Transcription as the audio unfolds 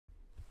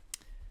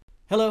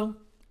Hello,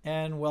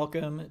 and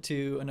welcome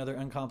to another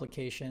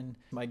Uncomplication.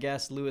 My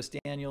guest, Lewis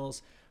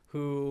Daniels,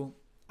 who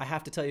I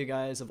have to tell you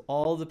guys, of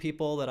all the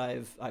people that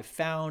I've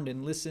found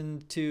and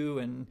listened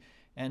to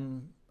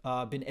and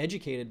been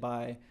educated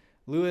by,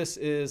 Lewis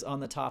is on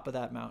the top of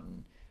that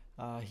mountain.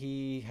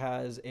 He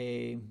has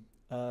a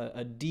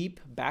deep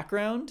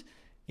background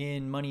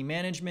in money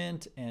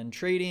management and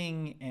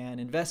trading and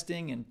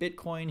investing and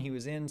Bitcoin. He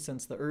was in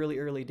since the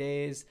early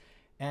days,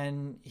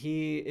 and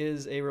he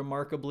is a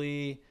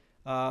remarkably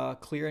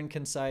clear and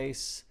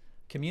concise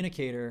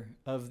communicator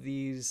of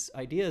these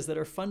ideas that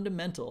are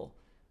fundamental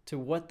to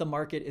what the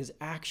market is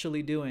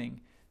actually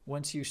doing.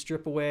 Once you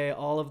strip away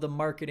all of the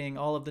marketing,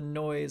 all of the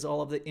noise,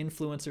 all of the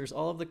influencers,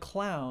 all of the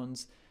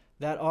clowns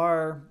that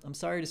are, I'm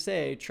sorry to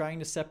say, trying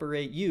to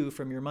separate you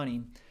from your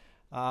money.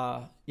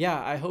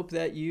 Yeah, I hope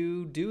that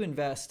you do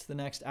invest the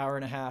next hour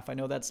and a half. I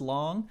know that's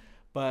long,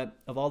 but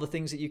of all the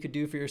things that you could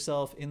do for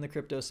yourself in the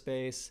crypto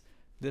space,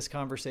 this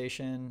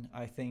conversation,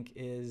 I think,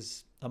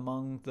 is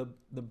among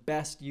the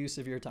best use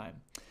of your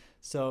time.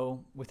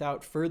 So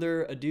without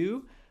further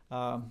ado,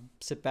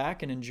 sit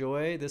back and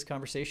enjoy this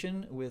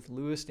conversation with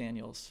Lewis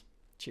Daniels.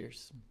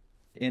 Cheers.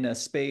 In a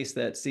space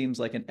that seems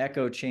like an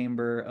echo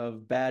chamber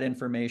of bad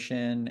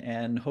information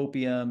and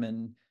hopium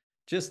and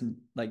just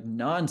like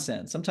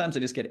nonsense. Sometimes I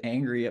just get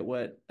angry at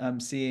what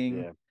I'm seeing.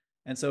 Yeah.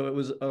 And so it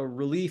was a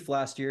relief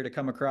last year to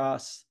come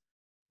across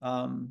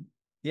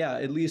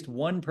at least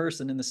one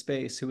person in the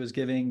space who was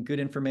giving good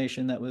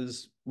information that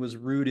was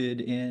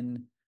rooted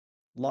in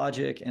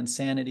logic and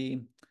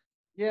sanity.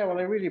 Yeah, well,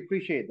 I really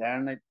appreciate that.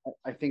 And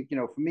I think,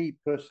 for me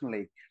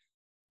personally,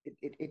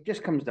 it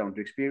just comes down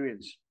to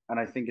experience. And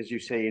I think, as you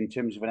say, in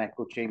terms of an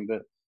echo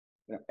chamber,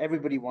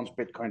 everybody wants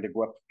Bitcoin to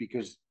go up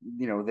because,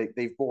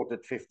 they've bought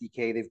at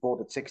 50K, they've bought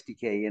at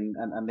 60K,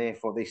 and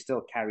therefore they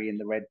still carry in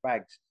the red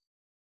bags.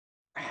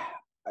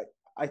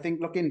 I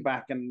think looking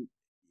back and,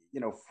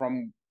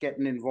 from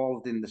getting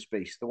involved in the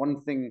space, the one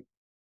thing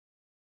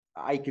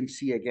I can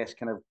see, I guess,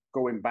 kind of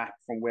going back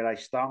from where I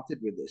started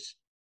with this,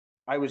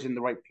 I was in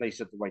the right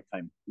place at the right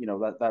time.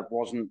 That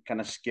wasn't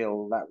kind of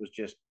skill. That was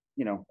just,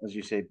 as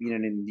you say,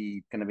 being in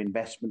the kind of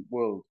investment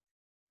world.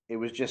 It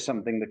was just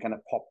something that kind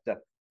of popped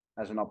up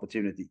as an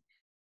opportunity.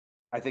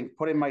 I think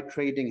putting my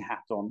trading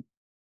hat on,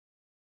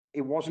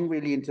 it wasn't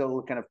really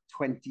until kind of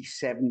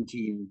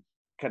 2017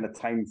 kind of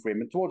time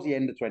frame and towards the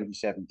end of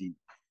 2017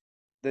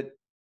 that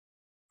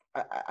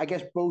I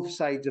guess both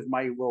sides of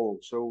my role,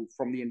 so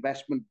from the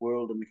investment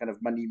world and the kind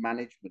of money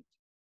management,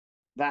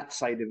 that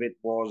side of it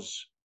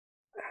was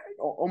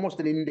almost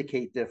an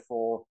indicator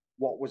for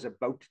what was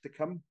about to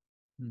come.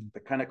 The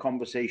kind of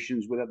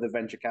conversations with other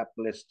venture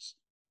capitalists,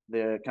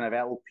 the kind of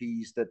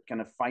LPs that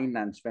kind of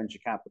finance venture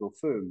capital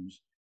firms.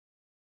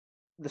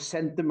 The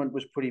sentiment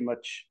was pretty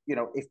much,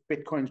 if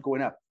Bitcoin's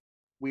going up,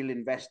 we'll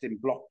invest in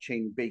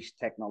blockchain-based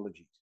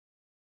technologies.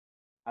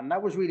 And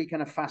that was really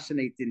kind of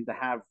fascinating to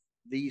have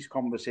these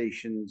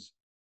conversations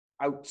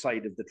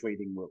outside of the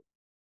trading world.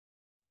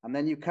 And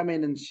then you come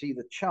in and see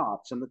the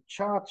charts, and the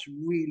charts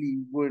really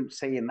weren't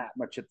saying that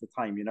much at the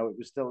time. It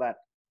was still that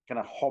kind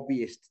of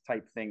hobbyist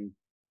type thing.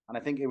 And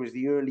I think it was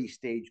the early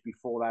stage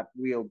before that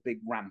real big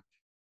ramp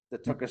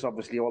that took us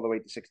obviously all the way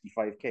to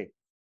 65K.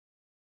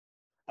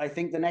 I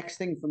think the next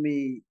thing for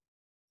me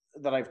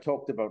that I've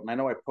talked about, and I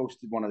know I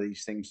posted one of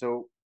these things.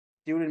 So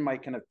during my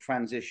kind of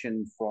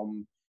transition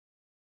from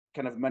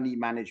kind of money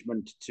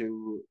management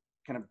to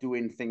kind of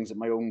doing things at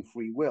my own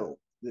free will,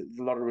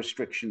 a lot of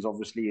restrictions,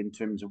 obviously, in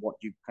terms of what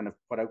you kind of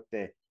put out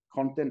there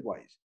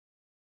content-wise.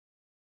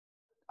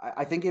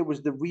 I think it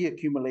was the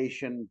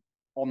reaccumulation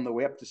on the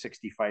way up to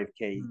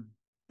 65K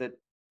that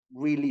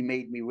really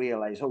made me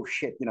realize, oh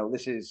shit,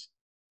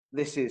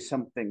 this is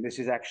something. This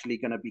is actually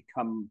going to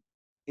become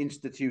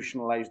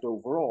institutionalized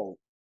overall.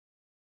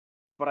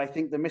 But I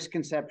think the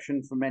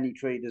misconception for many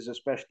traders,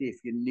 especially if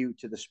you're new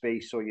to the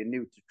space or you're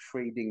new to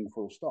trading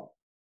full stop,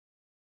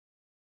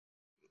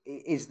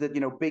 is that,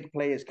 big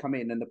players come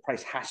in and the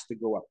price has to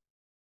go up.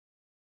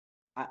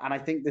 And I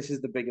think this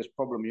is the biggest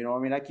problem.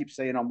 I keep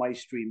saying on my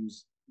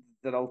streams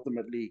that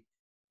ultimately,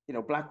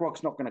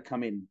 BlackRock's not going to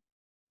come in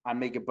and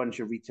make a bunch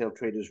of retail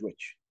traders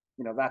rich.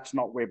 That's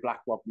not where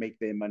BlackRock make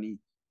their money.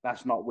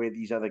 That's not where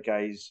these other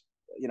guys,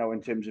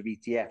 in terms of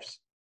ETFs,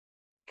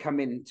 come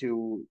in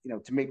to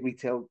make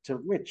retail to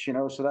rich.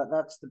 So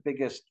that's the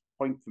biggest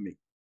point for me.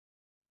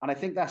 And I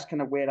think that's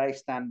kind of where I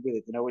stand with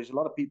it. Is a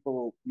lot of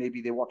people,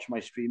 maybe they watch my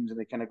streams and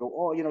they kind of go,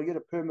 oh, you're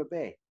a perma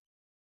bear.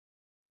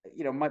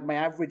 My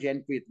average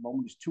entry at the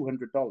moment is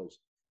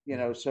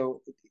 $200.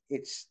 So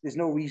there's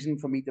no reason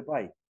for me to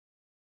buy.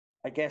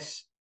 I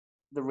guess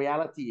the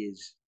reality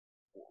is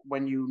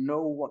when you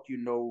know what you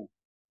know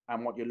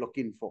and what you're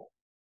looking for,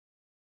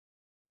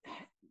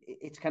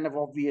 it's kind of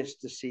obvious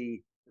to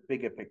see the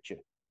bigger picture.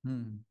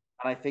 And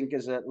I think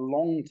as a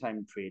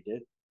long-time trader,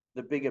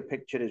 the bigger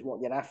picture is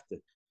what you're after.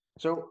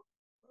 So,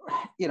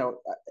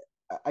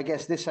 I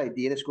guess this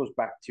goes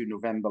back to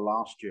November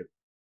last year.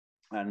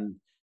 And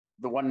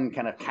the one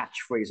kind of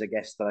catchphrase, I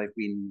guess, that I've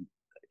been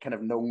kind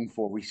of known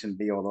for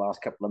recently over the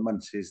last couple of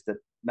months is that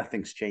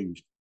nothing's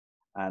changed.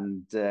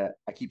 And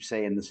I keep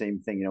saying the same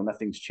thing,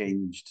 nothing's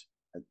changed.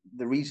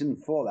 The reason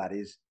for that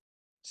is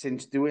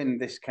since doing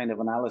this kind of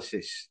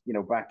analysis,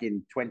 back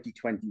in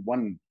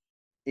 2021,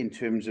 in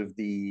terms of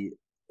the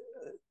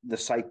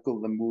cycle,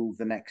 the move,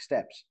 the next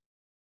steps,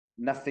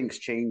 nothing's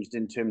changed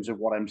in terms of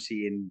what I'm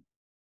seeing,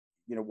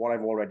 what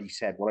I've already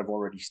said, what I've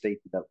already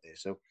stated out there.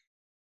 So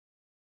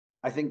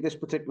I think this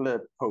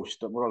particular post,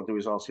 what I'll do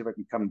is I'll see if I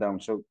can come down.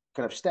 So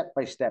kind of step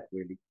by step,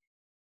 really.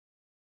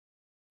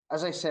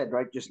 As I said,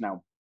 right, just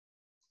now,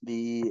 let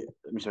me see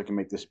if I can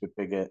make this a bit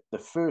bigger. The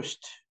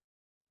first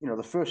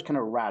kind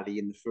of rally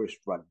in the first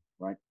run,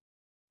 right?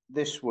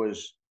 This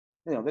was,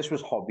 this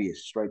was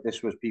hobbyists, right?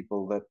 This was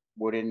people that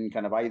were in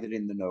kind of either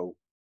in the know,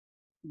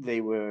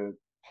 they were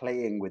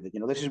playing with it.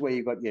 This is where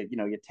you got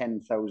your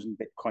 10,000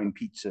 Bitcoin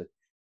pizza.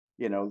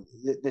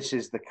 This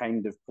is the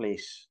kind of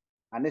place,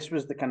 and this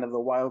was the kind of the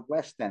Wild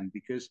West then,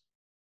 because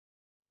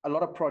a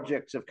lot of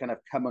projects have kind of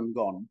come and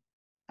gone,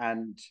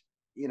 and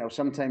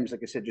sometimes, like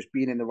I said, just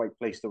being in the right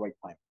place, the right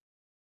time.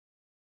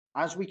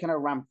 As we kind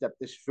of ramped up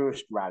this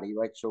first rally,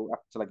 right? So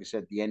up to, like I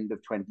said, the end of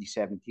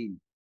 2017,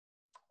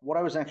 what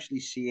I was actually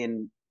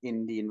seeing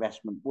in the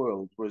investment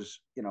world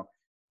was,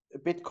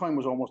 Bitcoin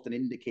was almost an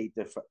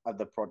indicator for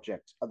other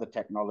projects, other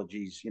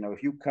technologies.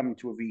 If you come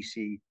to a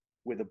VC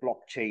with a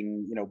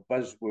blockchain,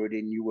 buzzword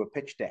in your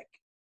pitch deck,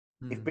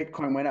 if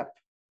Bitcoin went up,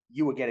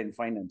 you were getting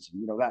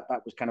financing.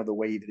 That was kind of the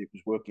way that it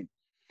was working.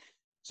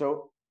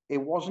 So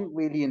it wasn't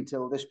really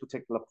until this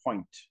particular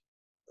point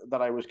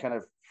that I was kind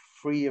of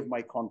free of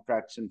my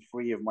contracts and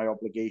free of my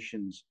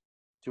obligations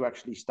to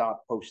actually start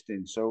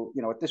posting. So,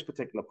 at this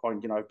particular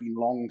point, I've been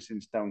long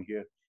since down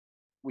here.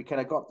 We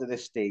kind of got to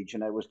this stage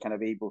and I was kind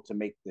of able to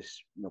make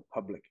this,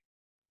 public.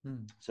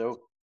 So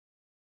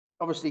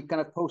obviously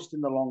kind of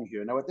posting along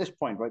here. Now at this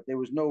point, right, there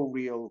was no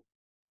real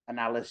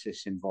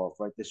analysis involved,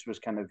 right? This was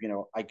kind of,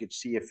 I could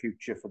see a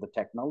future for the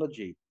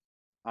technology.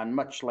 And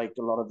much like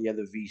a lot of the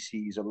other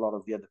VCs, a lot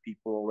of the other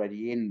people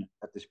already in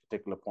at this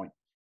particular point,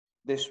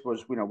 this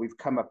was, we've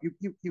come up,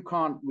 you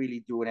can't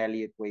really do an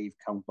Elliott wave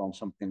count on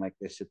something like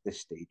this at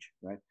this stage,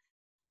 right?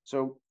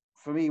 So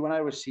for me, when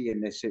I was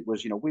seeing this, it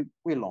was,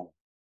 we're long.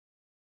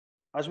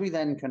 As we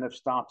then kind of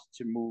started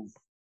to move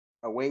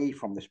away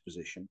from this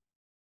position,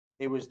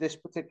 it was this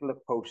particular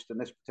post in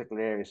this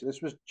particular area. So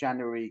this was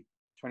January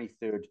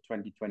 23rd,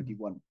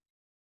 2021.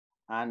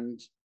 And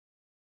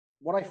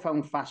what I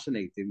found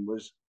fascinating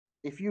was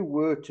if you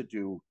were to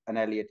do an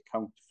Elliott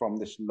count from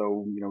this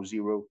low,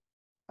 zero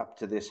up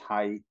to this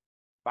high,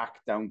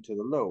 back down to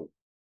the low,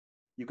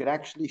 you could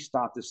actually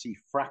start to see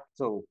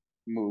fractal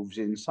moves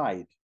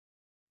inside,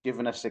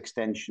 giving us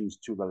extensions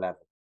to the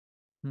level.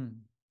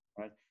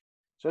 Right.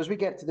 So as we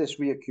get to this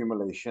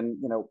reaccumulation,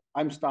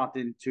 I'm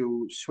starting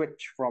to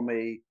switch from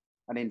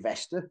an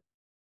investor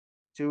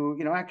to,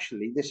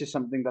 actually, this is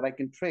something that I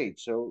can trade.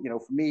 So,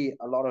 for me,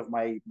 a lot of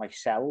my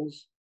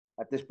sells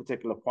at this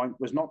particular point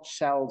was not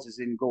sells as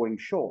in going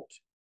short,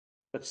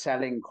 but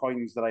selling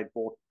coins that I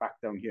bought back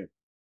down here.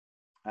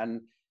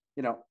 And,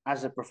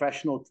 as a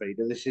professional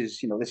trader, this is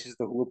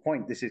the whole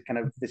point. This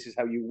is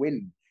how you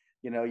win.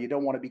 You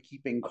don't want to be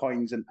keeping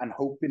coins and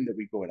hoping that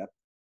we go up.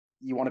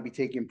 You want to be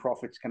taking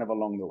profits kind of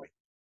along the way.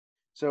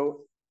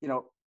 So,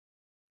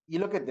 you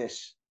look at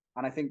this,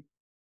 and I think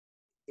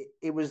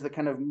it was the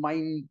kind of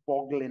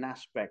mind-boggling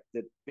aspect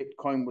that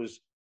Bitcoin was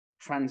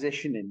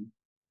transitioning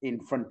in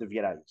front of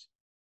your eyes.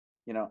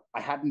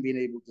 I hadn't been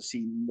able to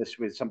see this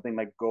with something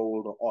like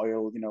gold or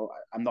oil.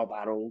 I'm not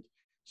that old.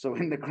 So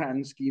in the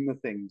grand scheme of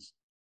things,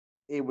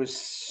 it was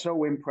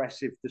so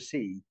impressive to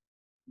see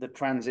the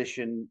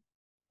transition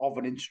of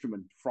an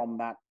instrument from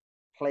that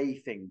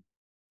plaything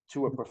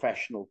to a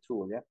professional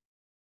tool, yeah?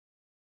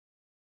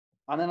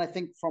 And then I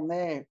think from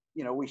there,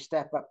 we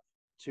step up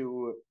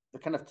to the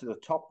kind of to the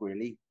top,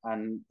 really.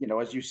 And,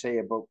 as you say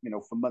about,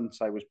 for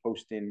months I was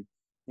posting,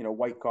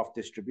 Wyckoff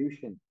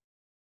distribution.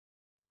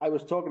 I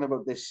was talking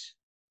about this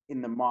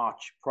in the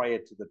March prior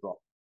to the drop.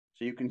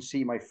 So you can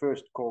see my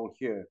first call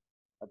here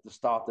at the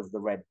start of the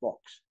red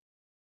box.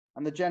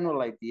 And the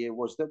general idea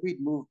was that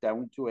we'd move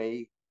down to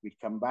A, we'd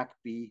come back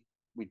B,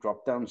 we'd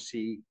drop down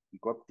C,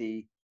 we'd go up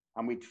D,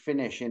 and we'd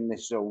finish in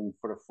this zone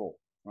for a 4,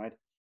 right?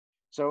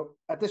 So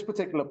at this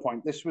particular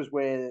point, this was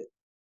where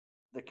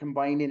the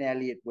combining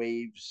Elliott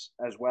waves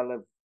as well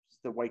as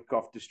the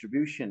Wyckoff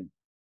distribution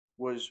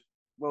was,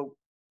 well,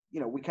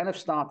 we kind of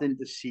starting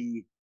to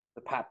see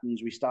the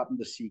patterns. We starting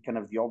to see kind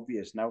of the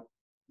obvious. Now,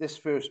 this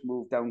first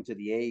move down to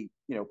the A,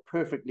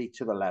 perfectly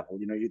to the level.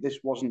 This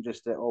wasn't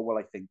just a, oh, well,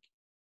 I think.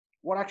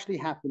 What actually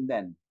happened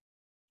then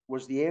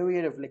was the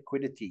area of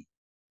liquidity.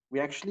 We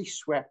actually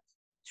swept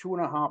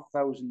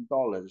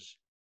 $2,500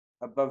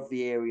 above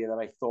the area that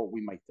I thought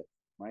we might have,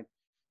 right?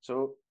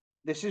 So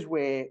this is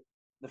where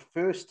the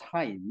first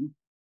time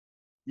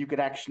you could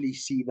actually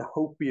see the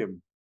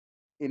hopium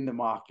in the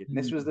market. And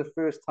this was the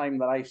first time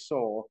that I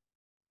saw,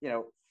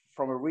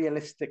 from a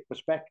realistic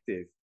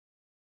perspective,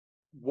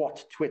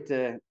 what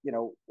Twitter,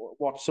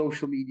 what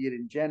social media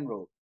in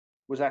general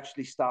was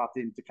actually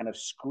starting to kind of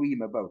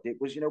scream about. It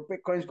was,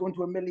 Bitcoin's going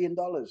to $1 million.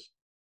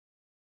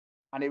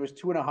 and it was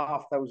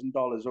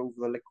 $2,500 over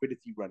the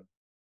liquidity run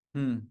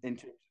Hmm. in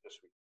terms of the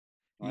swing,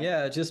 right?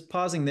 Yeah, just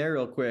pausing there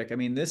real quick. I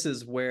mean, this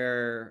is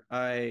where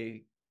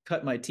I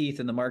cut my teeth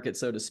in the market,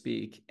 so to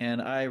speak.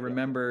 And I Yeah,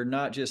 remember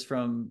not just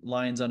from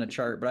lines on a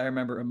chart, but I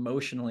remember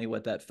emotionally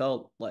what that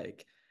felt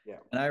like. yeah,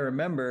 And I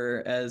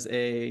remember as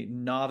a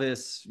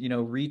novice,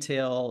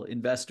 retail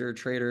investor,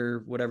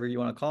 trader, whatever you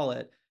want to call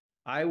it,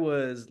 I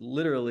was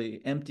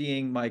literally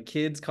emptying my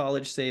kids'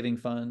 college saving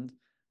fund.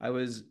 I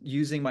was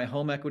using my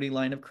home equity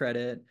line of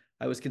credit.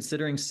 I was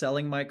considering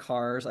selling my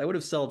cars. I would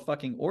have sold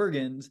fucking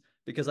organs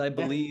because I yeah,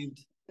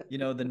 believed,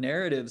 the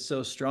narrative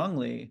so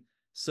strongly.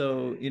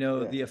 So,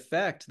 yeah, the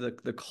effect,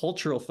 the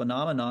cultural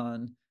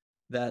phenomenon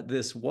that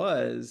this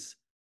was,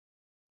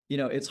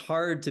 it's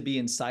hard to be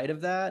inside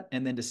of that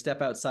and then to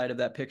step outside of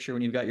that picture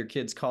when you've got your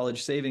kids'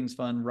 college savings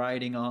fund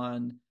riding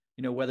on,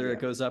 whether it yeah,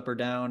 goes up or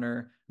down.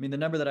 Or, I mean, the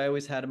number that I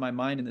always had in my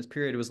mind in this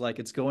period was like,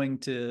 it's going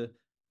to,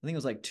 I think it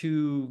was like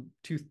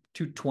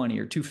 220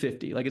 or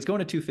 250. Like it's going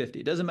to 250.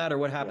 It doesn't matter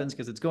what yeah, happens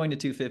because it's going to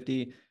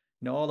 250.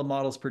 All the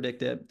models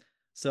predict it.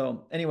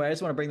 So anyway, I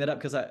just want to bring that up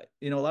because a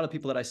lot of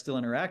people that I still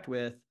interact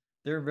with,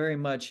 they're very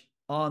much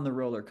on the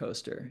roller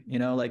coaster.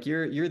 Like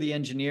you're the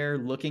engineer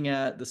looking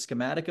at the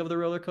schematic of the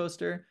roller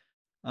coaster.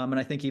 And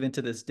I think even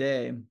to this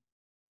day,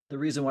 the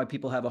reason why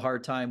people have a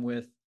hard time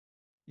with,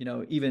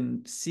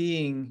 even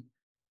seeing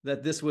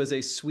that this was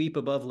a sweep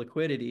above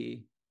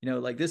liquidity,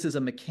 like this is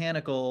a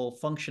mechanical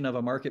function of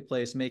a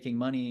marketplace making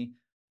money,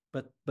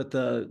 but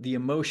the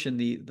emotion,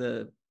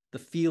 the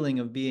feeling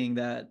of being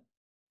that,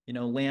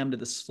 lamb to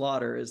the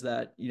slaughter is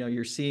that,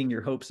 you're seeing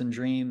your hopes and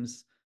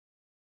dreams,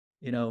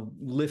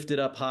 lifted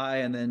up high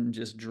and then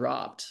just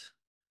dropped.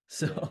 yeah,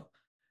 So,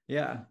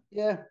 yeah.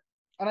 yeah.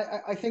 And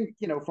I think,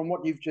 from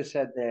what you've just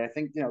said there, I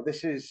think,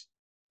 this is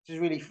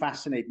really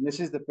fascinating. This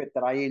is the bit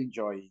that I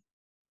enjoy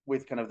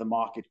with kind of the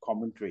market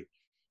commentary.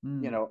 You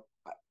Mm. know,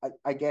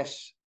 I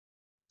guess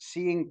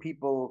seeing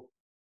people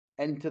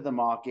enter the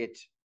market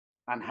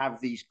and have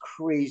these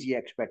crazy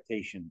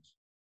expectations.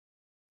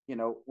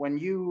 When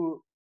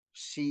you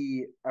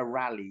see a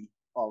rally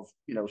of,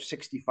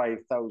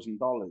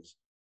 $65,000,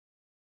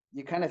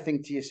 you kind of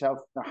think to yourself,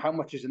 now, how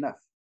much is enough?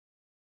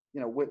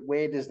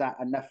 Where does that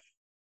enough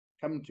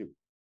come to?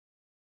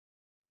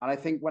 And I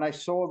think when I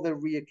saw the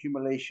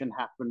reaccumulation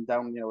happen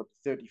down, at the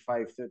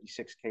 35,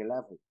 36K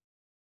level,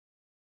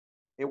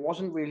 it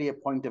wasn't really a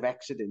point of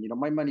exiting.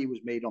 My money was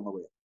made on the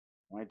way,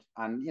 right?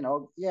 And,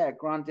 yeah,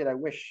 granted, I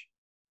wish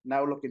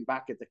now looking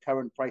back at the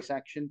current price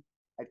action,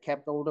 I'd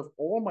kept hold of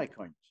all my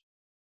coins.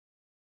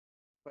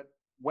 But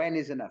when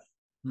is enough?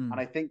 And Mm.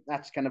 I think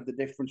that's kind of the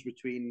difference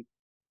between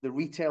the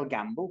retail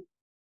gamble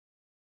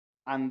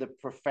and the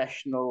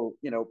professional,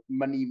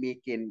 money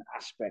making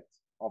aspect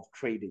of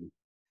trading.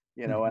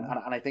 Mm-hmm.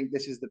 And I think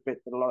this is the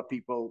bit that a lot of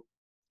people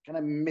kind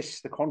of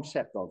miss the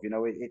concept of.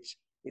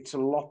 It's a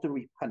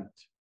lottery punt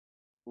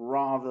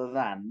rather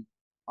than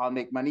I'll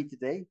make money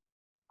today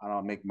and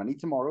I'll make money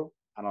tomorrow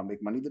and I'll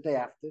make money the day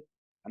after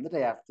and the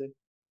day after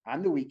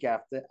and the week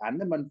after and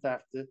the month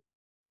after.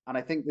 And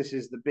I think this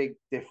is the big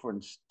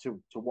difference to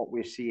what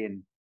we're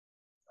seeing,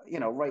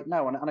 right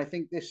now. And I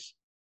think this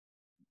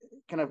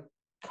kind of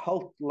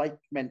cult-like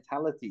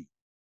mentality,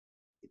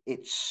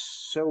 it's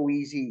so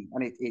easy,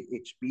 and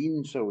it's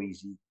been so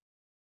easy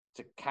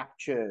to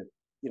capture,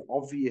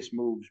 obvious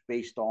moves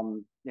based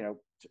on,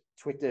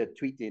 Twitter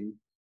tweeting,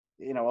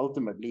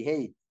 ultimately,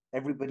 hey,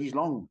 everybody's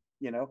long,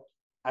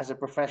 as a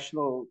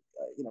professional,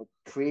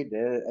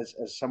 trader,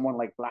 as someone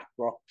like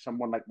BlackRock,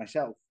 someone like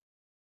myself,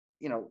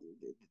 you know,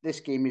 this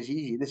game is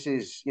easy. This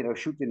is,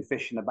 shooting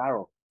fish in a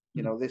barrel.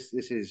 This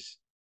is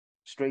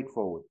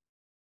straightforward.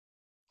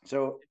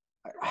 So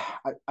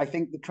I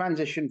think the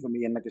transition for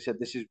me, and like I said,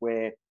 this is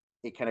where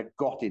it kind of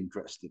got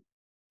interesting,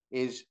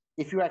 is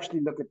if you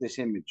actually look at this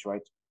image,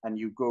 right, and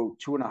you go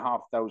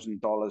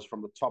 $2,500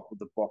 from the top of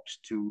the box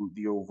to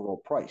the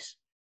overall price.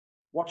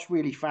 What's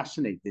really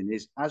fascinating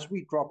is as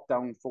we drop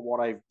down for what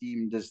I've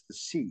deemed as the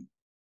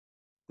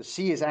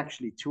C is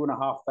actually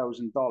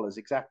 $2,500,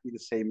 exactly the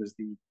same as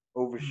the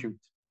Mm. overshoot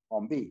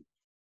on B.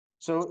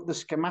 So the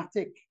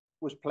schematic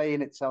was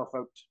playing itself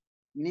out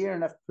near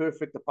enough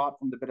perfect apart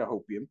from the bit of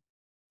hopium,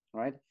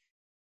 right?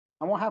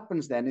 And what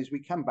happens then is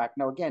we come back.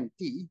 Now, again,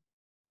 D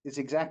is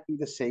exactly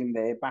the same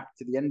there back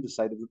to the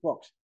underside of the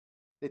box.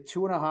 They're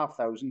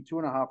 2,500,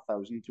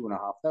 2,500,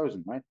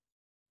 2,500, right?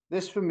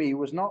 This for me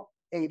was not,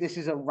 hey, this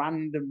is a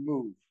random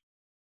move.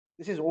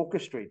 This is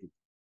orchestrated.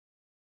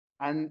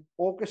 And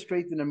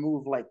orchestrating a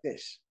move like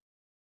this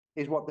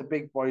is what the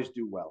big boys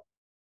do well.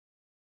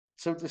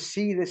 So to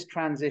see this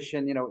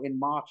transition, in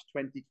March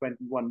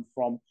 2021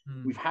 from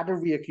we've Mm. had a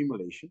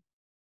reaccumulation,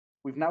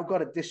 we've now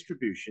got a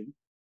distribution,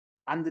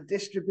 and the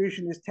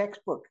distribution is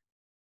textbook.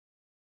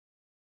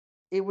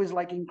 It was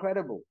like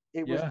incredible.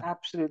 It was Yeah.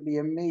 absolutely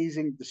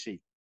amazing to see.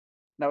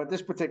 Now, at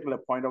this particular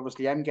point,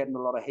 obviously, I'm getting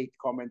a lot of hate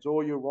comments. Oh,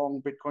 you're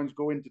wrong. Bitcoin's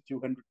going to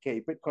 200K.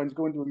 Bitcoin's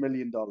going to $1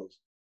 million.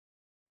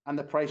 And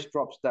the price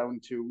drops down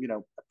to,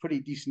 a pretty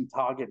decent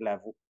target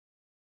level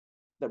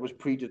that was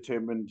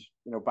predetermined,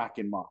 back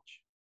in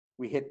March.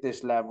 We hit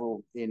this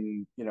level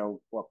in,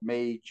 what,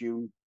 May,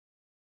 June.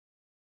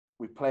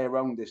 We play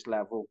around this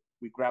level,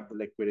 we grab the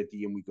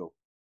liquidity and we go.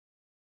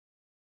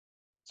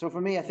 So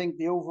for me, I think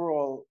the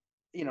overall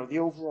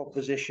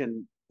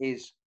position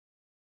is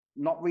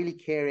not really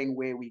caring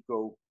where we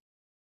go.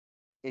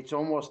 It's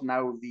almost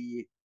now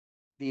the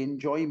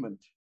enjoyment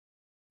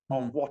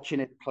of watching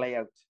it play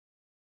out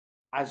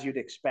as you'd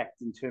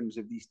expect in terms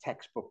of these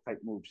textbook type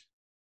moves.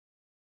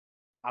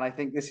 And I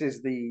think this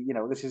is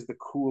the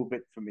cool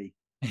bit for me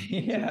in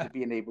terms Yeah. of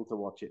being able to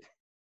watch it.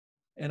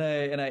 And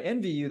I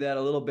envy you that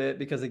a little bit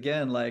because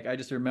again, like I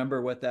just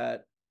remember what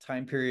that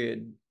time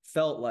period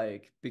felt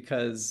like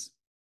because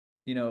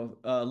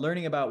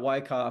learning about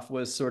Wyckoff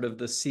was sort of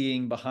the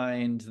seeing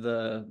behind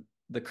the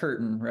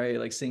curtain, right?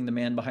 Like seeing the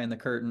man behind the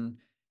curtain.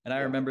 And I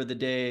Yeah. remember the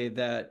day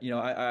that,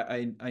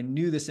 I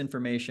knew this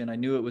information. I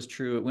knew it was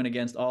true. It went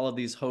against all of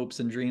these hopes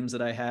and dreams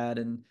that I had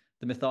and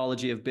the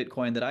mythology of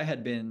Bitcoin that I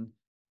had been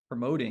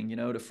promoting,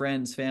 to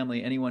friends,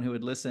 family, anyone who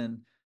would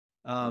listen.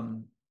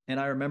 And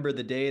I remember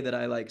the day that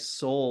I like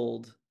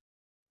sold,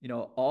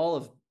 all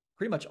of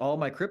pretty much all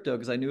my crypto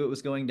because I knew it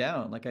was going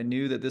down. Like I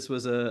knew that this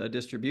was a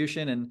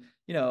distribution and,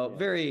 Yeah.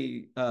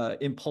 very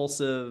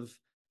impulsive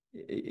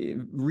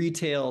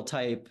retail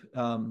type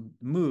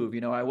move.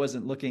 I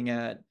wasn't looking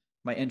at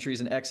my entries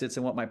and exits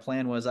and what my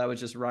plan was. I was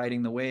just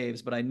riding the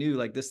waves, but I knew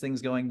like this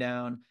thing's going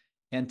down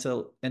and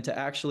to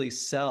actually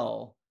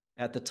sell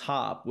at the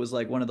top was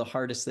like one of the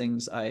hardest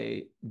things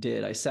I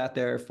did. I sat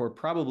there for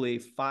probably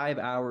 5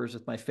 hours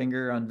with my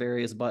finger on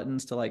various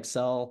buttons to like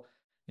sell,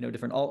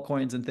 different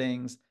altcoins and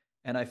things.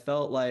 And I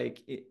felt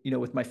like,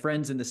 with my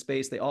friends in the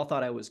space, they all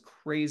thought I was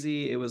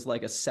crazy. It was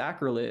like a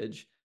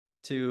sacrilege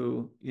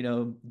to,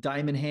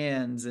 diamond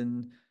hands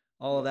and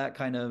all of Yeah. that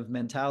kind of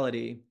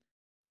mentality.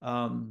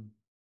 Um,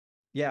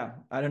 yeah,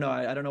 I don't know.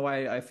 I don't know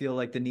why I feel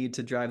like the need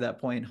to drive that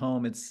point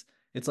home. It's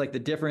like the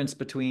difference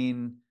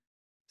between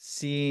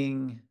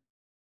seeing,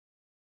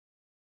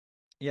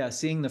 yeah,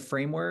 seeing the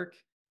framework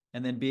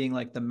and then being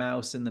like the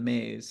mouse in the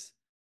maze.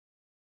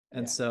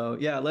 And Yeah. so,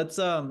 yeah,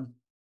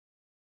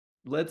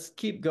 let's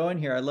keep going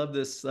here. I love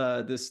this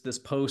this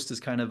post is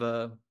kind of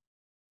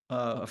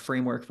a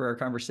framework for our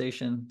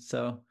conversation.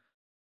 So,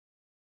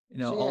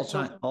 So yeah,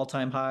 so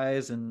all-time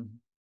highs and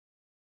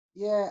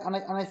yeah, and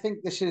I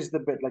think this is the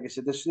bit, like I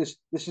said, this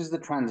is the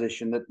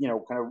transition that,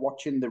 kind of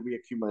watching the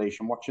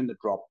reaccumulation, watching the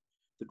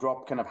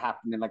drop kind of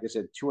happening, like I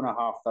said,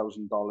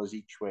 $2,500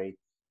 each way.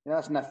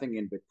 That's nothing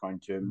in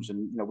Bitcoin terms.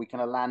 And we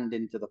kind of land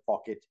into the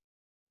pocket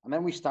and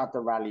then we start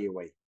to rally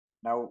away.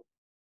 Now,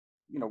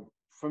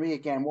 for me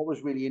again, what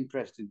was really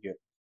interesting here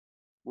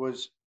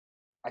was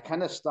I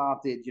kind of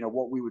started,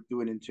 what we were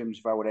doing in terms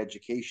of our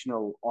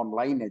educational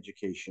online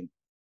education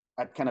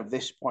at kind of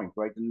this point,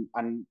 right?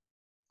 And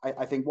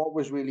I think what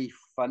was really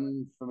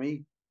fun for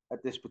me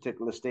at this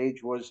particular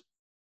stage was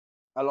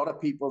a lot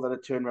of people that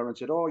had turned around and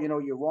said, "Oh,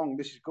 you're wrong.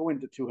 This is going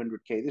to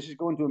 200K. This is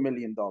going to $1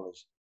 million."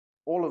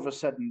 All of a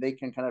sudden, they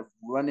can kind of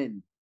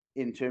run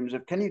in terms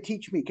of, "Can you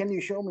teach me? Can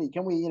you show me?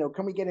 Can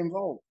we get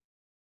involved?"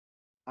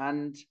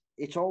 And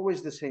it's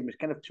always the same.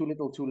 It's kind of too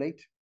little, too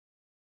late.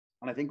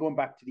 And I think going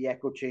back to the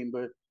echo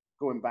chamber,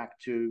 going back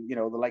to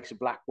the likes of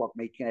BlackRock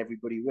making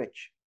everybody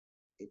rich,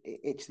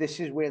 it's this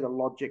is where the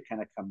logic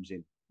kind of comes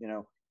in.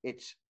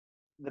 It's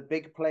the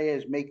big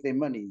players make their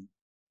money,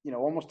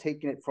 almost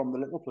taking it from the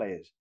little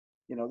players.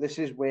 This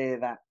is where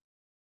that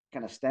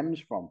kind of stems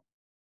from.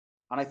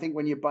 And I think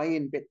when you're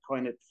buying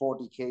Bitcoin at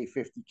 40K,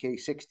 50K,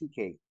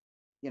 60K,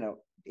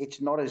 it's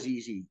not as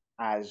easy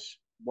as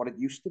what it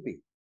used to be.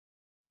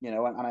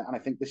 And I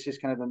think this is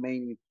kind of the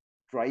main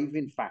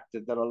driving factor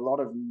that a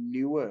lot of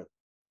newer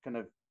kind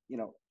of,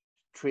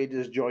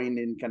 traders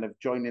joining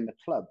the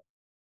club.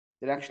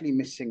 They're actually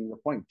missing the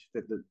point,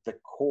 that the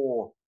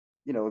core,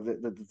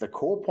 the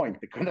core point,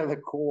 the kind of the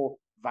core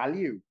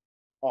value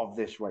of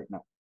this right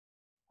now.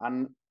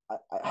 And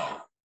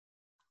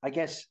I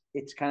guess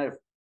it's kind of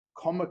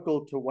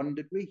comical to one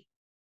degree,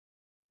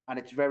 and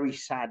it's very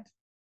sad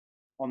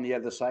on the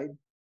other side.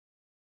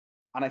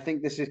 And I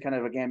think this is kind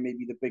of, again,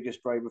 maybe the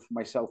biggest driver for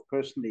myself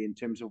personally in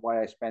terms of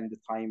why I spend the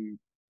time,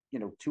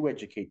 to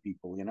educate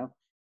people.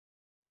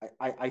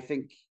 I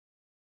think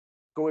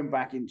going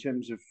back in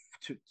terms of,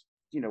 to,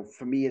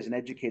 for me as an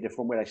educator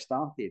from where I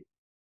started,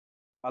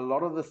 a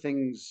lot of the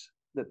things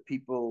that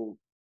people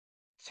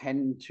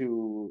tend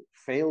to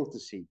fail to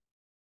see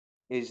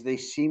is they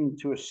seem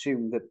to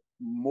assume that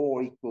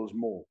more equals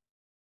more.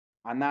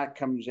 And that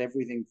comes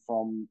everything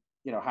from,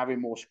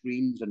 having more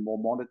screens and more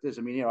monitors.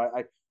 I mean,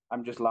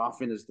 I'm just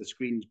laughing as the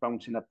screen's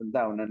bouncing up and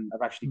down, and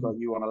I've actually got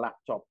you on a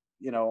laptop,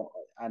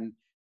 and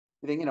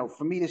I think,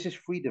 for me, this is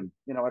freedom.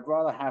 I'd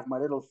rather have my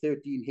little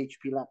 13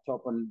 HP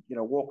laptop and,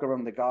 walk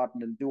around the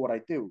garden and do what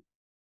I do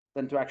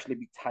than to actually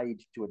be tied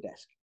to a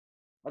desk.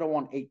 I don't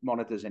want 8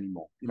 monitors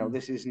anymore.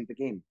 This isn't the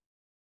game.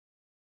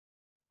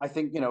 I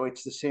think,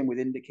 it's the same with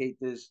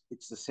indicators.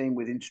 It's the same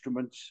with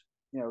instruments.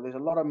 There's a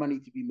lot of money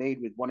to be made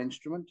with one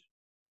instrument,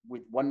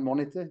 with one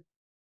monitor,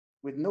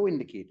 with no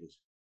indicators.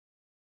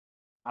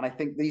 And I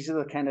think these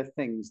are the kind of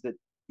things that,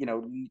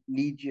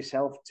 lead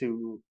yourself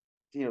to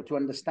to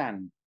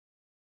understand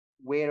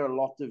where a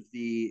lot of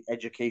the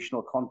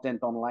educational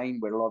content online,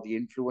 where a lot of the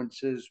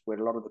influencers, where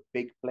a lot of the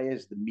big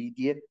players, the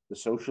media, the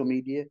social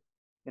media,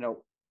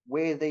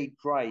 where they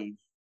drive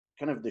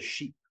kind of the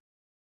sheep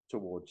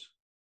towards.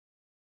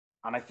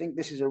 And I think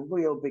this is a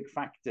real big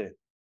factor,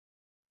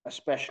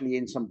 especially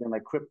in something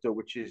like crypto,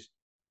 which is,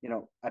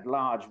 at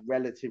large,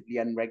 relatively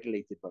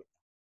unregulated right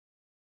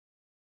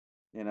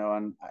now.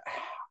 And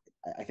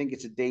I think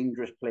it's a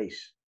dangerous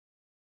place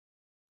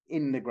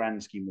in the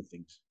grand scheme of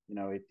things.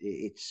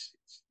 It's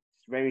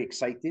very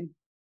exciting,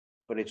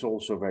 but it's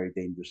also very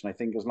dangerous. And I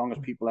think as long as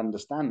people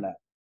understand that,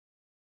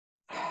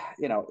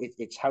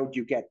 it's how do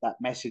you get that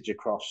message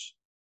across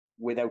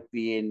without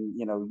being,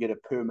 you're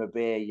a perma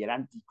bear, you're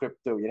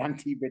anti-crypto, you're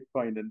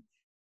anti-Bitcoin. And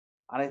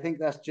I think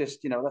that's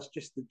just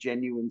the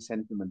genuine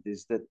sentiment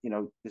is that,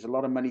 there's a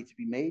lot of money to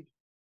be made,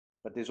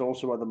 but there's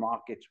also other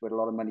markets where a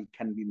lot of money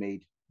can be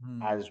made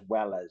as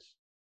well as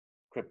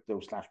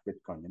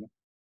crypto/Bitcoin.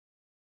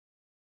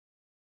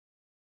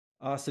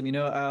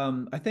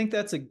 Awesome. I think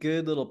that's a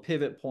good little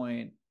pivot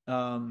point.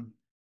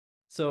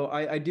 So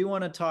I do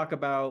want to talk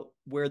about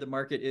where the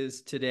market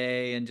is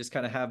today and just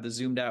kind of have the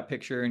zoomed out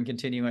picture and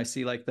continue. I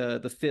see like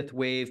the fifth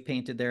wave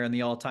painted there and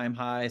the all-time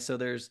high. So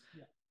there's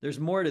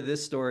more to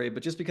this story,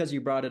 but just because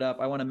you brought it up,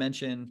 I want to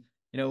mention,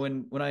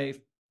 when I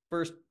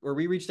first, or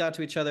we reached out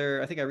to each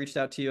other, I think I reached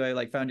out to you. I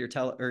like found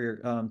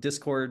your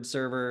Discord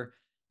server.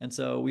 And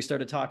so we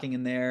started talking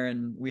in there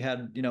and we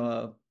had,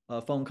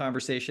 a phone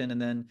conversation,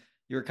 and then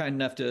you were kind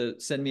enough to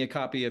send me a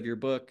copy of your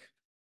book.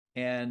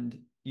 And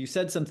you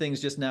said some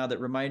things just now that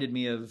reminded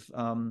me of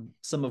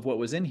some of what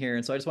was in here.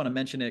 And so I just want to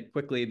mention it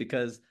quickly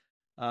because,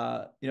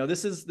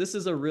 this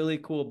is a really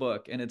cool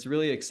book and it's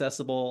really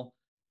accessible.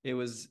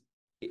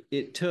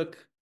 It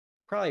took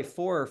probably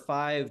 4 or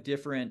 5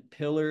 different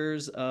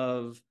pillars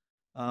of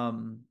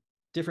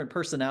different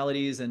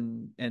personalities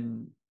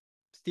and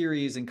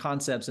theories and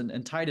concepts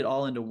and tied it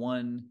all into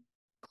one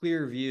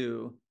clear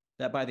view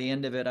that by the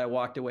end of it, I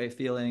walked away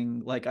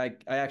feeling like I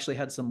actually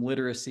had some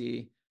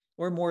literacy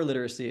or more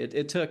literacy.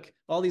 It took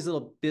all these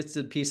little bits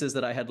and pieces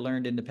that I had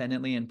learned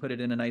independently and put it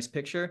in a nice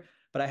picture.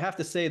 But I have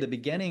to say the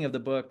beginning of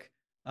the book,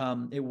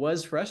 it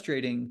was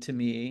frustrating to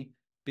me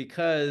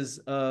because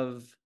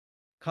of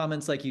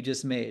comments like you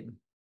just made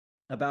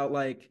about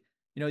like,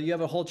 you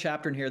have a whole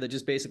chapter in here that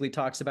just basically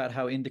talks about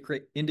how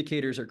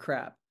indicators are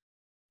crap.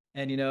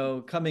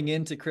 And, coming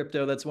into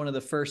crypto, that's one of the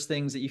first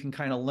things that you can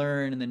kind of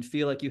learn and then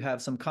feel like you have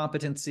some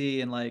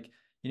competency and like,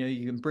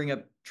 you can bring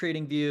up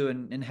TradingView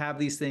and have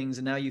these things.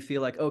 And now you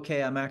feel like,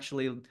 okay, I'm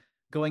actually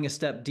going a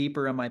step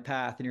deeper on my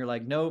path. And you're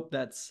like, nope,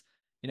 that's,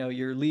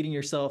 you're leading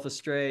yourself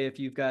astray if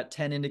you've got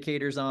 10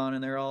 indicators on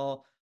and they're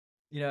all,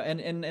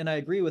 and I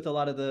agree with a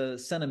lot of the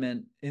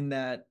sentiment in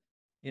that,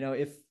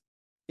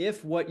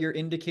 if what your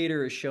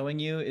indicator is showing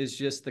you is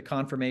just the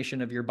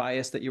confirmation of your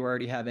bias that you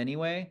already have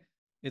anyway,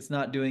 it's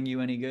not doing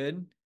you any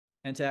good.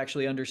 And to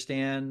actually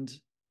understand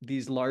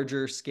these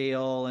larger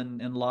scale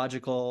and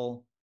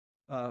logical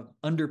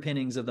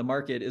underpinnings of the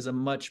market is a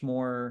much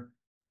more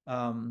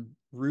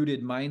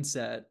rooted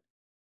mindset.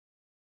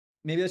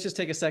 Maybe let's just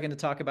take a second to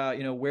talk about,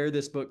 where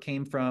this book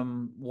came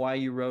from, why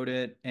you wrote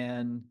it,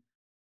 and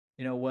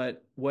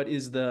what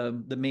is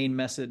the main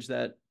message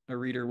that a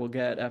reader will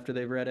get after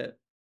they've read it.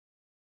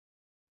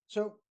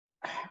 So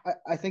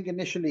I think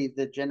initially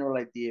the general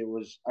idea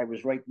was I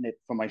was writing it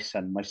for my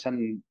son. My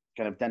son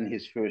kind of done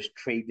his first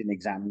trading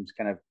exams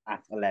kind of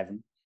at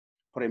 11,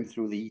 put him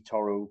through the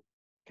eToro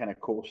kind of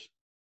course.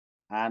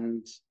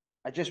 And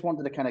I just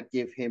wanted to kind of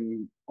give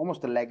him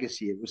almost a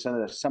legacy. It was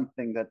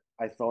something that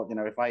I thought,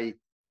 if I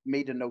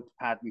made a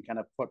notepad and kind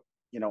of put,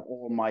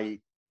 all my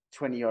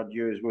 20 odd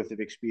years worth of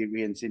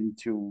experience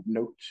into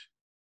notes,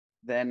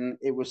 then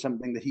it was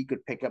something that he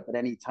could pick up at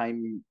any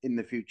time in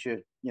the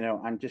future,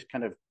 and just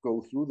kind of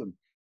go through them.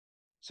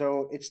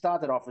 So it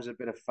started off as a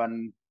bit of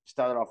fun,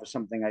 started off as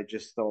something I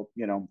just thought,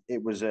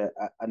 it was a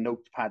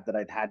notepad that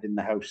I'd had in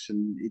the house,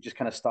 and it just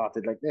kind of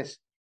started like this.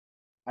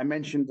 I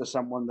mentioned to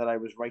someone that I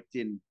was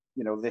writing,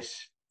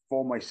 this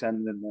for my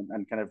son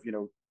and kind of,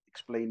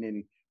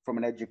 explaining from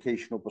an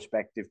educational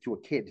perspective to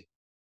a kid,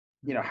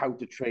 how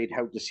to trade,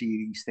 how to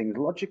see these things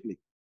logically.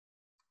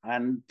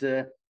 And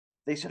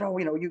they said, oh,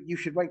 you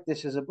should write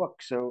this as a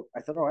book. So I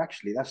thought, oh,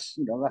 actually, that's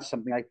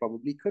something I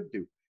probably could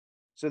do.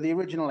 So the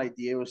original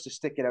idea was to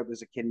stick it out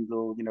as a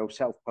Kindle,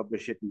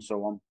 self-publish it and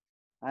so on.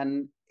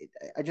 And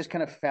I just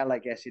kind of fell, I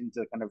guess,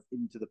 into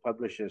the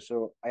publisher.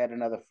 So I had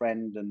another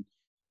friend and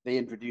they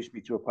introduced me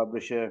to a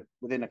publisher.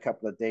 Within a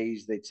couple of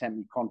days, they'd sent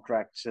me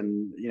contracts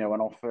and, an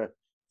offer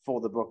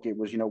for the book. It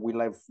was, we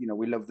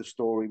love the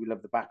story. We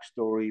love the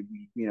backstory.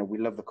 We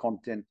love the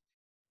content.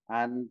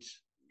 And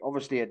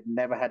obviously I'd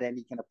never had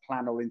any kind of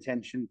plan or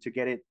intention to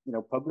get it,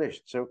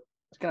 published. So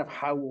that's kind of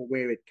how or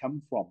where it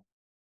come from.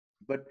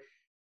 But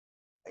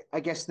I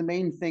guess the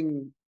main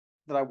thing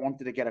that I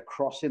wanted to get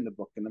across in the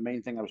book, and the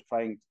main thing I was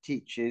trying to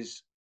teach,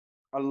 is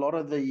a lot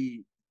of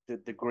the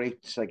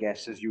greats, I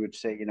guess, as you would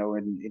say,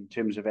 in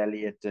terms of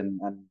Elliot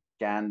and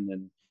Gann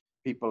and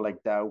people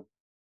like Dow.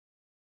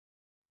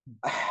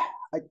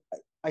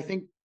 I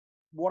think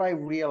what I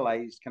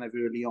realized kind of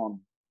early on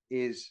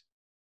is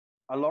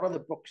a lot of the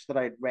books that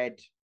I'd read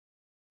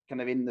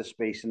kind of in the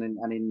space and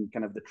in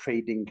kind of the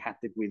trading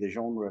category, the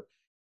genre,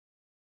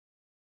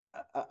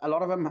 a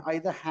lot of them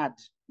either had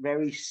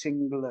very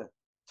singular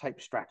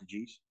type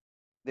strategies.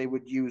 They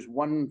would use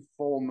one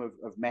form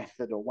of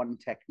method or one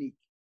technique,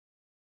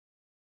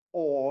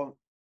 or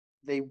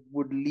they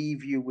would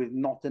leave you with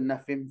not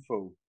enough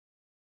info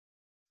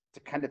to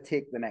kind of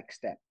take the next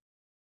step.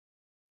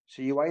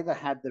 So you either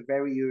had the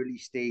very early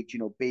stage,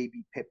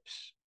 baby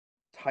pips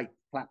type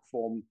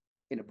platform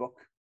in a book,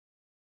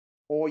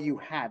 or you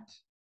had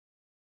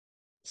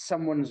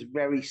someone's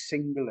very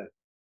singular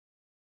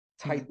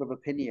type of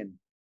opinion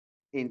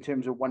in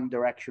terms of one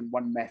direction,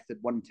 one method,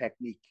 one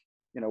technique,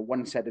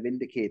 one set of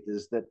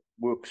indicators that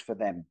works for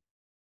them.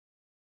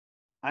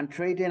 And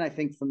trading, I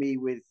think for me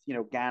with,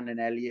 Gann and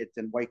Elliott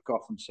and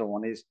Wyckoff and so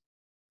on is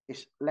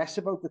less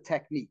about the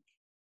technique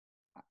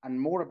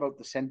and more about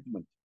the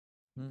sentiment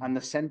and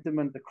the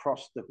sentiment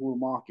across the whole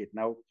market.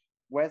 Now,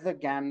 whether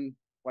Gann,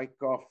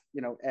 Wyckoff,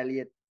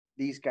 Elliott,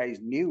 these guys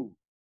knew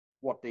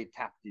what they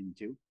tapped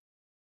into,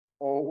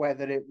 or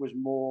whether it was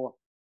more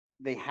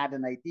they had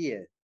an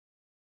idea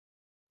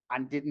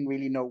and didn't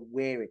really know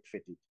where it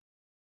fitted.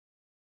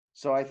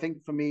 So I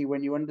think for me,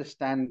 when you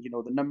understand,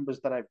 the numbers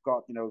that I've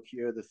got,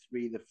 here, the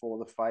 3, the 4,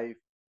 the 5,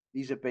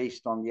 these are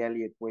based on the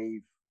Elliott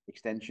wave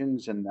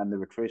extensions and the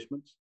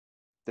retracements.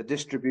 The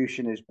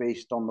distribution is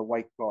based on the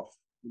Wyckoff,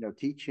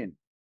 teaching.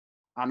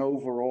 And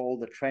overall,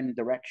 the trend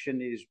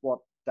direction is what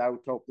Dow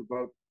talked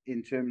about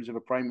in terms of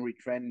a primary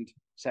trend,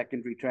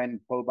 secondary trend,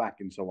 pullback,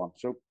 and so on.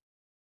 So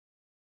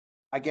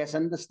I guess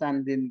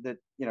understanding that,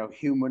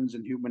 humans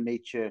and human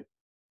nature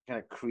kind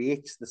of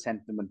creates the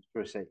sentiment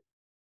per se.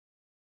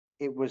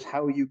 It was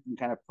how you can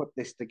kind of put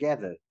this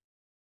together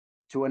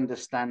to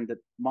understand that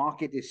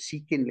market is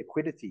seeking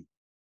liquidity,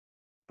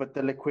 but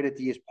the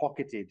liquidity is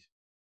pocketed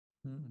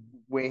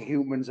where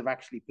humans have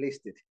actually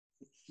placed it.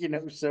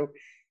 So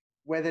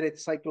whether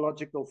it's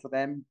psychological for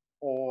them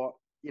or,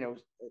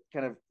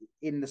 kind of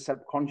in the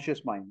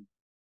subconscious mind,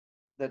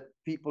 that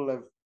people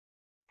have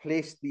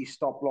placed these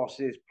stop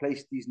losses,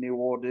 placed these new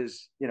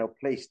orders,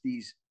 placed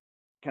these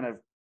kind of,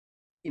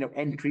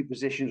 entry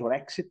positions or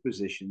exit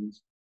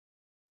positions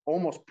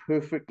almost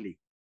perfectly.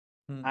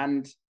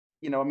 And,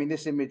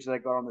 this image that I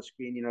got on the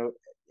screen,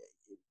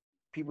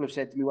 people have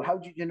said to me, well, how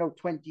did you know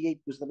 28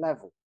 was the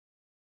level?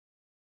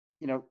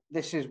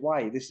 This is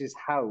why, this is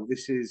how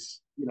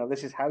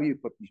you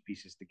put these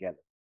pieces together.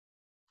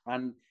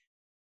 And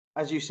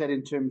as you said,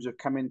 in terms of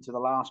coming to the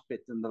last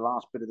bit and the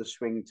last bit of the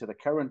swing to the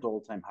current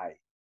all-time high,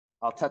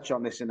 I'll touch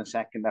on this in a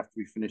second after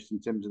we finished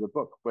in terms of the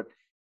book, but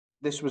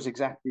this was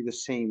exactly the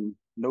same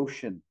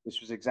notion. This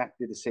was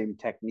exactly the same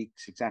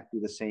techniques, exactly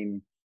the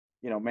same,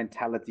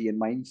 mentality and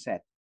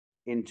mindset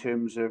in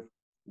terms of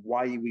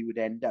why we would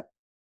end up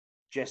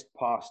just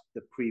past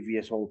the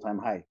previous all-time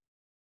high.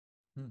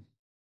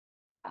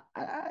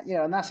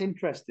 And that's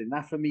interesting.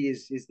 That for me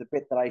is the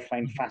bit that I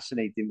find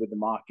fascinating with the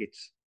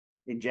markets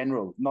in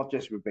general, not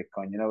just with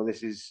Bitcoin.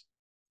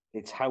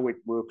 It's how it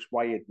works,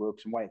 why it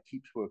works, and why it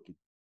keeps working.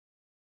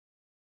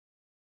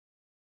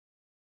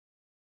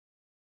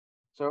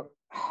 So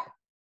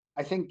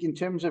I think in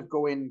terms of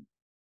going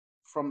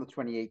from the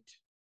 28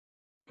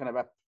 kind of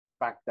up,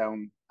 back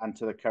down, and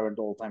to the current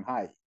all-time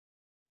high,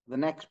 the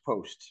next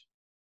post,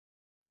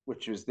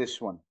 which was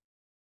this one,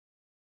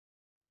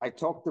 I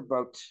talked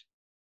about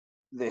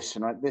this,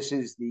 and right, this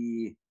is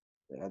the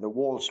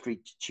Wall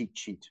Street cheat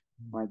sheet.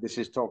 Right, this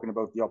is talking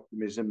about the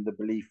optimism, the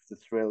belief, the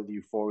thrill, the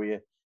euphoria,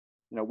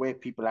 where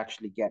people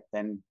actually get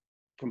then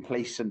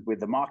complacent with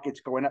the markets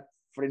going up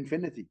for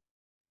infinity.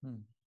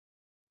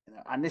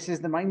 And this is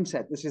the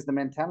mindset, this is the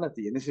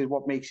mentality, and this is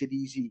what makes it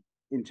easy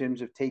in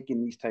terms of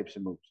taking these types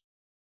of moves.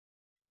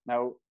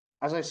 Now,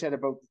 as I said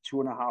about the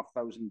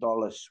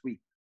 $2,500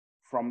 sweep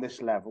from this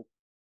level,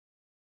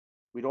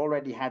 we'd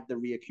already had the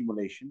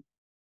reaccumulation.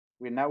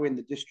 We're now in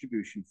the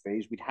distribution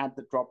phase. We'd had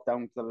the drop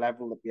down to the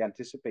level that we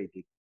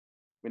anticipated.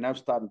 We're now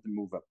starting to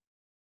move up.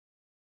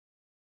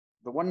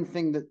 The one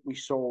thing that we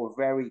saw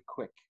very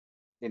quick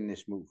in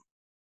this move,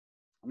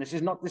 and this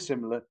is not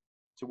dissimilar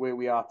to where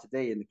we are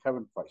today in the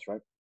current price,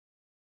 right?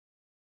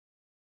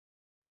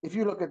 If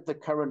you look at the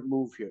current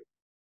move here,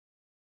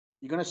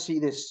 you're going to see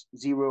this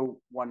 0,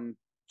 1,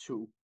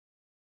 2,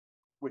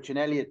 which in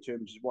Elliott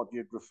terms is what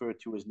you'd refer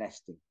to as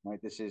nesting, right?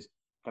 This is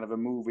kind of a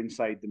move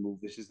inside the move.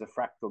 This is the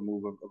fractal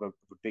move of a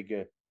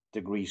bigger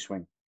degree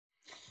swing.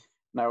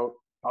 Now,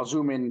 I'll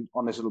zoom in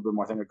on this a little bit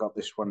more. I think I got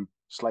this one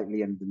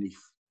slightly underneath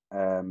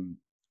the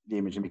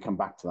image, and we come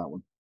back to that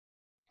one.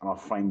 And I'll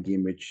find the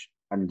image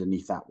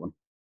underneath that one.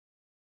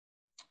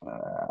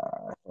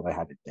 I thought I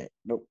had it there.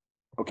 Nope.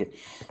 Okay,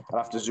 I'll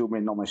have to zoom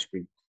in on my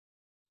screen.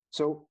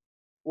 So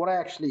what I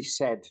actually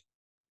said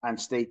and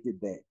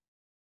stated there,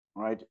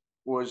 right,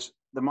 was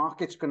the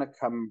market's going to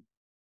come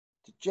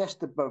to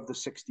just above the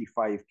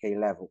 65K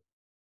level,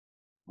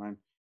 right?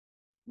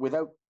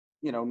 Without,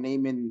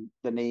 naming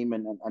the name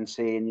and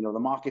saying, the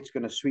market's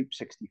going to sweep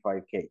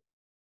 65K.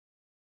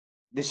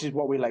 This is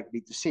what we're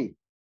likely to see.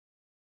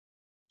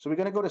 So we're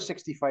going to go to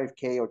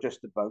 65K or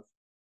just above.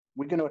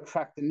 We're going to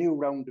attract a new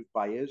round of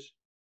buyers,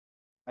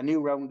 a new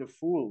round of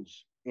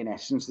fools. In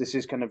essence, this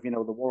is kind of, the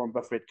Warren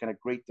Buffett kind of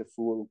great to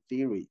fool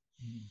theory.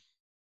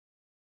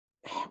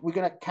 Mm. We're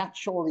going to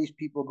catch all these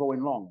people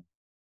going long,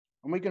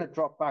 and we're going to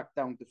drop back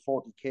down to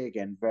 40K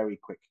again very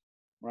quick,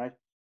 right?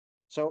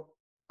 So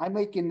I'm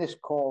making this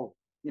call,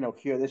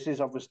 here. This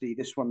is obviously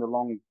this one, the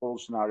long bull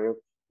scenario.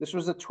 This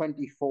was the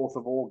 24th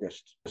of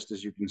August, just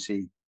as you can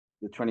see,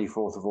 the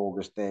 24th of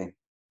August there.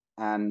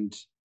 And,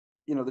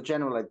 the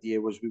general idea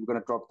was we were going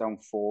to drop down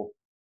 4,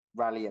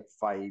 rally at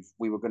 5.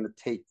 We were going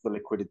to take the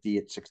liquidity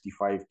at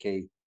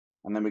 65K,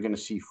 and then we're going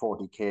to see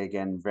 40K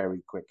again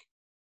very quick.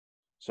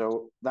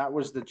 So that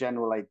was the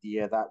general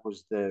idea. That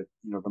was the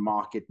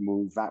market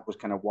move. That was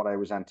kind of what I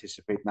was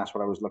anticipating. That's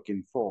what I was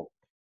looking for.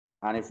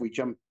 And if we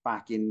jump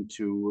back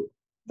into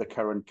the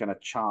current kind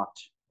of chart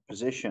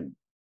position,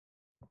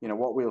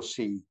 what we'll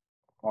see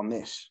on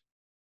this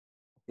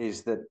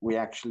is that we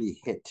actually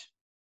hit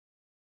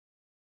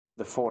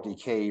the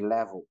 40K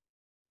level,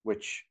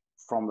 which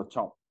from the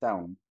top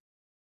down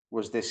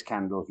was this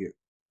candle here.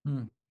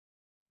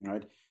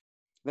 Right?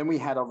 Then we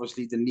had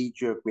obviously the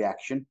knee-jerk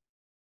reaction,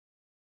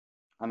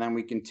 and then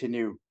we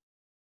continue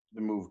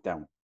the move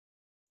down,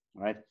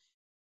 right?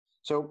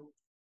 So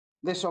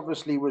this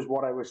obviously was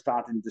what I was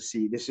starting to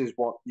see. This is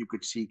what you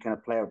could see kind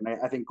of play out. And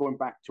I think going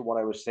back to what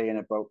I was saying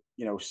about,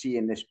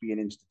 seeing this being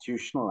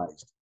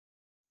institutionalized,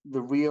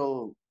 the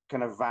real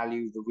kind of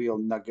value, the real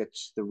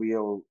nuggets, the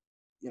real,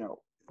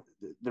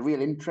 the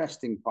real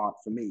interesting part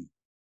for me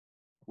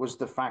was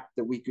the fact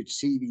that we could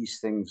see these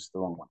things the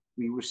wrong way.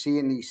 We were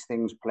seeing these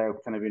things play out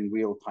kind of in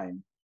real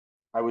time.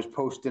 I was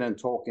posting and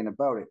talking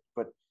about it,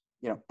 but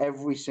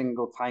every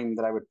single time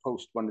that I would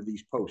post one of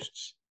these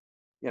posts,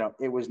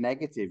 it was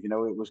negative.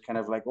 It was kind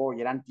of like, oh,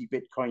 you're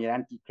anti-Bitcoin, you're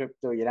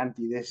anti-crypto, you're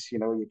anti-this,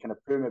 you're kind of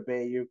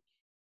perma-bear you.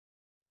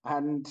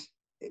 And,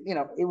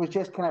 it was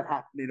just kind of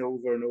happening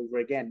over and over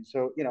again.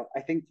 So, I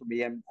think for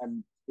me, I'm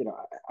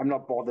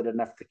not bothered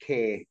enough to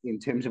care in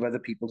terms of other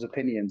people's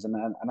opinions. And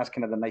that's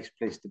kind of the nice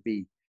place to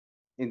be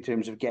in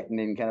terms of getting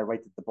in kind of right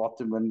at the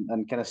bottom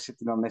and kind of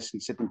sitting on this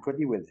and sitting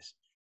pretty with this.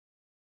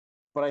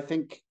 But I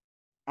think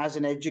as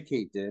an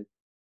educator,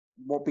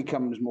 what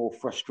becomes more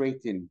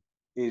frustrating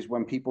is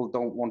when people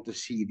don't want to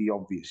see the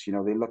obvious.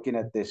 They're looking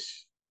at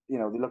this,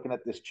 they're looking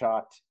at this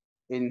chart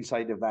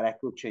inside of that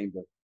echo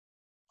chamber.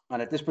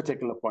 And at this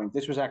particular point,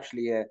 this was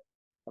actually a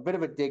bit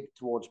of a dig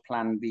towards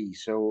plan B.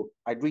 So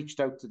I'd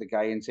reached out to the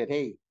guy and said,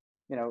 hey,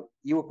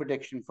 your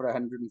prediction for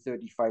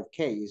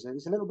 135K is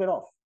a little bit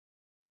off.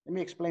 Let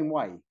me explain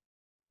why.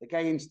 The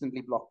guy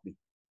instantly blocked me,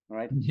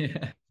 right?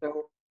 Yeah.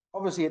 So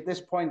obviously at this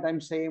point,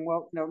 I'm saying,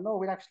 well, no,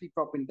 we're actually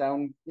dropping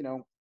down,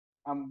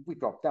 we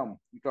dropped down.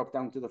 We dropped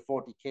down to the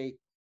 40K.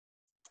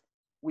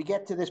 We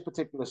get to this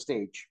particular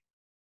stage.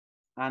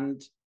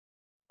 And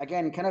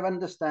again, kind of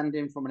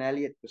understanding from an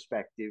Elliott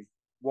perspective,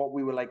 what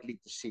we were likely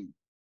to see.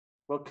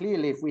 Well,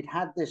 clearly, if we'd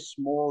had this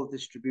small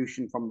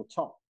distribution from the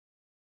top,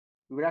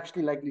 we were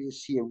actually likely to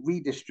see a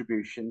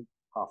redistribution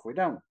halfway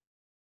down.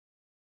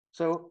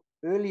 So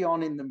early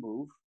on in the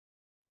move,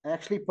 I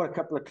actually put a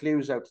couple of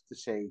clues out to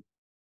say, do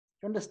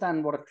you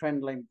understand what a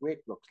trend line break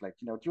looks like?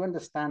 Do you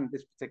understand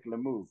this particular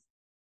move?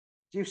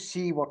 Do you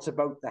see what's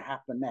about to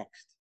happen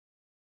next?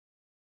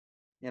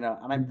 And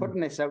I'm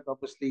putting this out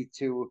obviously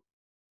to,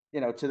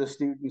 to the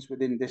students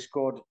within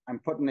Discord. I'm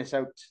putting this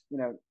out,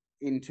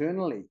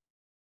 internally.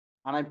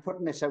 And I'm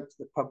putting this out to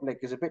the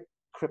public as a bit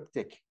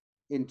cryptic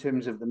in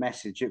terms of the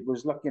message. It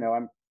was, look,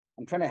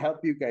 I'm trying to help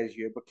you guys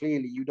here, but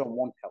clearly you don't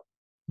want help.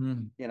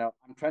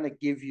 I'm trying to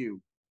give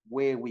you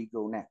where we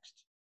go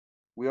next.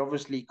 We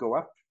obviously go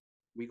up,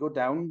 we go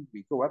down,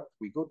 we go up,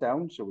 we go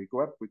down. So we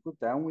go up, we go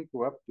down, we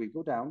go up, we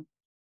go down.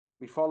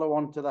 We follow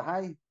on to the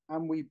high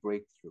and we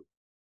break through.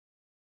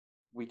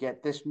 We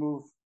get this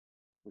move,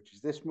 which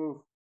is this move,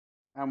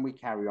 and we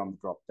carry on the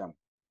drop down.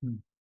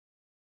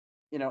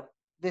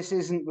 This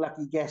isn't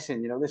lucky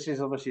guessing. This is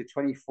obviously a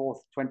 24th,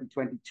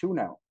 2022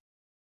 now.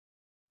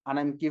 And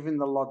I'm giving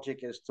the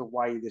logic as to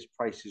why this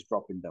price is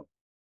dropping down.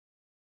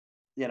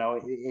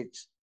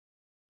 It's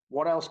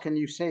what else can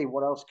you say?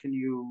 What else can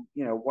you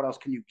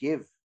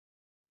give?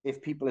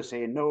 If people are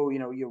saying, no,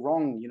 you're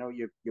wrong,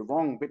 you're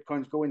wrong.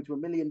 Bitcoin's going to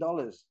 $1 million.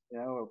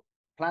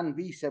 Plan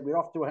B said we're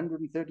off to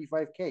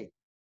 135K.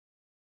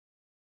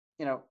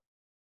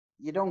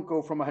 You don't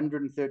go from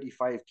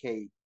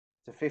 135K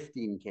to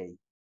 15K.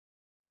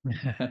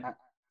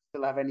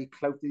 Still have any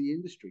clout in the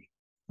industry,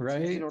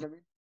 right? You know what I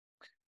mean?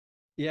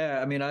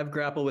 Yeah, I mean, I've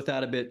grappled with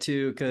that a bit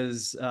too,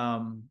 because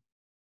my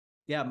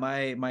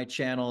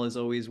channel is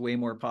always way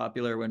more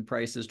popular when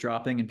price is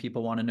dropping and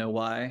people want to know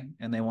why,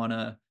 and they want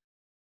to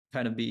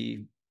kind of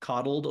be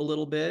coddled a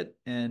little bit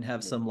and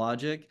have some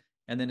logic.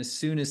 And then as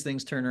soon as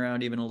things turn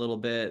around even a little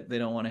bit, they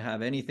don't want to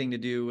have anything to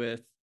do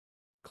with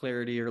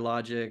clarity or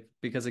logic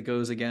because it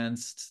goes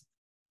against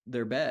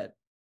their bet.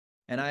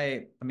 And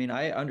I mean,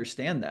 I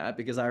understand that,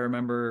 because I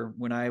remember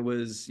when I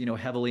was,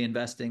 heavily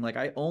investing, like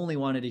I only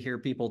wanted to hear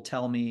people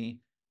tell me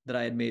that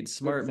I had made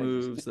smart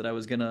moves, that I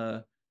was going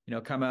to,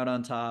 come out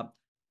on top.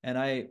 And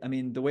I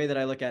mean, the way that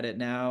I look at it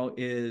now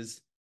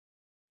is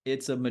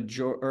it's a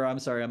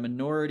a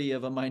minority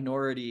of a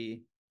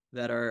minority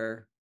that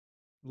are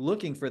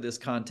looking for this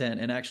content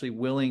and actually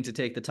willing to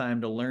take the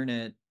time to learn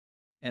it.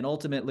 And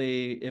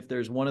ultimately, if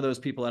there's one of those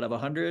people out of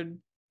 100,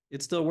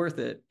 it's still worth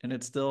it. And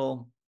it's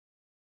still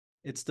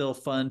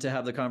fun to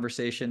have the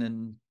conversation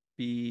and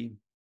be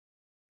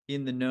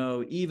in the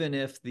know, even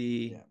if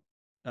the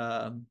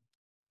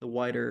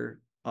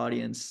wider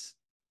audience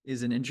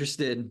isn't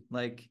interested.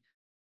 Like,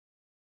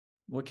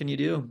 what can you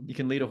do? You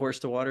can lead a horse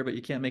to water, but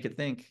you can't make it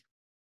think.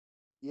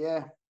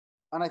 Yeah,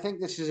 and I think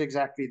this is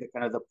exactly the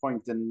kind of the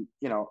point. And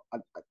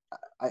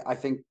I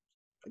think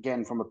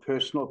again from a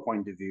personal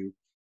point of view,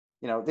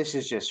 this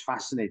is just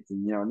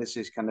fascinating. And this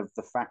is kind of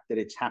the fact that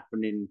it's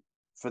happening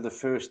for the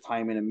first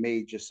time in a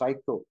major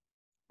cycle.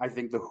 I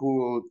think the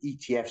whole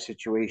ETF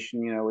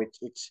situation,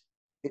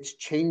 it's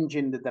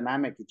changing the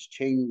dynamic. It's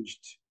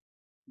changed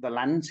the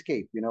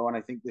landscape, and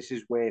I think this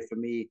is where, for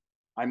me,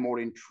 I'm more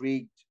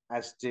intrigued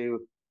as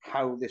to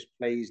how this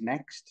plays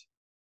next.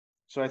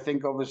 So I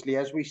think obviously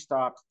as we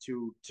start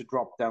to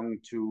drop down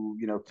to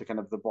to kind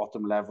of the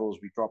bottom levels,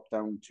 we drop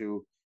down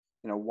to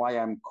why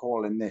I'm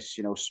calling this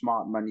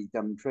smart money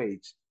dumb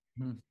trades,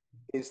 Hmm.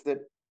 is that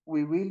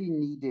we really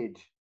needed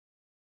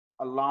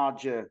a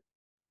larger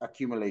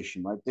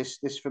accumulation, right?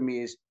 This for me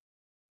is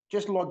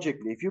just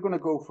logically, if you're going to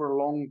go for a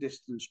long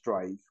distance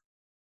drive,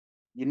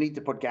 you need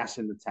to put gas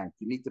in the tank.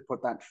 You need to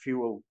put that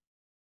fuel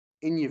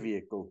in your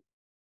vehicle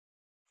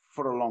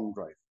for a long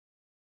drive.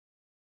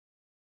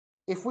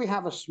 If we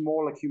have a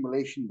small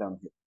accumulation down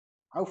here,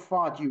 how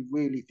far do you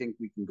really think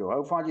we can go?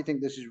 How far do you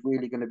think this is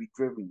really going to be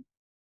driven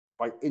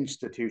by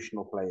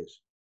institutional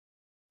players?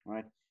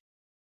 Right.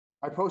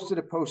 I posted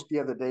a post the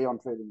other day on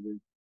TradingView,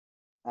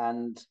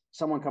 and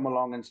someone come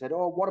along and said,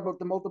 "Oh, what about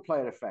the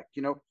multiplier effect?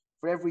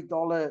 For every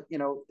dollar,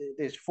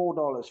 there's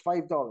 $4,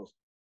 $5."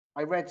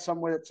 I read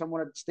somewhere that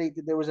someone had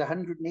stated there was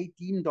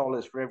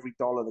 $118 for every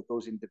dollar that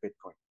goes into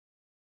Bitcoin.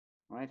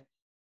 Right.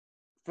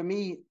 For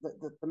me,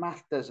 the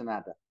math doesn't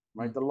add up.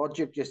 Right. Hmm. The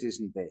logic just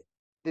isn't there.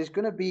 There's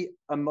going to be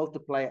a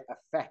multiplier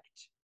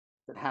effect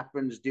that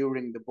happens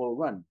during the bull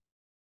run,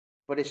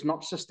 but it's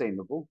not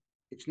sustainable.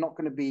 It's not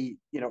going to be,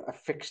 a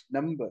fixed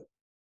number.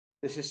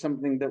 This is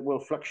something that will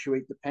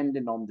fluctuate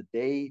depending on the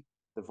day,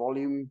 the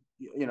volume,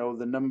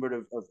 the number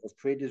of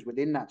traders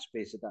within that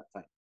space at that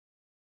time.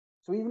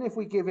 So even if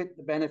we give it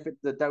the benefit of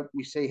the doubt,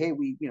 we say, hey,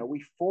 we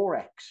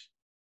 4x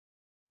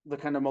the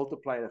kind of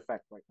multiplier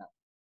effect right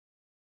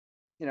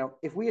now.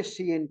 If we are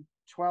seeing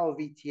 12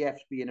 ETFs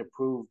being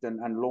approved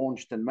and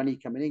launched and money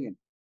coming in,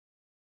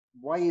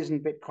 why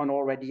isn't Bitcoin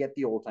already at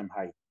the all-time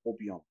high or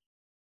beyond?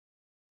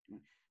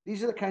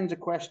 These are the kinds of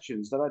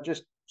questions that are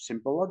just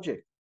simple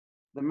logic.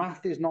 The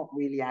math is not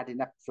really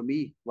adding up for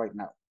me right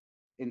now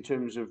in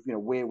terms of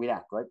where we're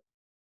at, right?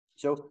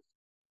 So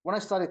when I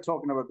started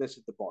talking about this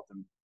at the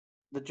bottom,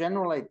 the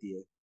general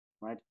idea,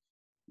 right,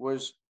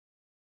 was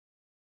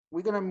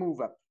we're going to move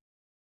up,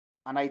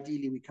 and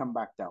ideally we come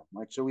back down,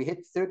 right? So we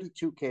hit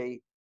 32K,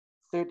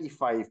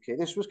 35K.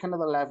 This was kind of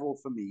the level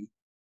for me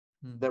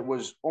that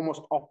was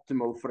almost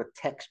optimal for a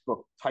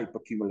textbook type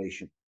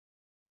accumulation.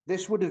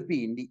 This would have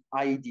been the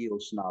ideal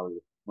scenario,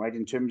 right,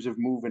 in terms of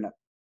moving up,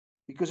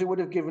 because it would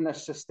have given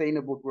us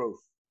sustainable growth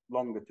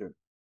longer term.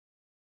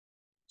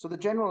 So the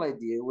general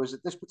idea was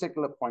at this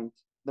particular point,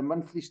 the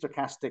monthly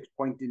stochastics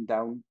pointing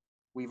down,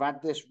 we've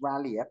had this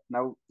rally up.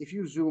 Now, if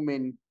you zoom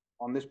in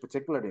on this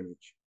particular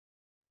image,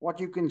 what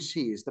you can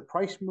see is the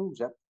price moves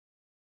up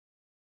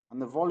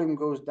and the volume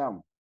goes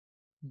down.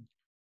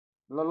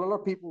 A lot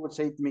of people would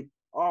say to me,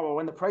 oh, well,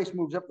 when the price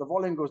moves up, the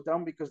volume goes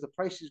down because the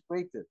price is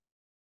greater.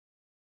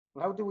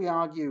 Well, how do we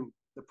argue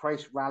the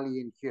price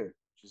rallying here,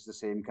 which is the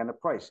same kind of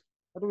price?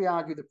 How do we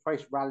argue the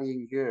price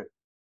rallying here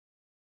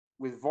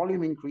with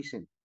volume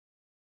increasing?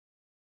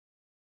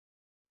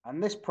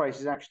 And this price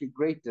is actually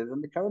greater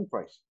than the current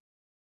price.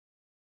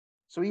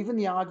 So even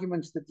the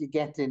arguments that you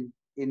get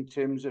in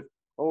terms of,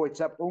 oh,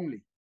 it's up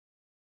only,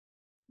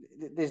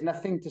 there's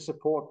nothing to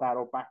support that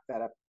or back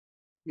that up,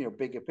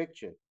 bigger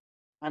picture.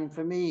 And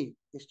for me,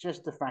 it's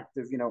just the fact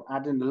of,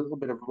 adding a little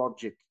bit of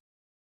logic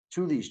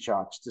to these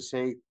charts to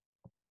say,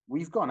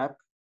 we've gone up,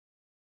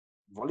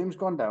 volume's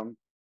gone down.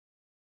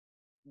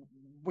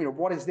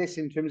 What is this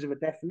in terms of a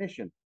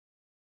definition?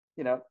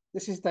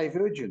 This is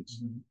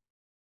divergence.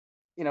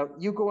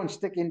 Mm-hmm. You go and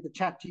stick into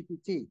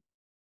ChatGPT,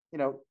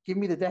 give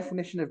me the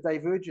definition of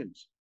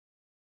divergence.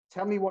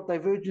 Tell me what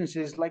divergence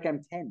is like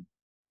I'm 10.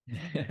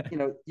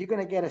 You're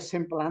going to get a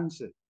simple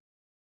answer.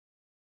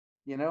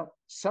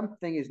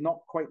 Something is not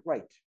quite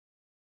right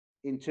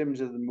in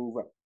terms of the move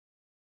up.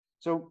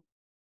 So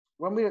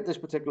when we're at this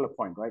particular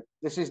point, right,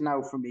 this is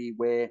now for me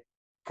where a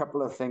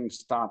couple of things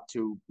start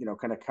to,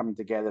 kind of come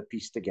together,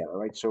 piece together,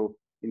 right? So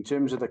in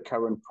terms of the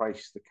current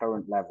price, the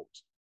current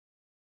levels,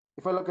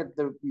 if I look at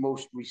the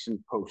most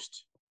recent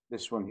post,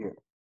 this one here,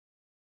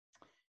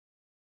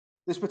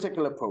 this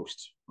particular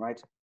post, right,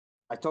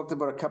 I talked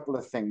about a couple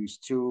of things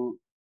to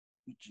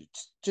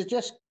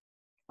just,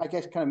 I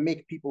guess, kind of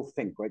make people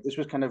think, right? This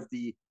was kind of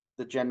the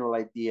the general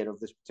idea of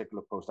this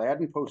particular post. I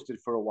hadn't posted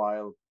for a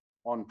while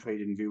on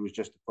TradingView, was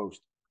just a post.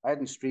 I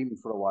hadn't streamed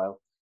for a while.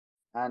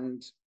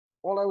 And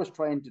all I was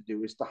trying to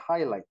do is to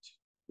highlight,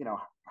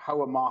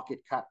 how a market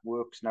cap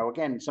works. Now,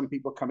 again, some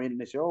people come in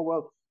and they say, oh,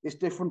 well, it's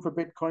different for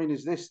Bitcoin,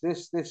 is this.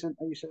 And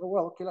you say, oh,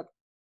 well, okay, look,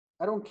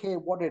 I don't care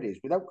what it is.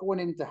 Without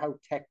going into how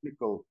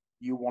technical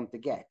you want to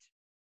get,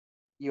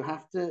 you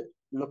have to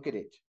look at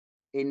it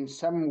in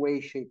some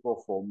way, shape,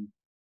 or form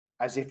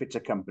as if it's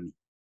a company,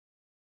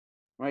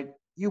 right?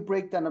 You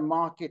break down a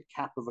market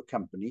cap of a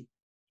company,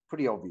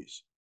 pretty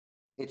obvious.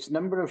 It's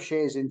number of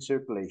shares in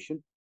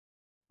circulation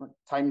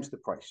times the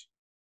price.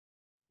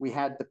 We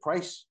had the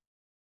price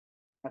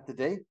at the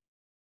day.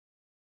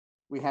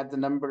 We had the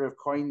number of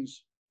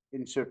coins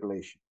in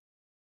circulation.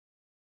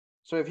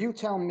 So if you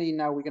tell me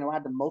now we're going to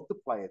add a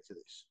multiplier to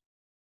this,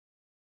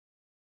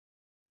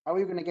 how are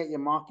you going to get your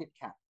market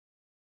cap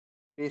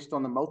based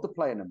on the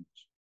multiplier numbers?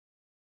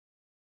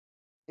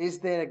 Is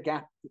there a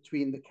gap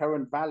between the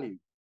current value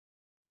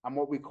and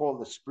what we call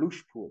the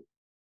sploosh pool,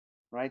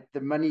 right?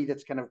 The money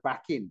that's kind of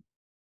back in.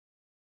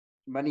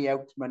 Money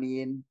out,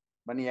 money in,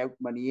 money out,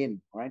 money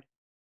in, right?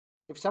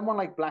 If someone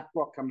like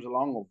BlackRock comes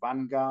along, or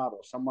Vanguard, or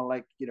someone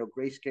like,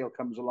 Grayscale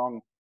comes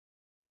along,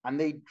 and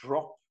they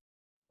drop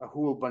a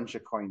whole bunch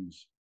of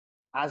coins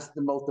as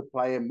the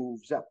multiplier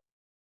moves up,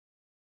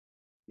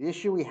 the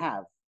issue we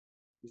have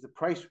is the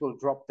price will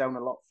drop down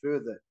a lot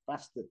further,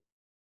 faster,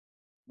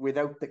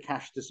 without the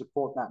cash to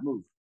support that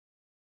move,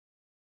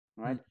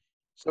 right?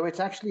 So it's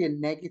actually a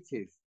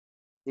negative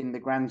in the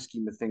grand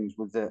scheme of things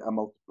with a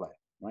multiplier,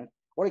 right?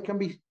 Or it can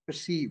be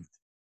perceived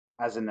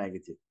as a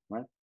negative,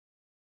 right?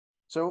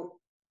 So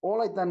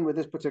all I've done with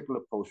this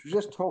particular post was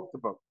just talked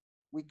about,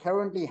 we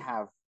currently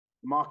have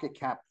market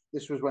cap.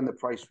 This was when the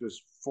price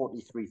was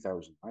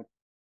 43,000, right?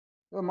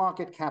 A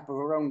market cap of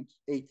around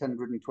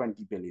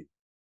 820 billion.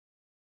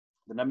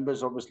 The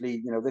numbers,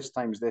 obviously, this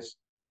times this,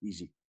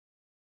 easy.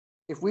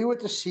 If we were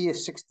to see a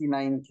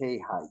 69K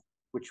high,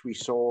 which we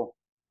saw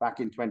back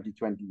in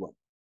 2021,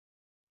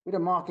 with a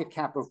market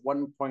cap of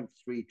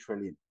 1.3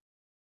 trillion,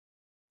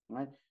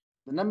 right?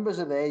 The numbers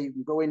are there. You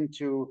can go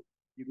into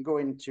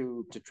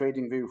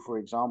TradingView, for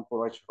example,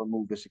 right? So if I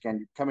move this again,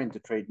 you come into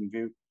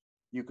TradingView,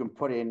 you can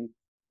put in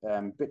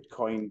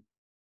Bitcoin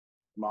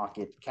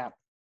market cap,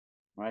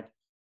 right?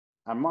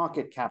 And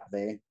market cap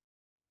there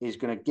is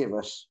going to give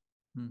us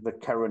the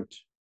current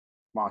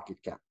market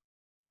cap,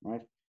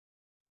 right?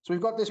 So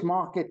we've got this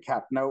market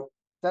cap. Now,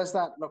 does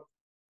that look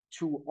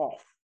too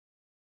off?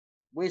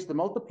 Where's the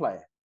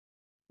multiplier?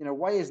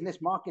 Why isn't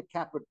this market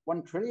cap at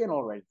 1 trillion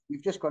already?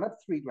 We've just gone up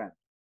 3 grand.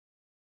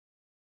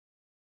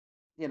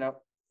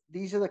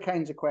 These are the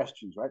kinds of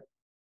questions, right?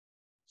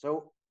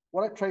 So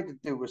what I tried to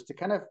do was to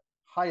kind of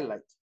highlight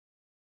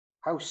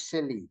how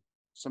silly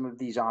some of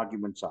these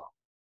arguments are.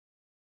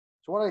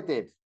 So what I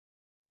did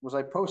was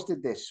I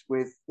posted this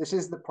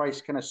is the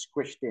price kind of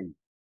squished in,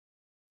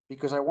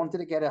 because I wanted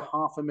to get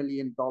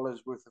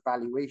 $500,000 worth of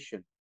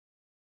valuation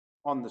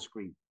on the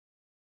screen.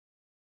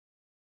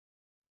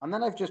 And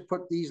then I've just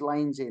put these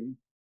lines in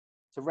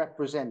to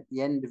represent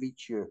the end of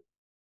each year.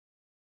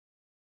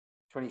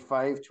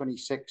 25,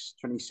 26,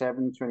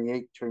 27,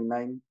 28,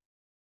 29,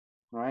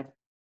 right?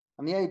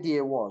 And the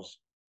idea was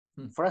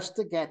for us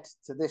to get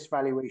to this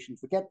valuation,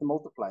 forget the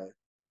multiplier.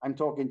 I'm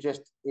talking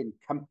just in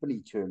company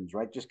terms,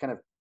 right? Just kind of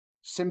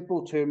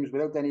simple terms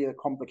without any of the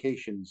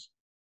complications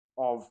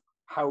of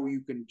how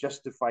you can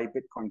justify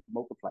Bitcoin to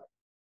multiply.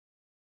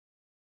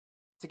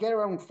 To get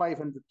around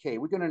 500K,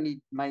 we're going to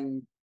need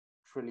 9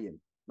 trillion,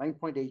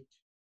 9.8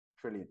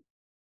 trillion,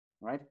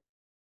 right?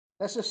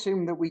 Let's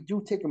assume that we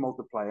do take a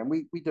multiplier and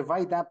we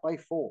divide that by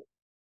 4.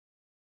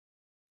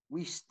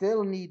 We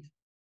still need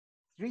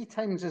 3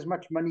 times as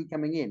much money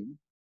coming in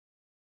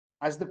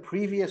as the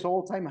previous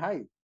all-time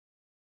high,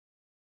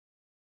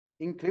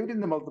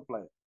 including the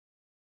multiplier.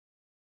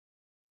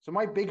 So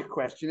my big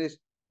question is,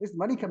 where's the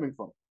money coming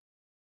from?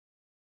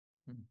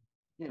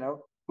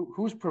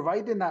 Who's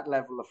providing that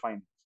level of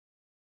finance?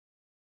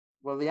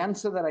 Well, the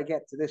answer that I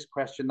get to this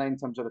question 9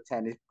 times out of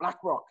 10 is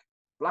BlackRock,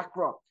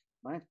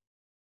 right?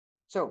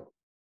 So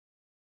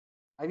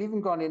I've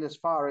even gone in as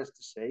far as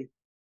to say,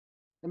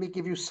 let me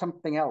give you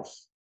something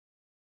else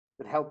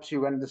that helps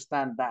you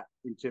understand that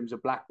in terms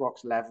of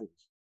BlackRock's levels.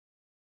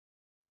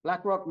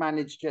 BlackRock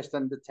managed just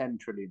under 10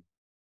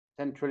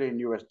 trillion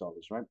US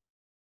dollars, right?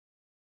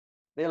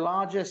 Their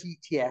largest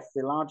ETF,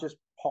 their largest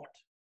pot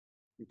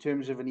in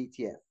terms of an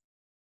ETF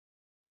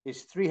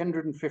is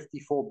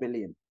 354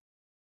 billion.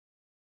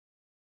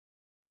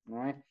 All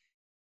right.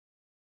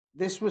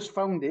 This was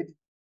founded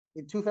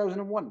in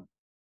 2001.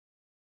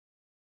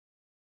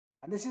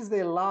 And this is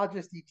their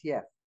largest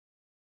ETF.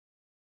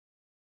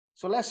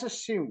 So let's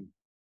assume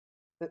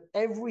that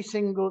every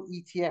single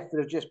ETF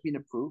that has just been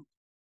approved,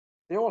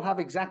 they all have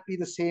exactly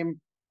the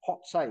same pot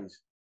size.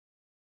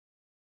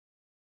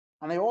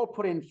 And they all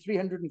put in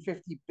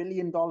 $350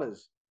 billion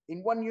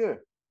in 1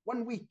 year,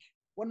 1 week,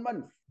 1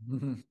 month.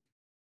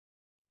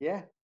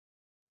 Yeah.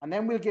 And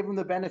then we'll give them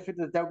the benefit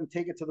of the doubt and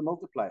take it to the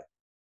multiplier.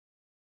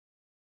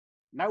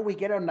 Now we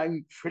get our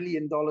 $9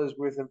 trillion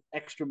worth of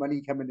extra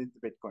money coming into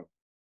Bitcoin.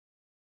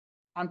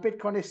 And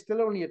Bitcoin is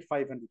still only at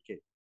 500K.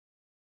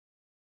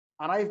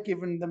 And I've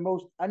given the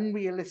most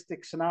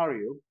unrealistic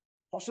scenario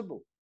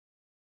possible.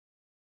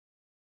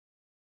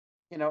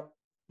 You know,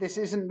 this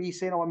isn't me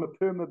saying, oh, I'm a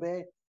perma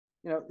bear.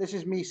 You know, this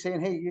is me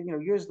saying, hey,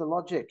 here's the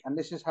logic, and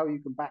this is how you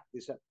can back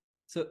this up.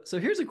 So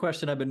here's a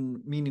question I've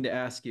been meaning to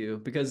ask you,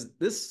 because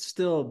this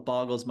still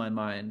boggles my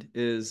mind.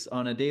 Is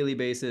on a daily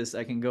basis,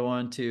 I can go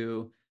on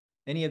to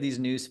any of these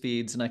news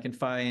feeds and I can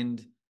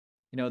find,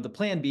 the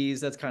plan Bs.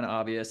 That's kind of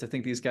obvious. I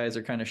think these guys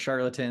are kind of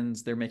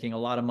charlatans. They're making a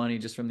lot of money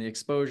just from the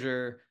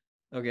exposure.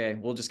 Okay,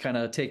 we'll just kind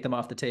of take them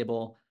off the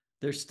table.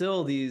 There's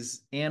still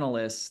these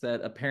analysts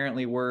that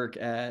apparently work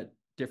at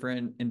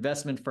different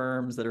investment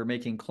firms that are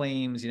making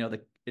claims,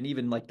 and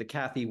even like the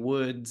Kathy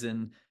Woods.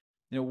 And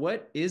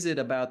what is it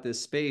about this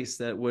space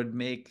that would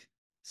make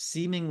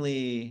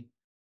seemingly,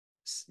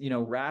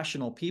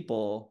 rational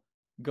people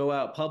go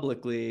out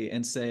publicly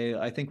and say,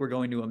 I think we're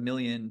going to 1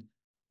 million.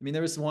 I mean,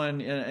 there was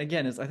one, and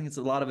again, I think it's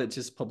a lot of it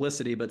just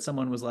publicity, but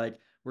someone was like,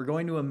 we're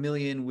going to 1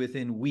 million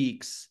within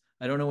weeks.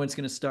 I don't know when it's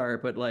going to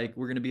start, but like,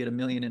 we're going to be at 1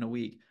 million in a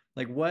week.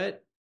 Like,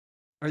 what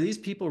are these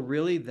people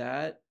really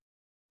that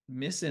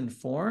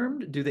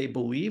misinformed? Do they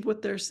believe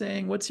what they're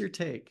saying? What's your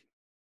take?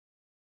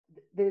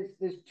 There's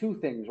two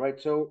things, right?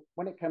 So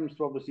when it comes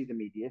to obviously the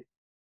media,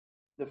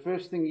 the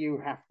first thing you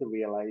have to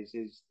realize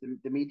is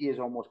the media is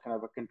almost kind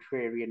of a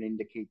contrarian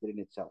indicator in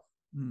itself,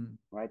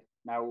 right?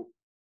 Now,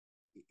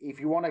 if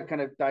you want to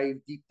kind of dive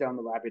deep down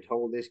the rabbit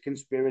hole, there's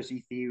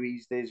conspiracy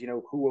theories, there's,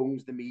 who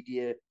owns the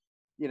media,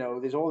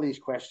 there's all these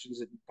questions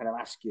that you kind of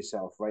ask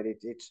yourself, right?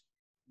 It's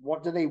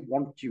what do they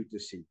want you to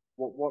see?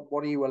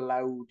 What are you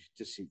allowed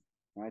to see,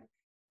 right?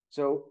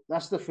 So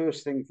that's the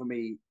first thing for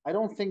me. I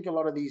don't think a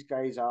lot of these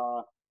guys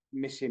are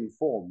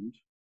misinformed.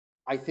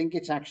 I think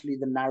it's actually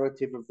the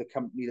narrative of the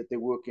company that they're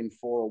working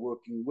for or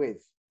working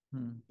with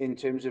in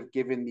terms of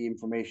giving the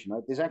information.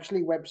 Right? There's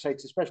actually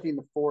websites, especially in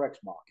the Forex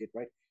market,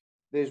 right?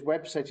 There's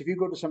websites. If you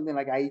go to something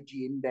like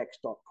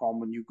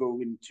igindex.com and you go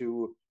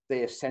into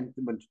their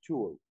sentiment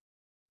tool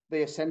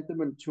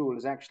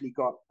has actually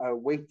got a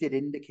weighted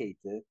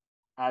indicator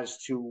as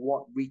to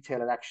what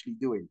retail are actually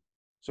doing.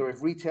 So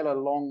if retail are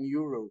long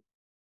euro,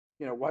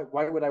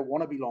 why would I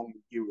want to be long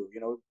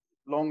euro?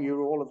 Long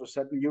euro, all of a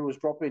sudden, euro's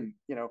dropping,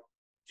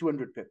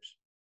 200 pips.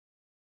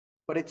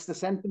 But it's the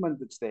sentiment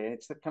that's there.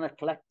 It's the kind of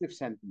collective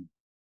sentiment.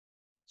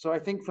 So I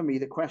think for me,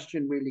 the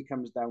question really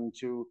comes down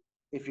to,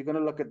 if you're going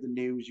to look at the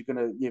news, you're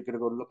going to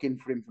go looking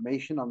for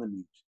information on the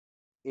news,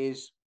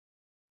 is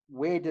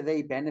where do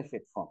they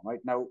benefit from, right?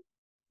 Now,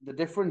 the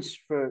difference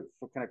for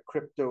kind of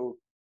crypto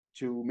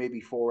to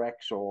maybe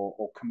Forex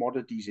or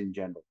commodities in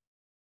general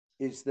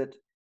is that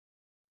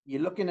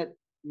you're looking at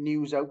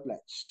news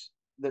outlets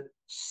that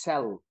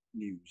sell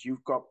news.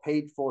 You've got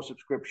paid for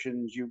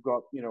subscriptions, you've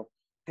got,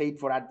 paid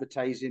for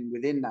advertising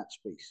within that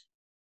space.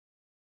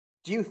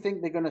 Do you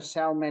think they're going to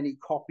sell many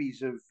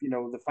copies of,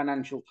 the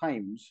Financial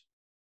Times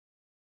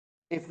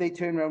if they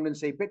turn around and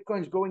say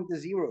Bitcoin's going to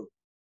zero?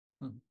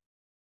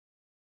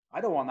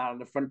 I don't want that on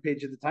the front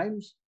page of the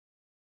Times.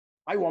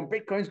 I want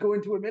Bitcoin's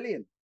going to 1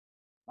 million.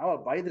 Now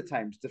I'll buy the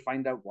Times to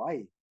find out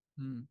why.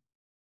 And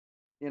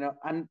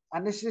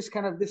this is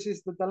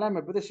the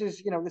dilemma. But this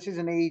is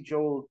an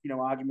age-old,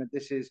 argument.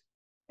 This is,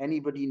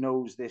 anybody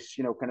knows this,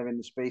 kind of in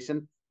the space.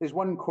 And there's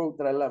one quote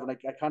that I love, and I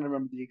can't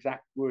remember the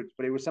exact words,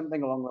 but it was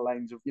something along the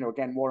lines of,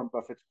 again, Warren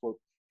Buffett's quote.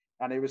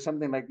 And it was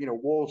something like,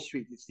 Wall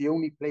Street, it's the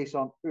only place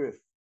on earth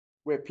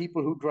where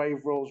people who drive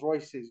Rolls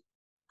Royces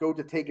go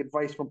to take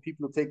advice from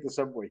people who take the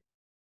subway.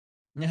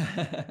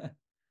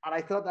 And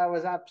I thought that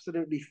was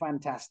absolutely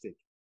fantastic,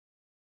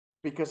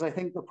 because I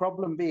think the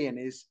problem being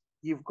is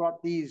you've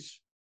got these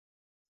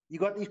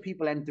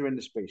people entering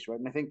the space, right?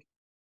 And I think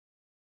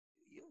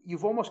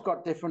you've almost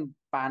got different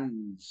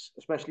bands,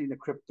 especially in the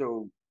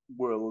crypto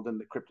world and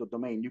the crypto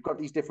domain. You've got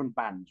these different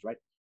bands, right?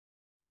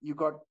 You've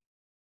got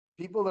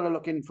people that are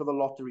looking for the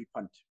lottery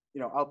punt.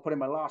 I'll put in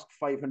my last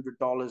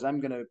 $500.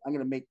 I'm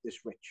gonna make this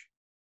rich.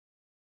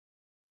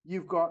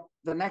 You've got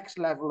the next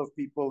level of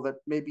people that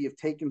maybe have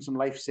taken some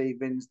life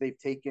savings. They've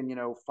taken,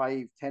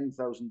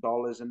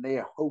 $5,000-$10,000, and they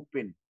are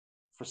hoping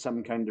for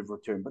some kind of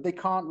return, but they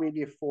can't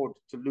really afford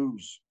to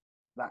lose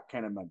that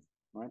kind of money,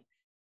 right?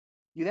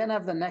 You then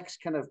have the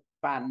next kind of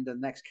band, the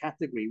next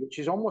category, which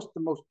is almost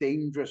the most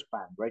dangerous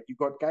band, right? You've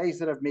got guys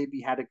that have maybe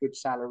had a good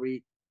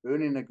salary,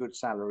 earning a good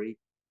salary,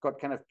 got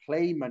kind of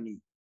play money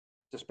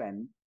to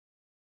spend.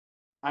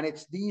 And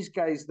it's these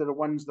guys that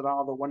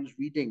are the ones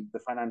reading the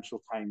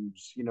Financial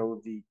Times,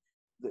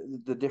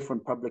 the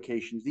different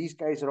publications. These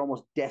guys are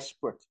almost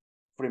desperate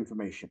for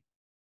information.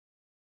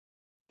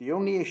 The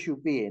only issue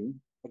being,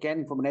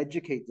 again, from an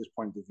educator's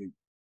point of view,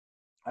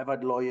 I've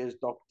had lawyers,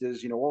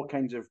 doctors, all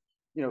kinds of,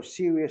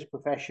 serious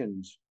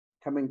professions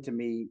coming to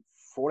me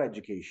for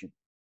education.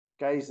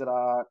 Guys that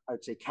are,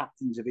 I'd say,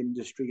 captains of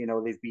industry,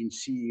 they've been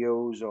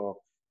CEOs or,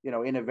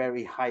 in a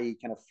very high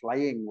kind of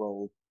flying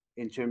role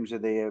in terms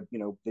of their,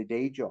 their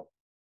day job.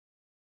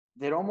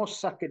 They're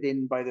almost suckered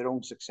in by their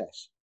own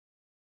success.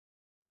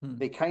 Hmm.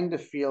 They kind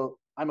of feel,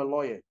 I'm a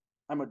lawyer,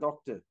 I'm a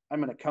doctor,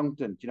 I'm an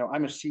accountant,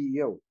 I'm a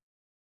CEO.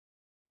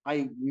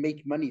 I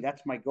make money.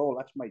 That's my goal.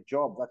 That's my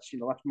job. That's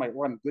what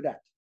I'm good at.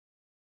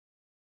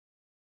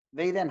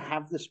 They then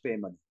have the spare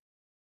money.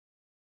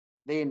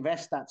 They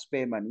invest that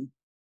spare money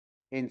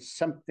in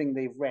something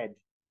they've read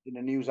in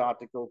a news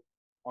article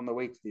on the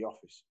way to the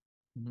office.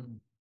 Hmm.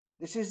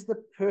 This is the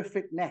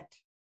perfect net.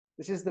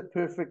 This is the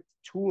perfect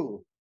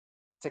tool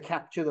to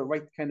capture the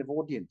right kind of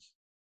audience.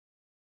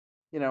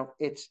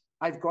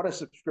 I've got a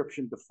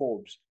subscription to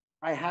Forbes.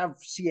 I have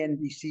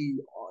CNBC,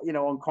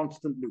 on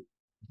constant loop.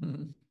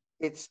 Hmm.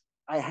 It's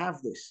I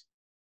have this,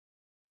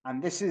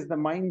 and this is the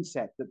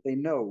mindset that they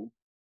know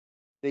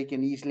they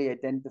can easily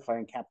identify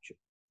and capture.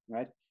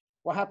 Right.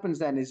 What happens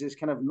then is this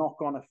kind of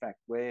knock-on effect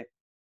where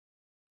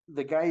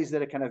the guys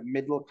that are kind of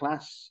middle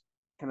class,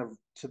 kind of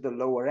to the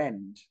lower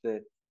end,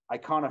 that I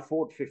can't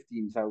afford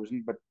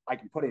 15,000, but I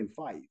can put in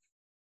five.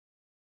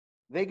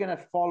 They're going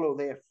to follow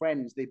their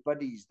friends, their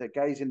buddies, the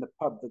guys in the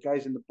pub, the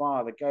guys in the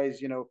bar, the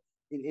guys,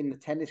 in the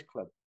tennis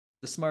club.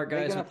 The smart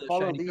They're guys going with to the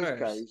follow shiny these cars.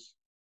 guys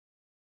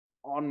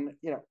on,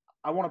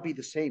 I want to be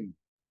the same.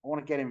 I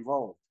want to get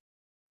involved.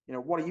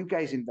 What are you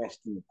guys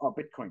investing in? Oh,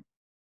 Bitcoin.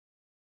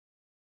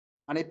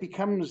 And it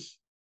becomes,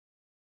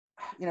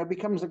 like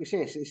I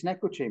say, it's an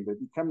echo chamber.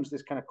 It becomes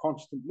this kind of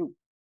constant loop.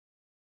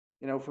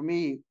 For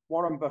me,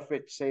 Warren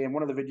Buffett saying,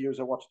 one of the videos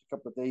I watched a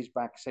couple of days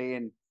back,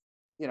 saying,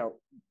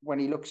 when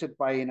he looks at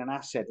buying an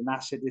asset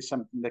is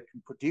something that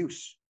can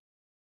produce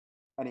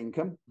an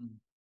income, Hmm.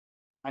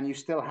 and you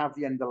still have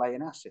the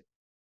underlying asset.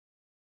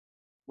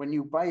 When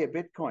you buy a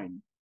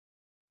Bitcoin,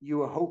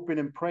 you are hoping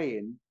and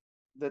praying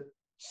that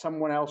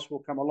someone else will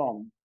come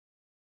along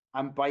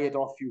and buy it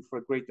off you for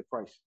a greater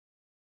price.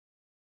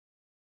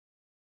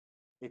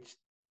 It's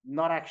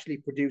not actually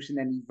producing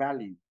any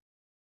value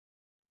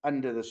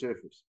under the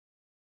surface.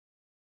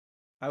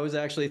 I was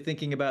actually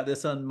thinking about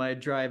this on my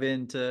drive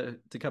in to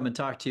come and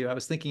talk to you. I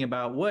was thinking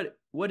about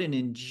what an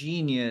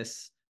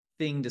ingenious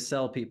thing to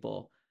sell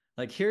people.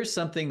 Like, here's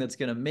something that's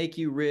going to make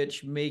you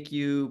rich, make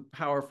you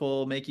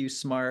powerful, make you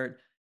smart,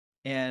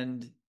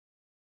 and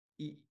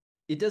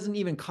it doesn't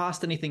even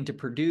cost anything to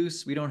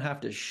produce. We don't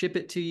have to ship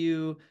it to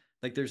you.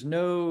 Like, there's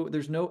no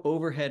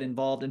overhead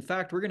involved. In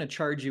fact, we're going to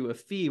charge you a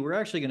fee. We're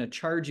actually going to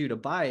charge you to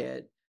buy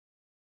it,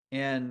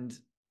 and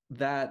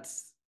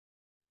that's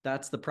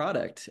that's the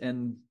product.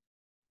 And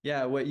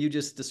yeah, what you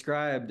just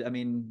described, I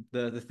mean,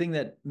 the thing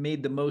that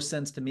made the most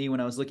sense to me when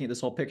I was looking at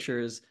this whole picture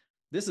is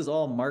this is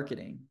all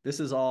marketing. This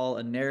is all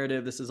a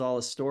narrative. This is all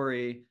a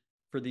story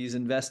for these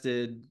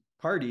invested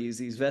parties,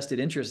 these vested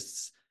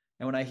interests.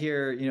 And when I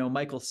hear,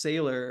 Michael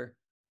Saylor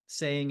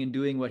saying and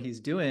doing what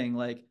he's doing,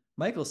 like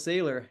Michael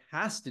Saylor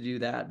has to do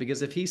that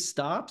because if he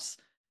stops,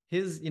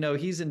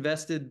 he's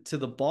invested to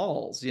the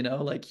balls,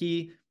 like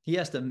he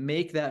has to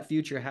make that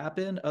future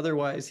happen.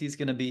 Otherwise, he's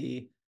going to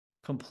be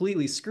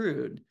completely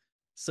screwed.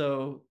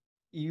 So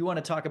you want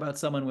to talk about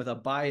someone with a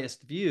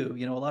biased view.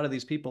 A lot of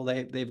these people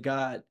they've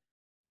got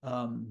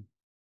um,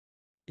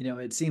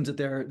 it seems that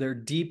they're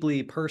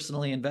deeply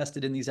personally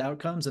invested in these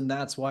outcomes, and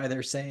that's why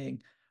they're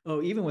saying,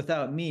 "Oh, even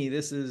without me,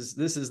 this is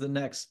the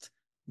next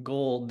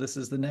gold. This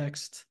is the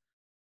next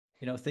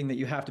thing that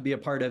you have to be a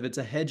part of. It's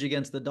a hedge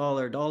against the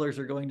dollar. Dollars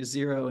are going to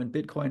zero, and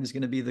Bitcoin is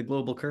going to be the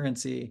global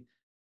currency."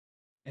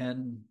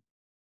 And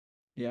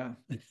yeah,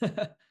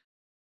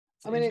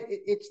 I mean,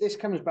 this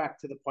comes back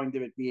to the point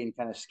of it being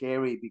kind of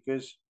scary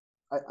because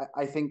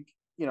I think,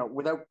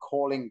 without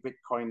calling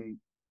Bitcoin,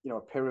 a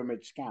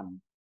pyramid scam,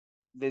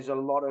 there's a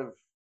lot of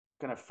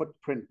kind of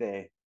footprint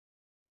there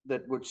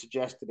that would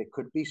suggest that it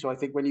could be. So I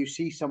think when you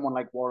see someone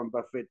like Warren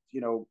Buffett,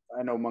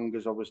 I know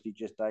Munger's obviously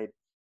just died,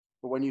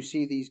 but when you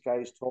see these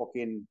guys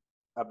talking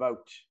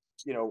about,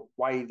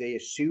 why they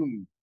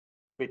assume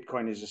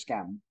Bitcoin is a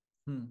scam,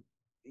 hmm.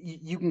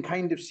 you can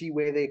kind of see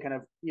where they kind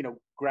of,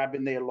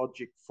 grabbing their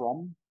logic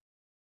from.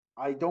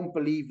 I don't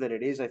believe that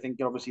it is. I think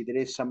obviously there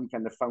is some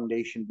kind of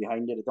foundation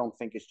behind it. I don't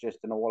think it's just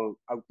an all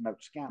out and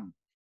out scam.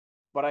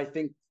 But I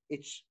think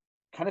it's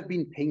kind of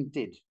been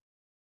painted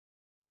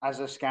as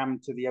a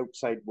scam to the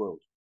outside world.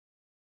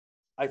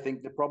 I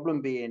think the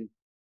problem being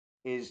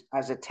is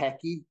as a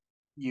techie,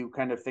 you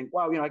kind of think,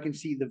 wow, I can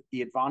see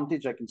the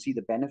advantage, I can see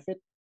the benefit.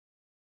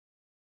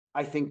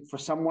 I think for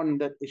someone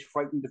that is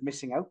frightened of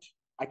missing out,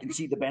 I can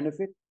see the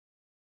benefit,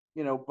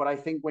 but I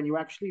think when you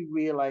actually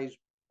realize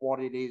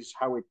what it is,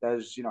 how it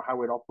does,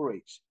 how it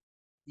operates,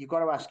 you've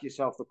got to ask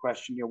yourself the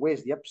question,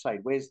 where's the upside?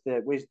 Where's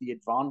the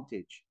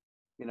advantage?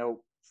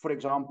 For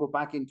example,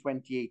 back in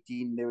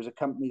 2018, there was a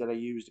company that I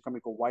used, a company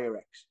called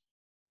Wirex,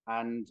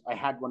 and I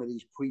had one of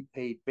these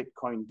prepaid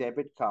Bitcoin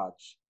debit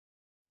cards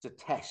to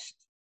test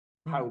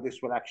how Hmm.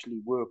 this would actually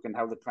work and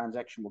how the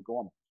transaction would go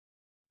on.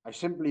 I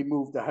simply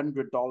moved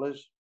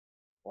 $100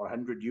 or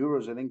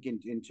 €100, I think,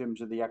 in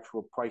terms of the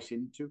actual price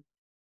into.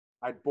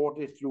 I'd bought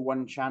it through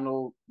one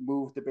channel,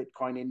 moved the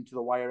Bitcoin into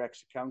the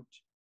Wirex account,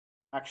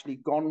 actually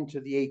gone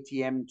to the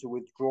ATM to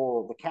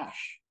withdraw the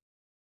cash,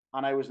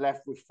 and I was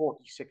left with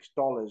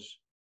 $46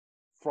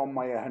 from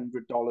my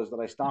 $100 that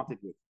I started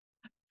with.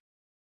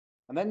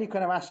 And then you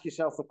kind of ask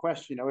yourself the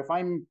question, if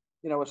I'm,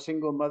 a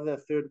single mother,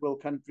 third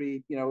world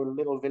country, a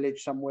little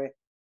village somewhere,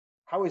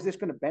 how is this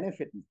going to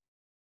benefit me?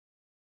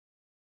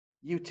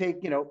 You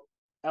take,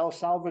 El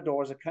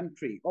Salvador as a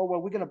country. Oh,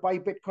 well, we're going to buy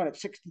Bitcoin at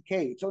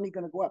 60K. It's only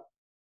going to go up.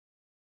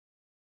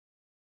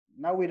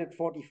 Now we're at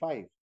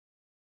 45.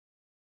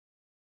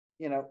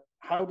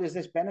 How does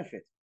this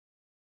benefit?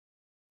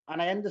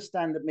 And I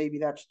understand that maybe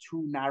that's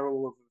too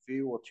narrow of a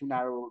view or too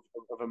narrow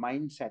of a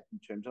mindset in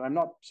terms. And I'm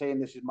not saying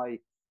this is my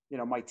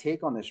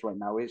take on this right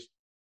now. Is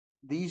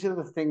these are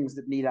the things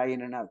that need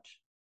ironing out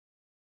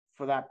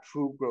for that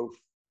true growth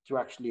to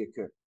actually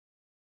occur.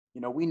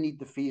 We need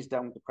the fees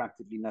down to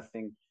practically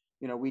nothing.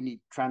 We need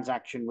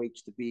transaction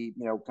rates to be,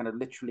 kind of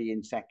literally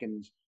in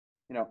seconds.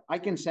 I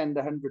can send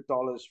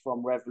 $100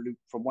 from Revolut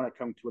from one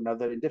account to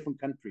another in different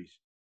countries.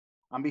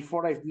 And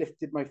before I've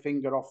lifted my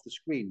finger off the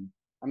screen,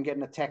 I'm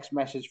getting a text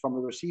message from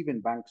the receiving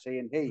bank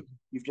saying, hey,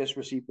 you've just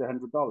received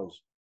 $100.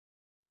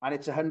 And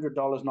it's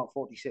 $100, not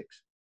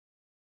 46.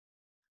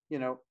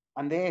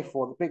 And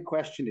therefore the big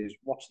question is,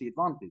 what's the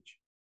advantage?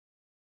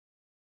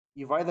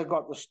 You've either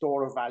got the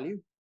store of value,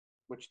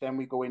 which then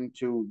we go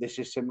into, this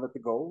is similar to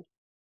gold,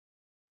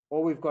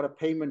 or we've got a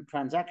payment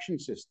transaction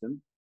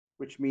system,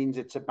 which means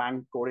it's a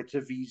bank or it's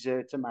a Visa,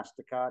 it's a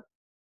MasterCard.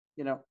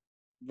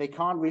 They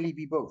can't really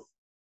be both.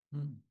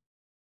 Hmm.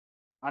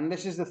 And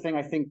this is the thing,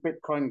 I think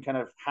Bitcoin kind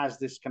of has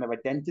this kind of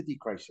identity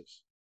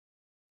crisis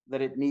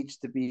that it needs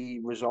to be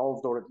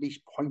resolved or at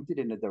least pointed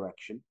in a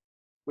direction,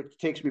 which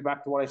takes me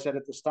back to what I said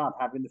at the start,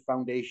 having the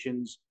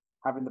foundations,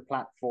 having the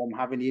platform,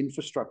 having the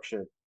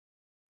infrastructure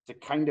to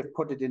kind of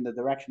put it in the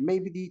direction.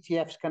 Maybe the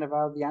ETFs kind of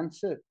are the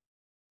answer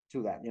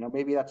to that.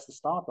 Maybe that's the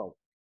start of.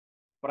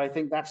 But I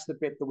think that's the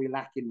bit that we're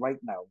lacking right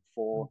now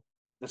for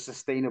the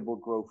sustainable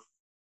growth,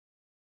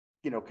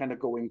 kind of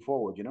going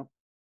forward,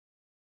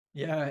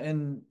 Yeah,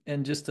 and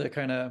just to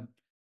kind of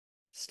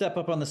step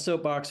up on the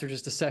soapbox for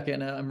just a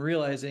second, I'm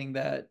realizing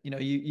that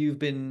you've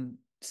been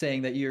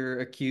saying that you're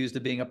accused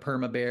of being a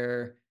perma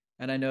bear,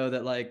 and I know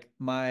that like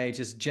my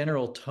just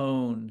general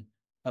tone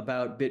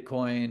about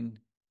Bitcoin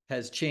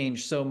has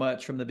changed so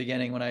much from the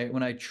beginning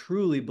when I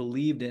truly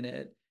believed in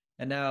it,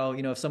 and now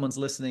if someone's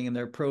listening and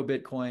they're pro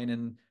Bitcoin,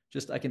 and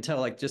just I can tell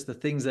like just the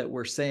things that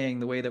we're saying,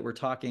 the way that we're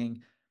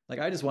talking, like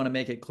I just want to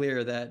make it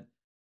clear that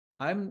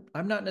I'm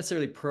not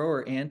necessarily pro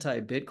or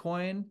anti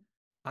Bitcoin.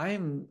 I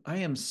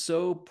am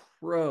so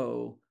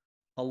pro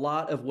a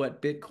lot of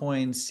what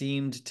Bitcoin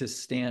seemed to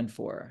stand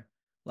for.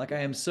 Like I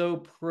am so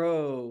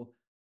pro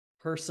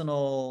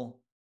personal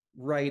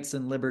rights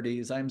and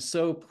liberties. I'm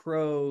so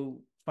pro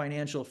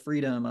financial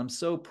freedom. I'm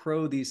so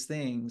pro these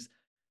things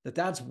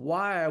that's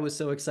why I was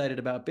so excited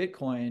about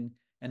Bitcoin.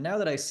 And now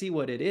that I see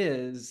what it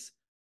is,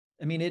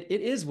 I mean, it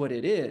is what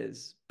it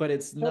is, but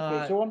it's Okay,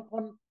 not, so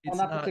on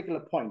that particular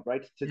point,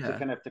 right, to yeah.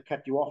 kind of to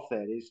cut you off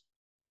there is,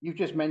 you've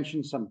just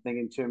mentioned something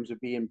in terms of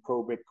being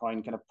pro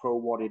Bitcoin, kind of pro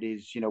what it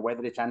is,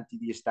 whether it's anti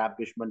the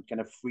establishment, kind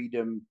of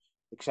freedom,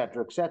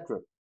 etc., etc.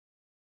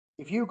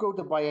 If you go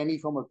to buy any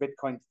form of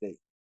Bitcoin today,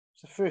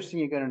 it's the first thing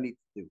you're going to need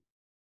to do.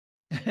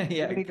 You're going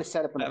Yeah. to need to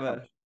set up an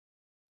account.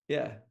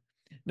 Yeah.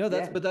 No,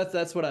 Yeah. but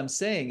that's what I'm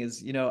saying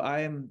is,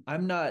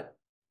 I'm not,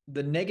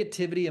 the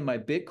negativity in my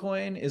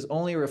Bitcoin is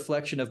only a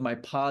reflection of my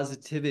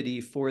positivity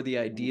for the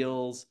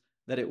ideals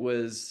that it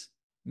was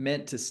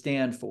meant to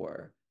stand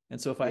for. And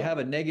so if I Yeah. have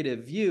a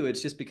negative view,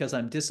 it's just because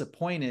I'm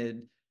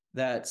disappointed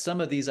that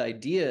some of these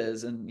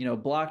ideas and,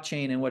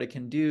 blockchain and what it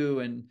can do,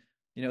 and,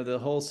 the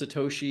whole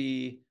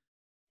Satoshi,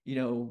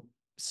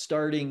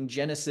 starting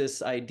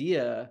Genesis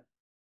idea,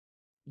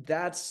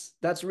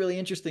 that's really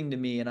interesting to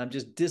me, and I'm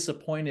just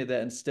disappointed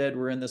that instead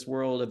we're in this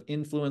world of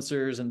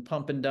influencers and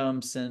pump and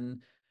dumps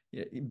and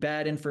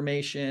bad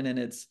information, and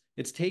it's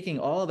taking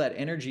all of that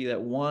energy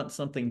that wants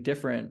something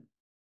different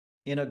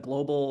in a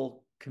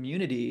global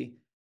community,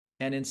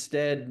 and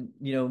instead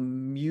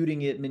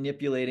muting it,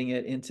 manipulating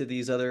it into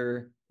these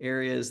other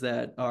areas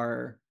that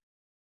are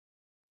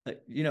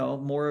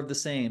more of the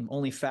same,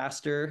 only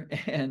faster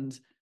and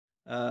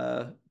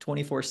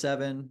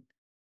 24/7.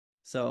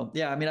 So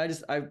yeah, I mean,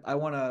 I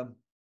want to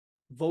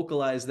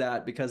vocalize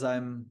that because I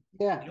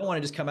don't want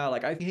to just come out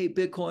like I hate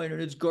Bitcoin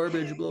and it's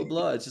garbage, blah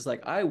blah. It's just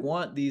like I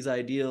want these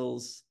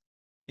ideals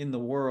in the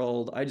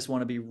world. I just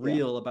want to be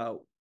real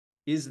about,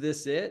 is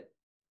this it?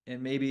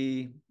 And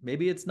maybe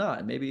it's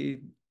not.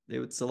 Maybe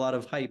it's a lot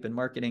of hype and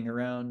marketing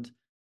around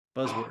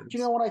buzzwords. Do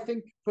you know what I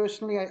think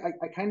personally?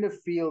 I kind of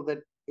feel that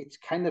it's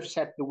kind of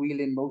set the wheel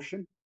in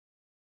motion,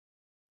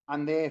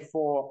 and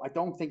therefore I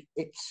don't think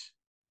it's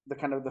the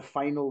kind of the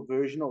final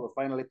version or the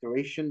final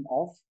iteration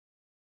of.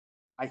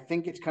 I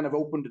think it's kind of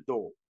opened the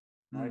door,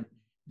 right?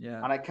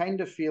 Yeah. And I kind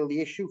of feel the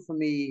issue for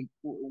me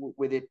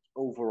with it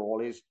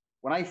overall is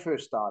when I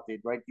first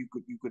started, right? You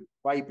could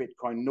buy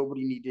Bitcoin.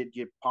 Nobody needed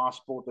your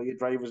passport or your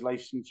driver's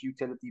license,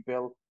 utility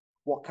bill,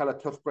 what color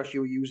toothbrush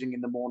you were using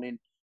in the morning.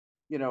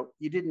 You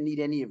didn't need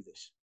any of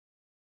this.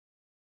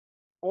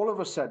 All of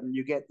a sudden,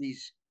 you get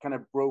these kind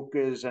of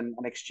brokers and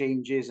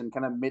exchanges and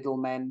kind of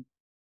middlemen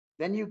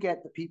Then you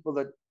get the people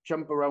that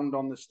jump around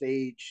on the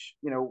stage,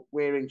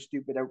 wearing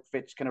stupid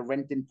outfits, kind of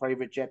renting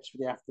private jets for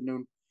the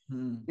afternoon.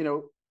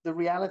 The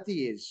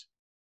reality is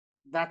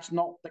that's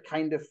not the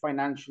kind of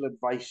financial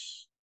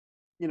advice,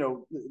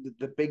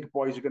 the big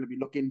boys are going to be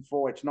looking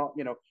for. It's not,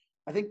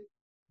 I think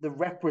the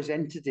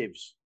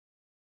representatives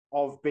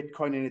of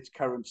Bitcoin in its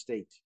current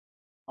state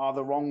are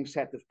the wrong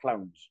set of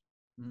clowns.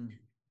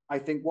 I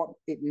think what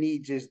it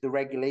needs is the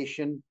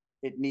regulation.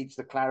 It needs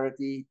the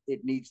clarity.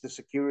 It needs the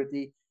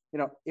security.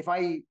 If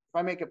I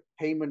make a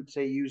payment,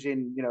 say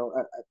using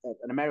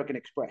an American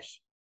Express,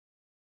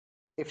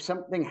 if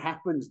something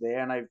happens there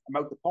and I'm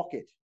out the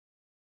pocket,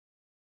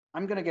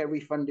 I'm going to get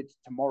refunded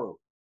tomorrow.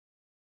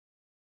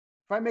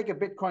 If I make a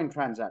Bitcoin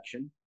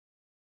transaction,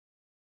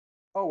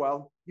 oh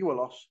well, you were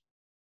lost.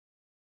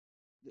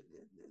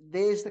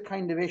 There's the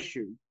kind of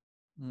issue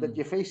that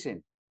you're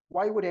facing.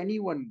 Why would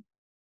anyone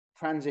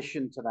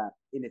transition to that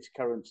in its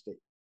current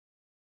state?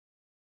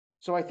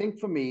 So I think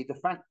for me, the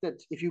fact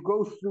that if you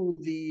go through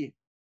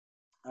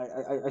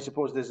I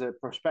suppose there's a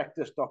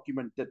prospectus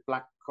document that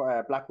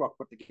BlackRock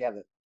put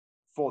together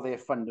for their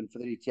fund and for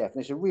the ETF.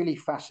 And it's a really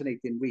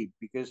fascinating read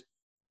because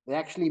they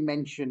actually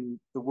mention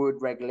the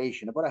word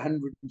regulation about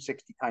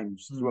 160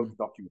 times throughout the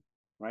document,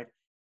 right?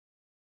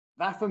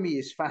 That for me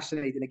is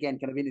fascinating, again,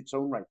 kind of in its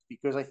own right,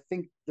 because I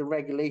think the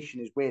regulation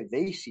is where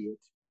they see it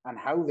and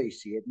how they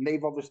see it. And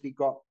they've obviously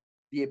got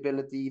the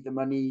ability, the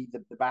money,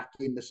 the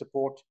backing, the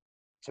support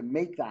to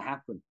make that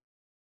happen.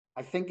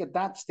 I think at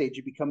that stage,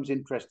 it becomes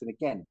interesting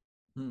again.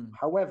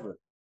 However,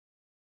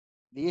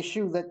 the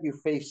issue that you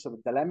face, or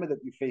the dilemma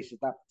that you face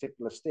at that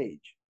particular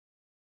stage,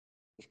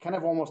 is kind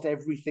of almost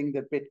everything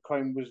that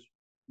Bitcoin was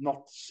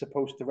not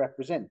supposed to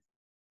represent.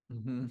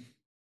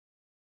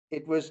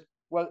 It was,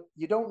 well,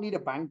 you don't need a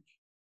bank,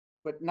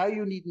 but now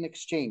you need an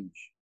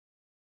exchange.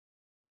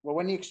 Well,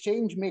 when the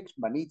exchange makes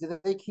money, do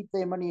they keep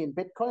their money in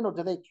Bitcoin or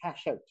do they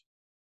cash out?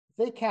 If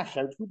they cash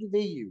out, who do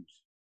they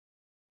use?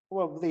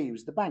 Well, they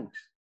use the banks.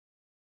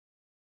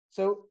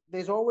 So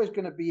there's always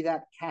going to be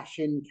that cash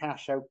in,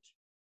 cash out,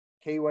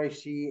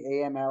 KYC,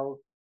 AML.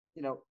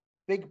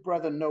 Big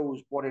Brother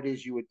knows what it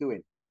is you were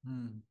doing.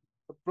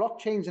 But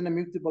blockchain's an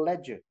immutable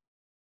ledger,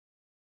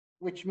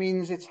 which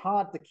means it's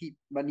hard to keep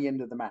money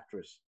under the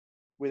mattress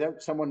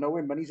without someone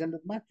knowing money's under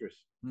the mattress.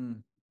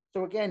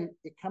 So again,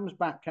 it comes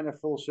back kind of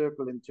full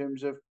circle in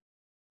terms of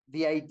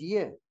the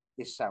idea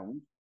is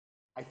sound.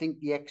 I think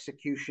the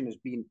execution has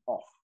been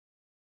off.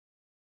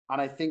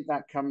 And I think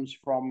that comes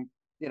from,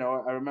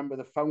 I remember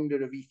the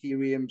founder of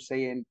Ethereum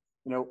saying,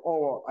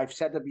 oh, I've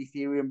set up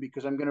Ethereum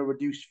because I'm going to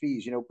reduce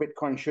fees.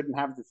 Bitcoin shouldn't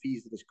have the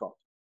fees that it's got.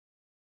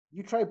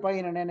 You try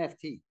buying an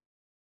NFT.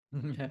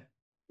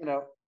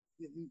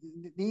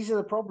 These are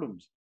the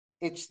problems.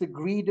 It's the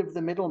greed of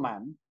the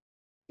middleman.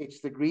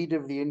 It's the greed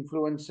of the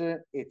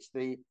influencer. It's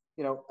the,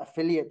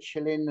 affiliate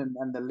shilling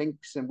and the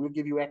links, and we'll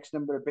give you X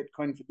number of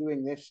Bitcoin for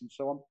doing this and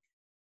so on.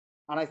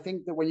 And I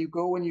think that when you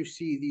go and you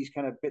see these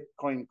kind of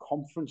Bitcoin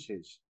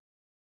conferences,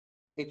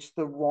 it's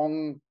the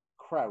wrong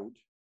crowd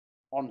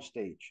on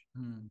stage.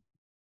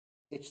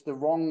 It's the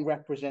wrong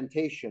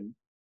representation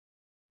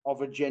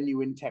of a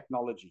genuine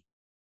technology.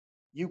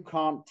 You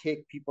can't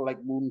take people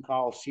like Moon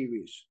Carl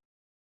serious.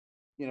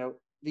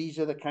 These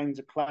are the kinds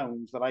of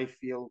clowns that I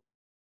feel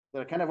that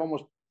are kind of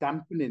almost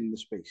dampening the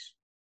space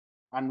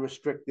and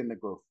restricting the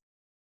growth.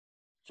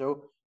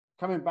 So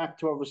coming back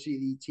to obviously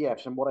the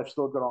ETFs and what I've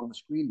still got on the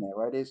screen there,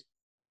 right, is,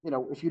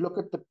 if you look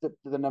at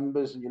the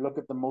numbers and you look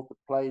at the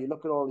multiplier, you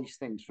look at all these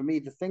things, for me,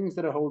 the things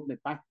that are holding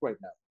it back right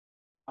now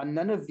are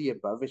none of the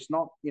above. It's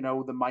not,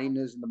 the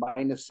miners and the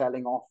miners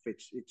selling off.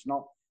 It's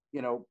not,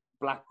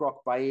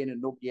 BlackRock buying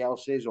and nobody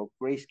else is, or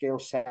Grayscale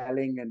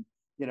selling and,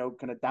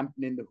 kind of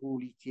dampening the whole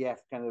ETF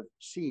kind of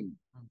scene.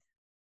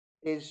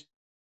 Is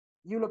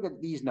you look at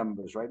these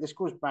numbers, right? This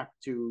goes back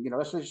to,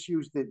 let's just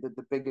use the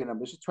bigger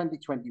numbers. This is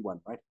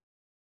 2021, right?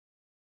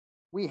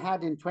 We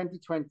had in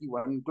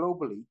 2021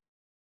 globally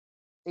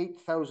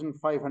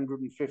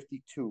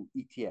 8,552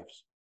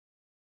 ETFs,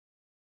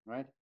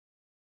 right?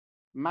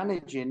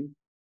 Managing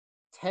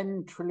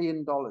 $10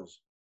 trillion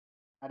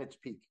at its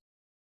peak,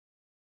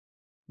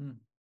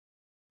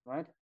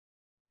 right?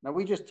 Now,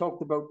 we just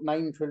talked about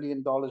 $9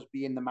 trillion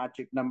being the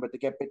magic number to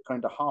get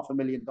Bitcoin to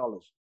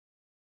 $500,000.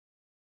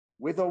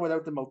 With or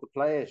without the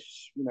multipliers,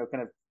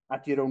 kind of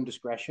at your own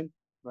discretion,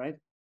 right?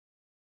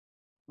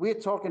 We're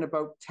talking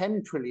about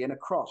 10 trillion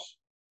across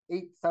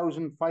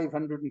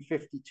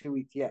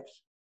 8,552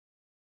 ETFs.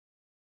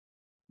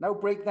 Now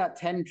break that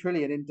 10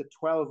 trillion into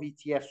 12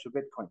 ETFs for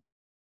Bitcoin.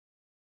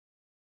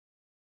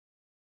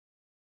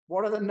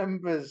 What are the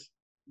numbers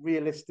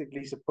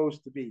realistically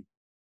supposed to be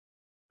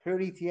per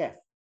ETF?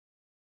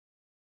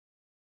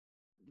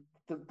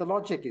 The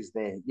logic is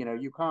there.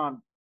 You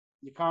can't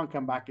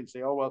come back and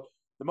say, oh, well,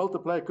 the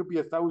multiplier could be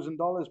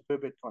 $1,000 per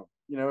Bitcoin.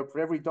 For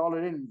every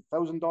dollar in,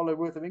 $1,000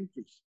 worth of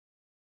increase.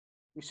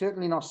 We're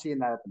certainly not seeing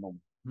that at the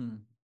moment.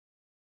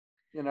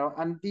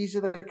 And these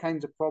are the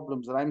kinds of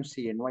problems that I'm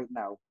seeing right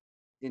now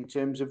in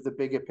terms of the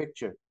bigger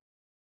picture.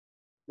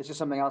 This is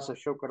something else I've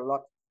showed quite a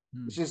lot.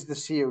 Mm. This is the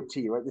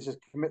COT, right? This is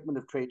commitment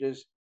of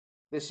traders.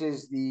 This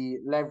is the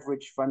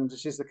leverage funds.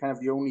 This is the kind of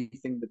the only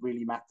thing that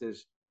really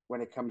matters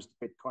when it comes to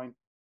Bitcoin.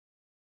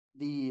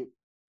 The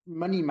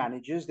money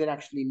managers, they're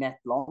actually net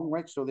long,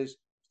 right? So there's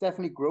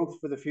definitely growth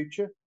for the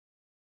future.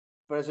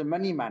 But as a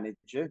money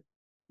manager,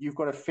 you've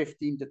got a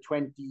 15 to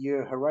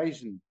 20-year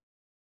horizon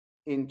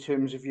in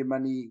terms of your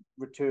money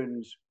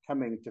returns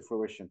coming to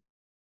fruition.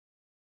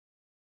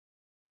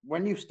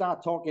 When you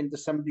start talking to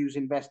somebody who's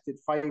invested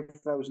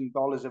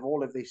 $5,000 of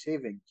all of their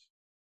savings,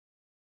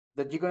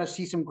 that you're going to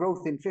see some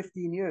growth in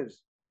 15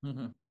 years.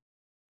 Mm-hmm.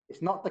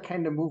 It's not the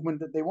kind of movement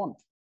that they want.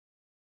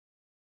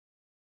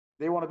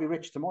 They want to be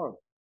rich tomorrow.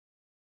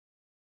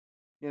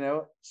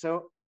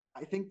 So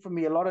I think for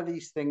me, a lot of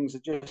these things are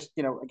just,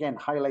 again,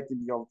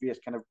 highlighting the obvious,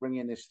 kind of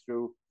bringing this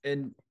through.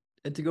 And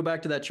to go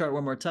back to that chart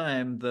one more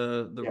time,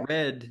 the Yeah.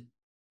 red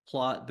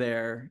plot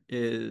there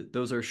is,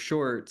 those are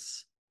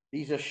shorts.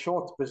 These are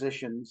short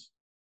positions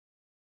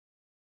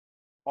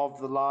of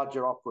the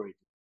larger operator.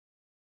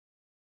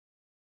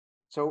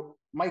 So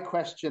my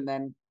question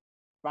then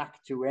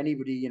back to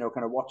anybody,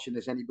 kind of watching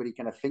this, anybody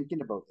kind of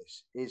thinking about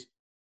this is,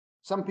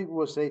 some people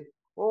will say,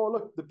 oh,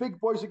 look, the big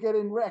boys are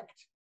getting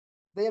wrecked.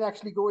 They're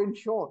actually going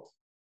short.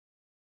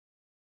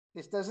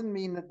 This doesn't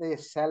mean that they're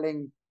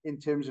selling in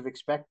terms of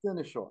expecting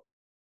a short.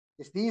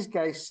 It's these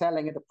guys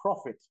selling at a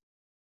profit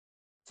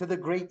to the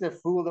greater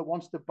fool that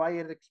wants to buy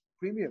it at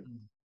premium.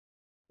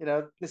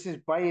 This is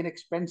buying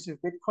expensive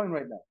Bitcoin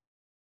right now.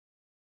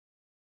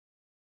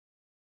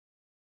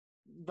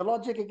 The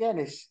logic again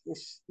is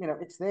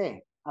it's there,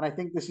 and I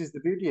think this is the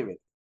beauty of it.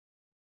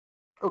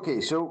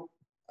 Okay, so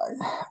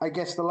I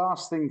guess the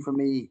last thing for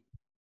me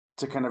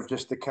to kind of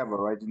just to cover,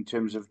 right, in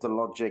terms of the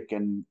logic,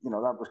 and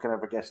that was kind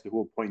of, I guess, the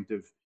whole point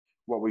of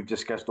what we've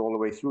discussed all the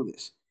way through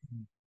this,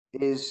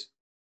 is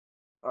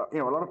a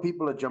lot of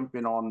people are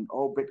jumping on,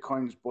 oh,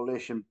 Bitcoin's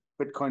bullish and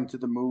Bitcoin to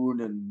the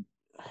moon, and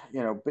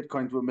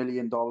Bitcoin to $1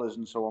 million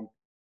and so on.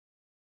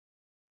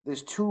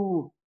 There's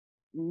two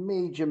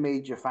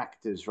major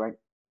factors, right,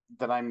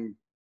 that I'm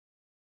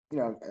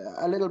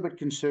a little bit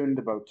concerned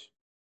about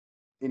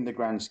in the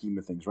grand scheme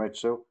of things, right?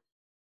 So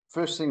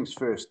first things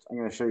first, I'm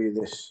going to show you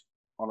this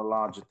on a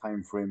larger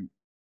time frame,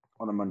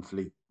 on a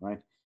monthly,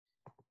 right?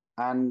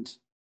 And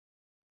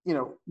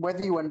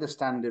whether you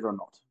understand it or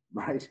not,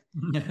 right?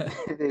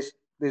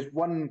 there's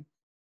one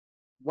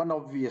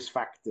obvious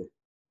factor,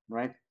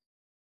 right?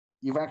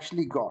 You've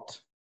actually got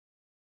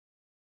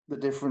the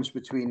difference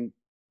between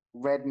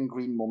red and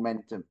green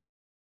momentum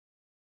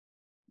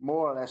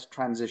more or less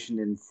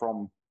transitioning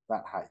from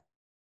that high.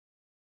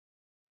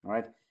 All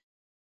right.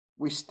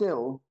 We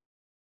still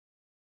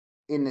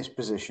in this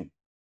position.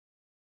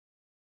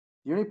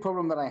 The only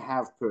problem that I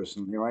have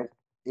personally, right,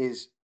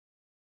 is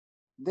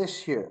this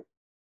here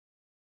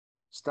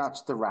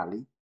starts to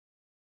rally.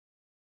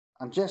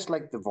 And just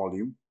like the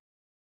volume,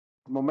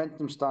 the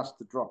momentum starts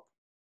to drop.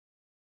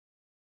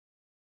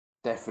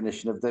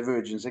 Definition of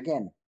divergence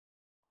again,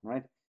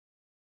 right?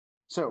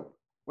 So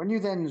when you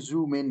then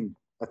zoom in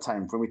a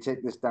time frame, we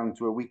take this down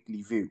to a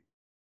weekly view,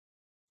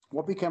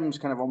 what becomes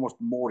kind of almost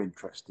more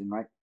interesting,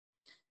 right,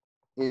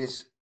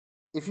 is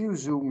if you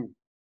zoom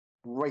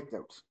right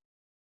out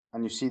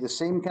and you see the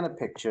same kind of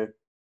picture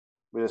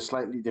with a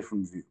slightly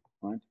different view,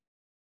 right?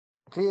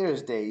 Clear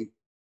as day,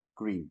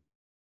 green.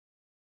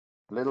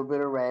 A little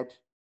bit of red,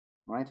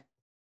 right?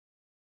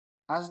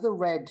 As the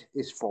red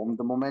is formed,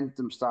 the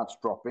momentum starts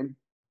dropping,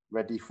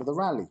 ready for the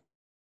rally.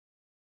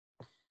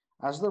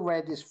 As the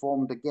red is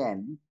formed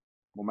again,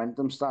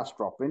 momentum starts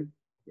dropping,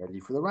 ready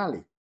for the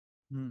rally,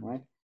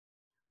 right?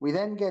 We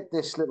then get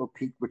this little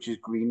peak, which is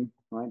green,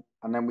 right?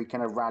 And then we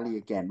kind of rally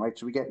again, right?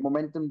 So we get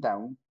momentum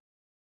down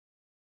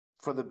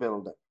for the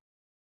build-up,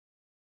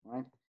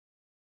 right?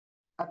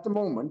 At the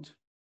moment,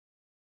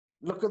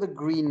 look at the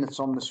green that's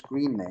on the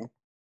screen there,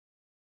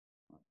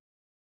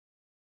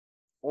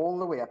 all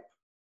the way up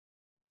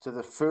to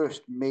the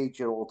first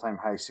major all-time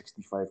high,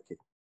 65K.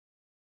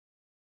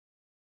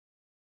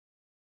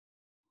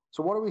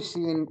 So what are we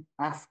seeing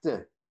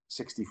after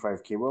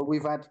 65K? Well,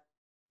 we've had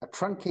a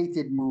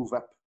truncated move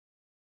up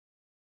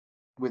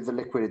with the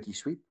liquidity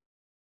sweep.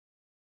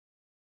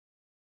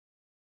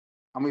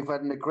 And we've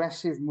had an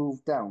aggressive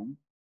move down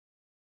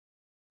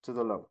to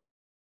the low.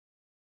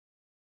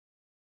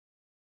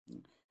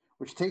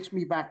 Which takes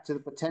me back to the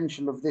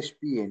potential of this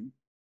being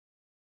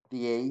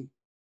the A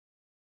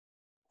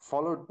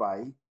followed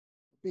by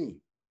B,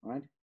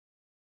 right?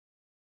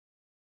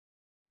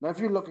 Now, if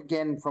you look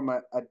again from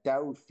a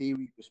Dow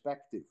theory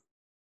perspective,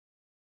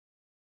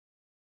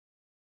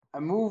 a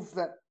move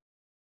that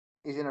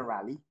is in a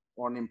rally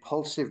or an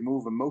impulsive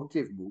move, a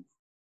motive move,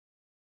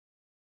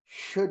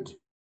 should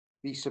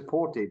be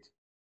supported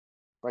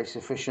by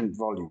sufficient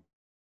volume,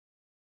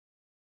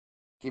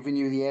 giving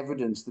you the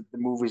evidence that the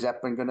move is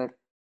up and going to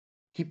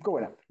keep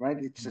going up, right?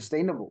 It's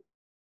sustainable.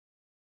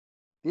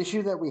 The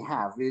issue that we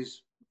have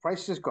is the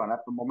price has gone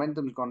up and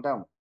momentum's gone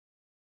down.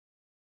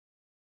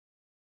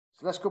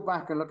 So let's go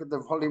back and look at the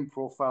volume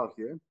profile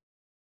here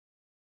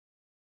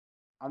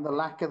and the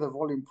lack of the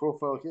volume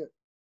profile here.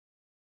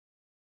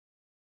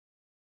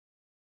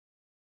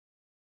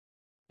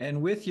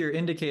 And with your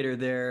indicator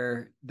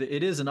there,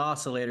 it is an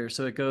oscillator.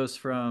 So it goes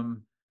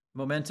from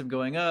momentum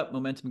going up,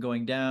 momentum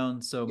going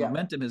down. So Yeah,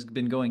 momentum has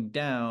been going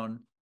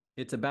down.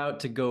 It's about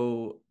to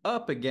go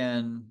up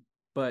again,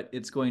 but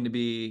it's going to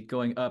be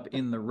going up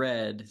in the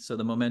red. So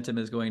the momentum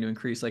is going to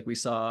increase like we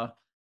saw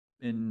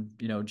in,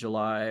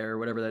 July or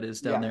whatever that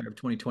is down yeah, there of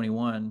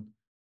 2021.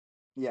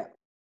 yeah.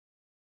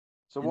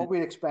 So And what it,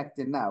 we're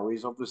expecting now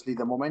is obviously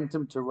the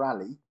momentum to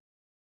rally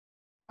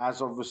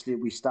as obviously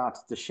we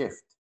started to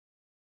shift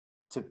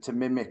to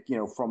mimic,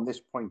 from this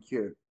point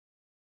here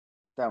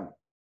down,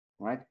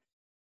 right?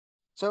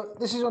 So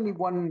this is only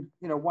one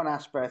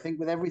aspect. I think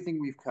with everything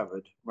we've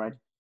covered, right?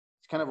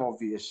 It's kind of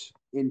obvious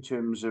in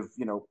terms of,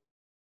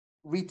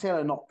 retail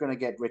are not going to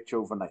get rich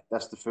overnight.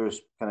 That's the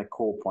first kind of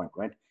core point,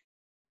 right?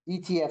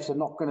 ETFs are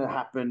not going to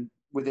happen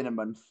within a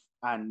month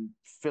and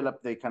fill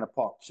up their kind of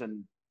pots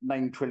and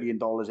 $9 trillion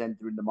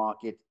enter in the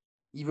market,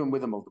 even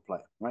with a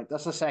multiplier, right?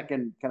 That's the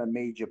second kind of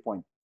major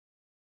point.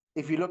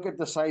 If you look at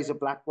the size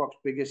of BlackRock's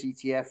biggest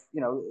ETF,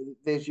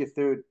 there's your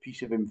third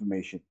piece of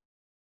information.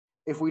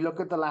 If we look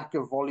at the lack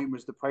of volume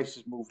as the price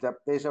has moved up,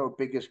 there's our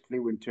biggest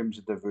clue in terms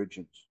of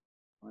divergence,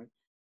 right?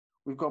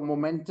 We've got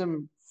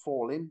momentum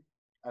falling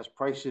as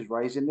prices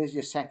rising. There's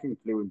your second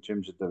clue in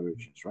terms of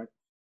divergence, right?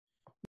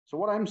 So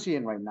what I'm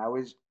seeing right now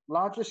is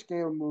larger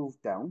scale move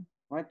down,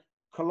 right?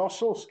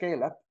 Colossal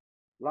scale up,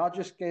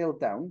 larger scale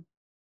down,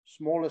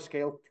 smaller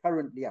scale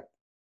currently up.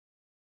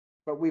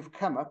 But we've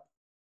come up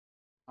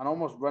and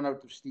almost run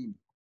out of steam,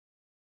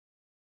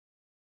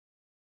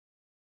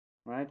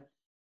 right?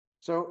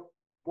 So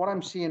what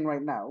I'm seeing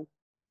right now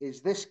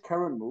is this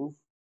current move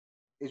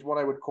is what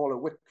I would call a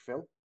wick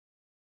fill.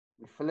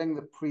 We're filling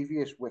the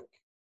previous wick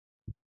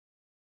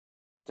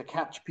to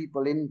catch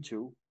people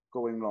into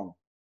going long.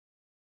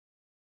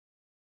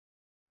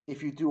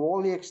 If you do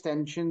all the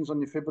extensions on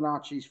your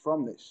Fibonacci's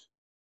from this,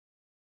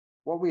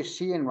 what we're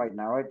seeing right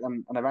now, right,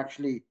 and I've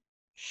actually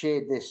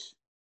shared this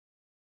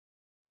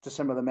to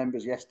some of the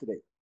members yesterday,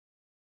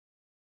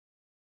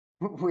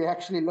 we're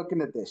actually looking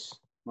at this,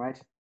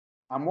 right?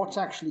 And what's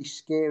actually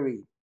scary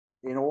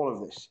in all of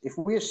this, if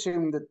we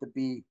assume that the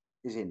B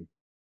is in,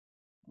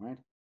 right,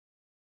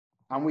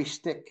 and we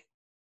stick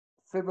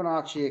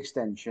Fibonacci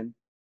extension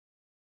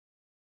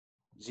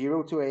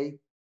 0 to A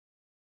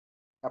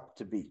up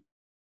to B,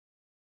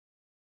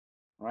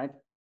 right?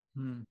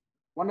 hmm.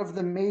 One of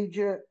the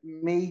major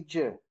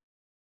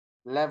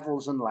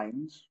levels and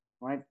lines,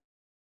 right,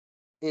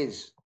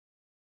 is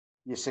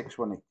your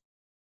 618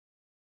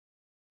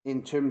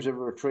 in terms of a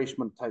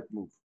retracement type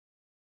move.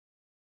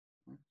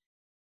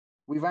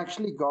 We've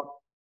actually got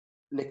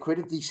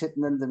liquidity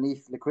sitting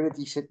underneath,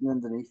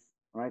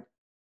 right?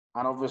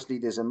 And obviously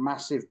there's a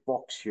massive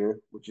box here,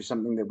 which is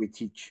something that we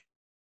teach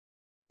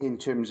in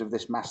terms of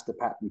this master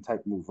pattern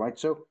type move, right?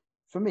 So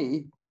for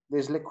me,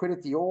 there's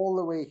liquidity all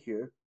the way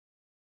here.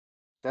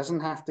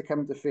 Doesn't have to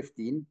come to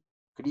 15,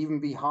 could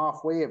even be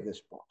halfway of this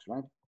box,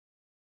 right?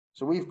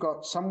 So we've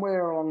got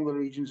somewhere along the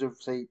regions of,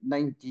 say,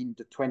 19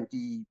 to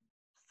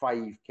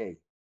 25K,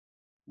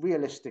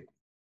 realistically.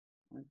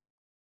 Right?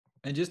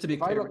 And just to be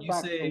If I clear, look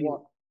back to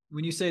what,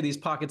 when you say these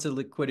pockets of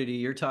liquidity,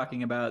 you're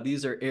talking about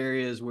these are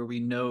areas where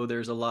we know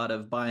there's a lot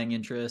of buying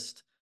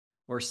interest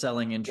or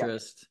selling yeah,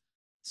 interest.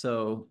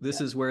 So this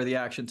yeah, is where the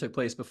action took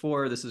place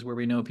before. This is where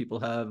we know people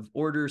have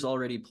orders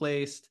already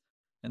placed.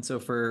 And so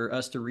for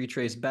us to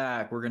retrace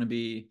back, we're going to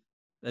be,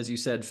 as you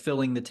said,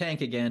 filling the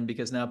tank again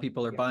because now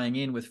people are yeah, buying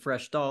in with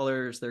fresh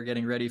dollars. They're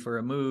getting ready for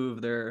a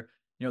move. The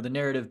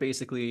narrative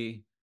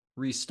basically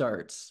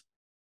restarts.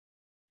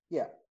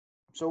 yeah.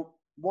 So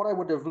what I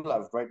would have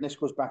loved, right, and this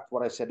goes back to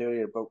what I said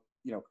earlier about,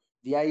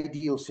 the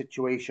ideal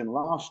situation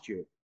last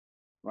year,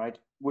 right,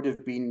 would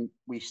have been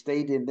we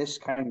stayed in this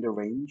kind of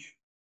range.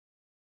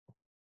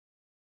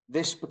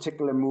 This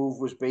particular move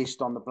was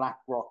based on the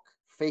BlackRock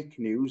fake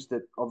news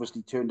that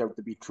obviously turned out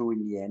to be true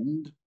in the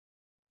end.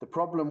 The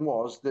problem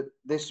was that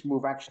this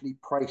move actually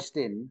priced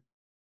in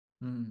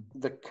Mm.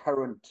 the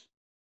current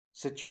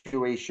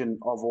situation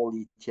of all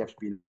ETFs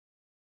being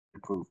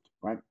improved,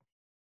 right?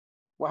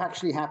 What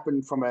actually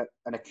happened from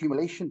an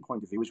accumulation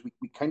point of view is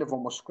we kind of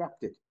almost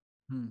scrapped it.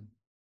 Mm.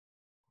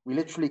 We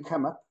literally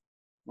come up,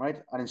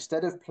 right? And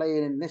instead of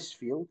playing in this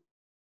field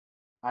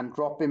and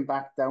dropping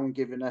back down,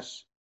 giving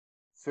us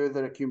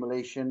further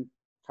accumulation,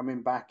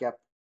 coming back up,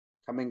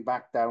 coming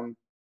back down,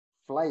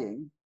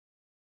 flying,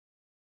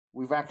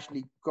 we've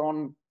actually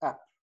gone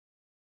up,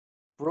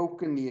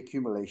 broken the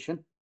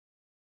accumulation,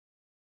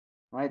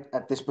 right,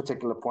 at this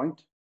particular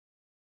point,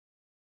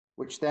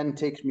 which then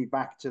takes me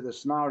back to the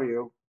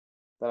scenario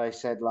that I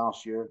said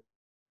last year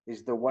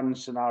is the one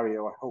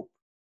scenario I hope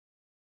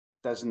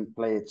doesn't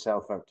play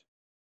itself out.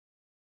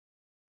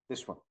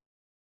 This one,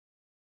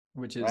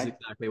 Which is right?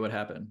 exactly what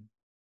happened.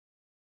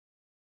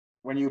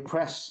 When you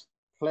press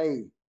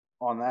play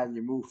on that,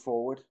 you move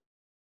forward.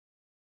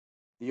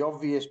 The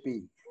obvious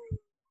B.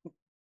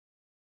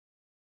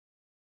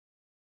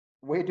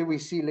 Where do we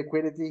see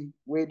liquidity?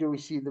 Where do we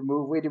see the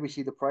move? Where do we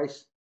see the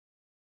price?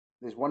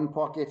 There's one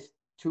pocket,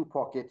 two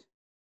pocket,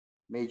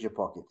 major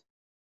pocket.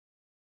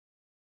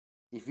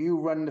 If you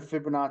run the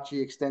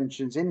Fibonacci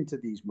extensions into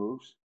these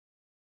moves,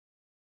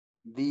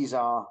 these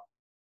are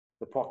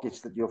the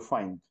pockets that you'll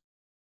find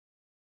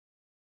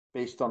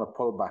based on a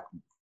pullback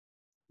move,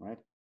 right?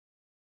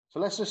 So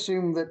let's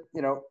assume that,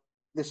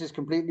 this is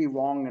completely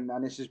wrong and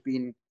this has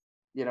been,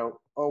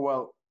 oh,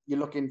 well, you're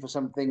looking for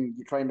something,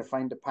 you're trying to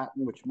find a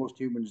pattern, which most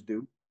humans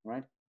do,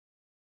 right?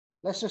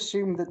 Let's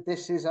assume that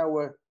this is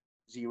our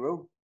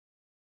 0,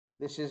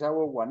 this is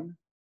our 1.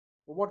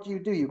 Well, what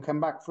do? You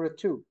come back for a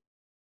 2.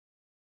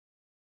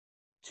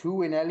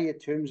 2 in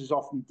Elliott terms is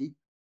often deep.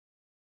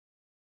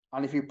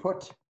 And if you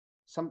put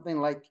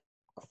something like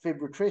a fib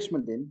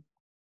retracement in,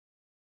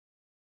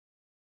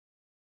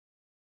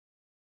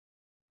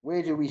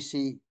 where do we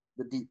see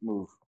the deep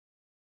move?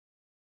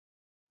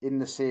 In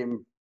the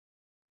same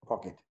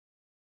pocket,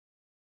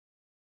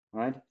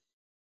 right?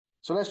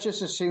 So let's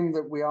just assume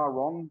that we are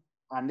wrong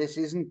and this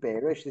isn't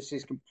bearish, this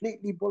is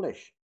completely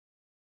bullish.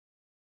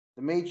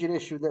 The major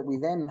issue that we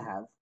then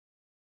have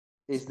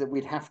is that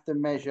we'd have to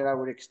measure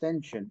our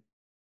extension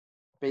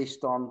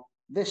based on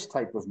this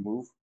type of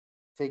move,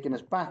 taking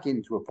us back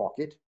into a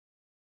pocket,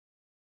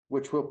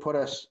 which will put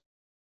us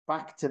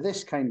back to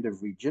this kind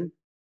of region,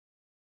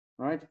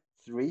 right?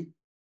 3,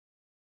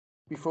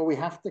 before we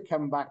have to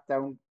come back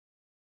down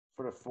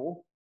for a 4,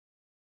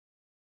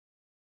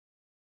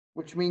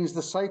 which means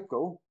the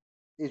cycle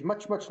is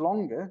much, much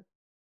longer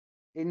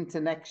into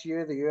next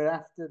year, the year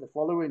after, the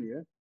following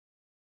year.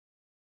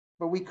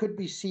 But we could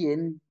be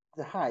seeing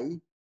the high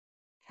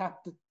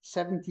capped at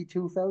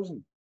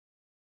 72,000,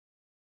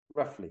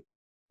 roughly,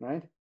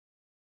 right?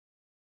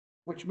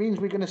 Which means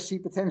we're going to see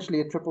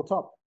potentially a triple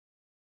top.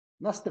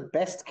 And that's the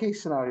best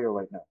case scenario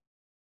right now.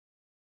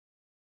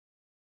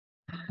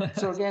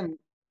 So again,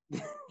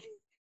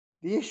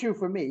 the issue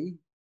for me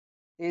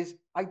is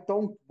I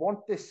don't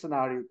want this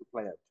scenario to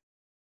play out.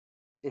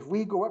 If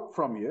we go up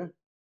from here,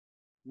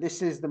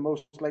 this is the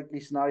most likely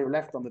scenario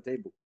left on the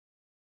table.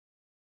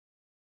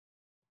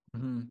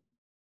 Mm-hmm.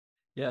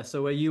 Yeah.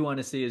 So what you want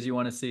to see is you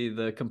want to see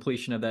the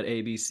completion of that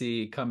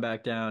ABC, come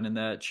back down in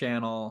that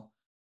channel,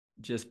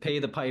 just pay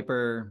the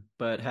piper,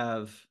 but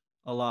have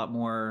a lot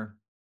more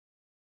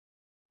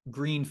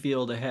green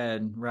field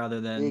ahead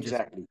rather than just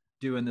Exactly.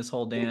 doing this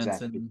whole dance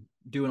Exactly. and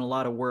doing a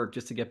lot of work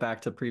just to get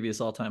back to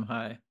previous all-time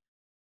high.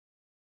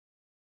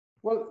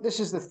 Well, this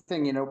is the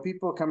thing,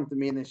 people come to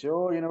me and they say,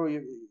 oh,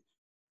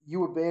 you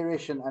were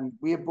bearish and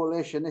we're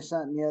bullish and this,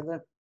 that, and the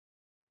other.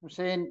 I'm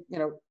saying,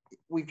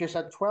 we've just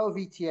had 12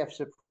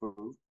 ETFs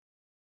approved,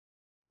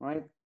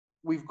 right?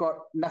 We've got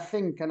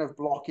nothing kind of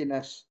blocking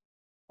us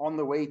on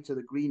the way to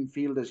the green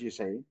field, as you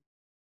say.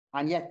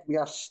 And yet we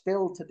are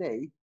still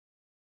today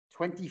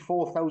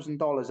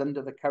 $24,000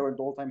 under the current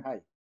all-time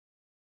high.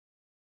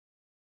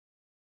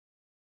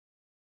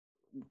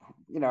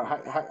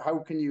 How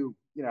can you,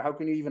 how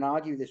can you even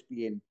argue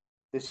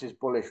this is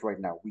bullish right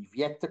now? We've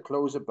yet to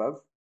close above.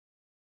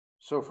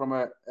 So from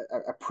a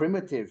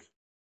primitive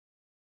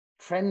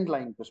trend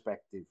line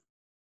perspective,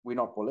 we're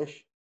not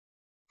bullish.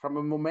 From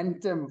a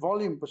momentum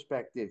volume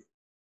perspective,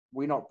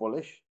 we're not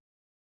bullish.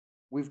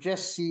 We've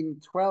just seen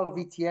 12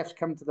 ETFs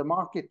come to the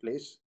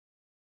marketplace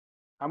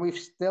and we've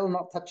still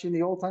not touching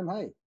the all-time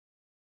high.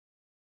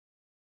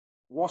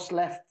 What's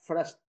left for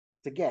us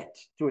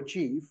to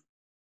achieve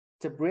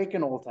to break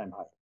an all-time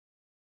high?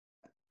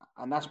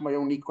 And that's my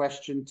only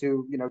question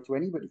to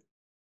anybody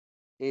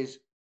is,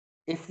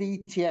 if the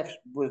ETFs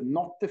were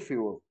not the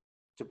fuel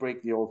to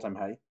break the all-time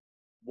high,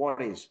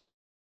 what is?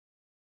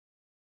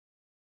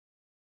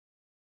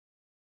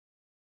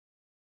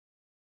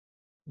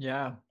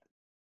 Yeah.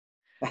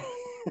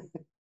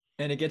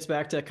 And it gets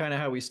back to kind of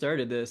how we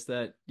started this,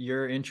 that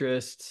your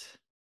interest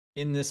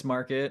in this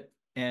market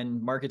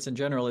and markets in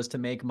general is to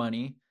make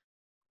money.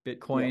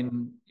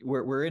 Bitcoin, yeah.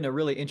 we're in a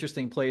really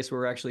interesting place where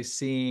we're actually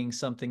seeing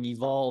something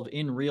evolve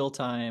in real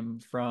time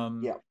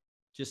from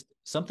just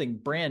something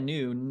brand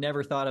new,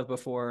 never thought of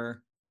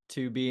before,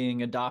 to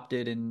being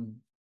adopted and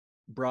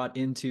brought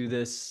into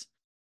this,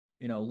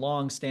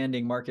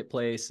 long-standing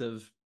marketplace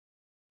of,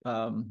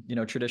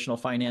 traditional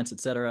finance, et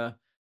cetera.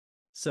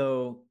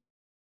 So,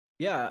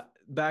 yeah,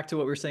 back to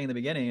what we were saying in the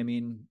beginning. I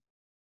mean,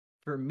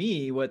 for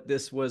me, what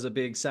this was a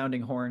big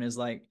sounding horn is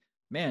like,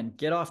 man,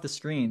 get off the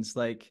screens.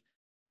 Like,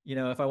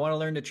 if I want to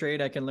learn to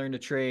trade, I can learn to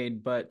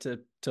trade, but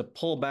to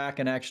pull back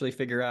and actually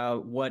figure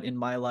out what in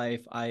my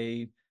life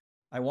I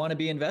want to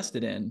be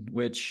invested in,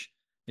 which,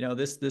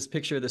 this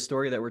picture, the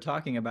story that we're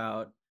talking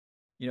about,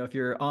 if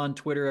you're on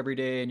Twitter every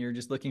day and you're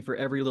just looking for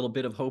every little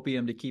bit of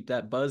hopium to keep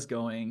that buzz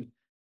going,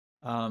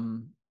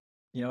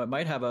 it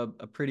might have a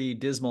pretty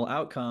dismal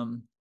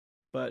outcome.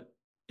 But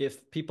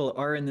if people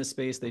are in this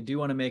space, they do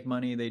want to make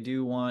money, they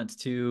do want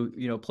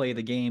to, play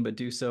the game, but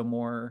do so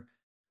more,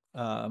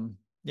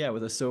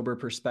 with a sober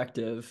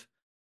perspective.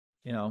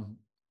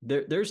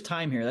 There's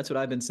time here. That's what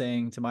I've been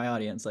saying to my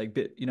audience. Like,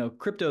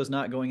 crypto is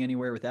not going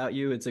anywhere without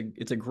you. It's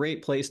a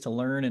great place to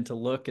learn and to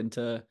look and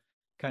to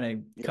kind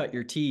of cut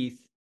your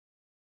teeth.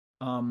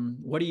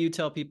 What do you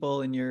tell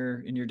people in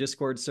your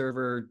Discord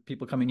server,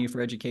 people coming to you for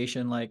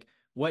education? Like,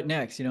 what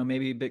next?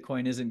 Maybe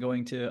Bitcoin isn't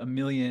going to 1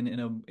 million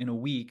in a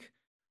week,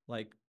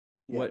 Like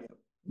Yeah.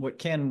 what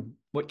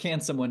can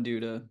someone do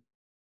to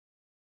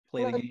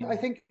play the Well, I game?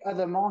 think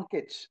other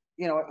markets,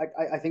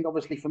 I think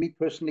obviously for me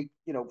personally,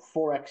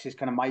 Forex is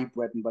kind of my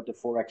bread and butter.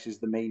 Forex is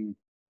the main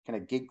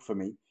kind of gig for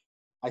me.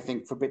 I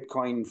think for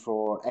Bitcoin,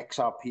 for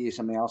XRP is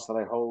something else that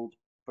I hold.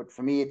 But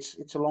for me,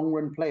 it's a long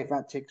run play. If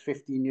that takes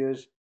 15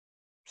 years,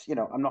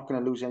 I'm not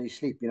going to lose any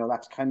sleep.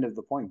 That's kind of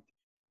the point.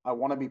 I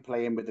want to be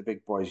playing with the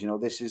big boys.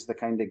 This is the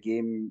kind of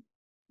game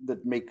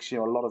that makes, a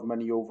lot of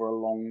money over a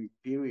long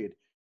period.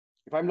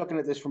 If I'm looking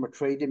at this from a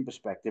trading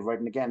perspective, right,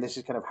 and again, this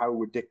is kind of how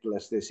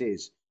ridiculous this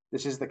is.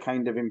 This is the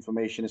kind of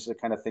information, this is the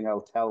kind of thing I'll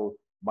tell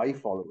my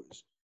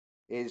followers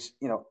is,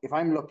 if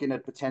I'm looking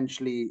at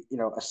potentially,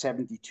 a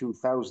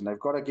 72,000, I've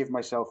got to give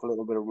myself a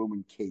little bit of room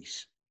in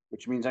case,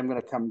 which means I'm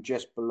going to come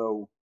just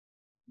below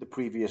the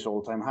previous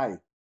all-time high.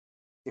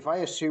 If I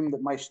assume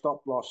that my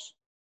stop loss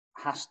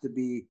has to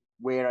be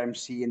where I'm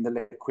seeing the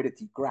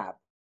liquidity grab,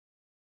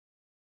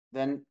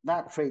 then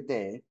that trade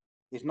there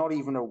is not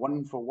even a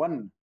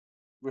one-for-one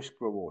risk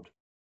reward.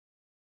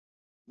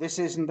 This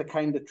isn't the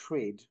kind of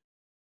trade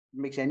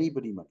that makes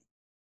anybody money.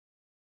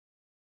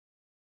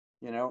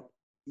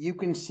 You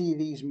can see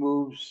these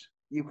moves.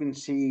 You can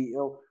see,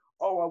 well,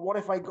 what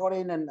if I got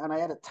in and I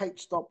had a tight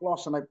stop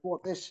loss and I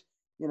bought this,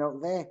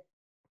 there?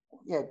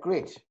 Yeah,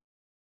 great.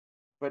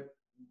 But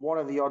what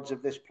are the odds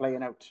of this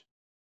playing out?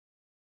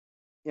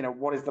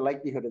 What is the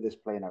likelihood of this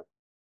playing out?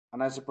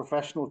 And as a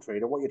professional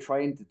trader, what you're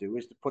trying to do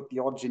is to put the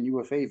odds in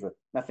your favor,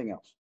 nothing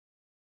else.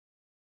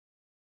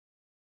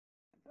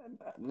 And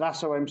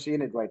that's how I'm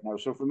seeing it right now.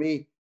 So for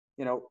me,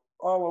 oh,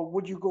 well,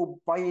 would you go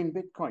buy in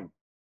Bitcoin?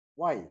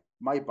 Why?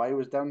 My buy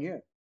was down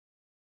here.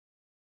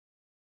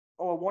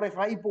 Oh, well, what if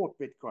I bought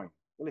Bitcoin?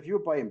 Well, if you're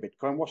buying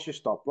Bitcoin, what's your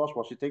stop loss?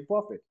 What's your take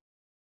profit?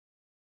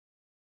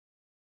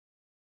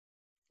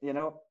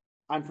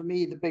 And for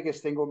me, the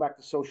biggest thing, going back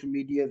to social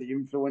media, the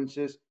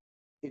influencers,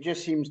 it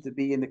just seems to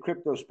be in the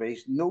crypto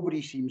space,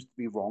 nobody seems to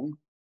be wrong.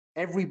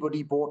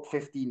 Everybody bought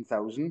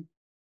 15,000.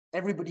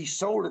 Everybody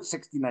sold at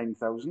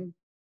 69,000.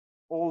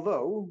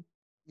 Although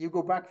you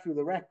go back through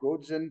the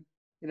records and,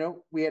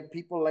 we had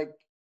people like,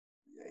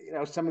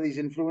 some of these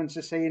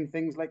influencers saying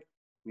things like,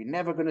 we're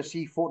never going to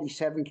see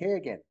 47K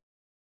again.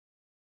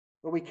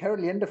 But we're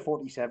currently under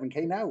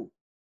 47K now.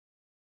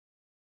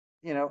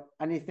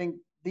 And you think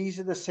these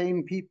are the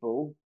same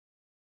people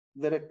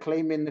that are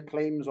claiming the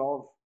claims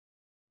of,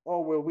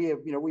 oh, well,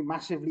 we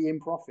massively in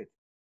profit.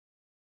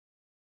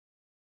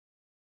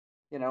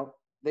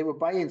 They were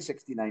buying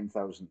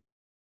 69,000,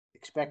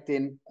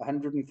 expecting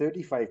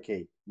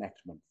 135K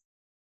next month.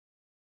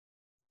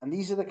 And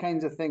these are the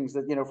kinds of things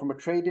that, from a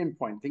trading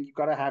point, I think you've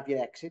got to have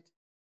your exit.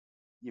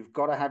 You've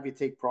got to have your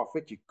take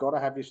profit. You've got to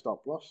have your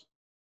stop loss.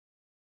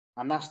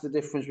 And that's the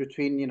difference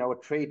between, a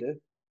trader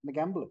and a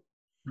gambler.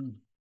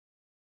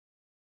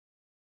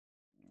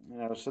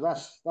 So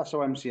that's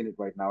how I'm seeing it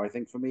right now. I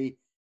think for me,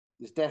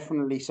 there's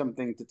definitely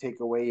something to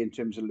take away in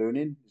terms of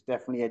learning. There's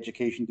definitely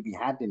education to be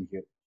had in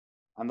here.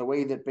 And the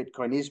way that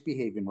Bitcoin is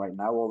behaving right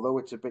now, although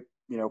it's a bit,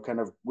 kind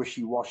of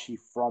wishy-washy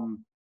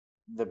from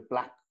the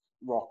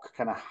BlackRock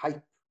kind of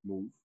hype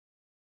move,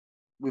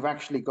 we've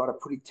actually got a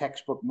pretty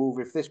textbook move.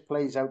 If this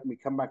plays out and we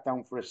come back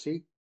down for a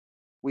C,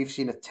 we've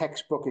seen a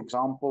textbook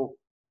example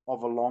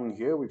of a long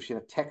here. We've seen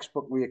a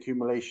textbook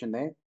reaccumulation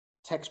there,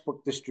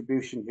 textbook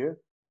distribution here,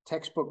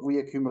 textbook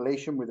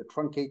reaccumulation with a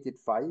truncated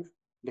 5,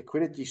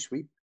 liquidity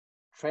sweep,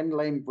 trend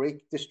line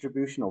break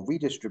distribution or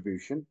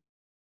redistribution.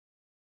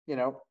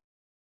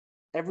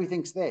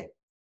 Everything's there.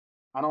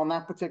 And on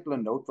that particular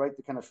note, right,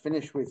 to kind of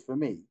finish with for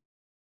me,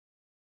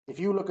 if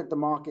you look at the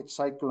market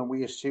cycle and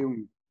we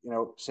assume,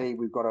 say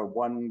we've got a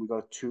 1, we've got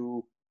a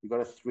 2, we've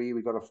got a 3,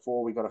 we've got a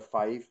 4, we've got a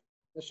 5.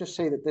 Let's just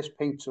say that this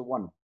paints a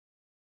 1.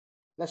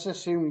 Let's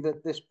assume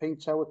that this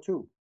paints our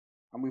 2,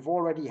 and we've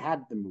already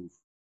had the move.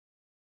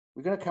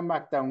 We're going to come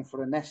back down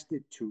for a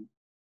nested 2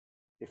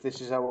 if this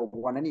is our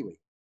 1 anyway,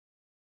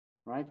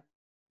 right?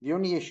 The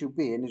only issue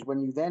being is when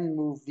you then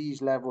move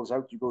these levels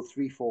out, you go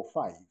 3, 4,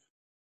 5,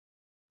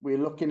 we're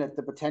looking at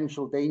the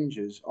potential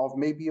dangers of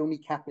maybe only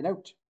capping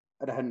out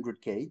at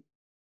 100K,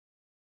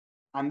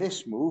 and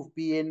this move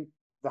being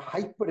the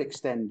hyper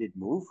extended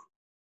move,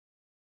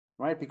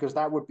 right? Because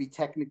that would be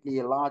technically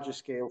a larger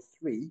scale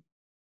 3.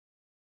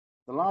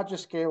 The larger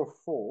scale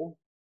 4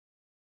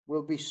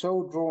 will be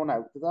so drawn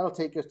out that that'll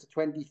take us to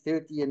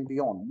 2030 and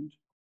beyond,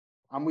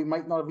 and we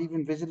might not have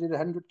even visited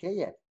 100K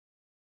yet,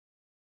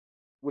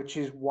 which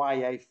is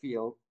why I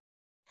feel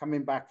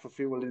coming back for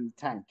fuel in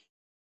the tank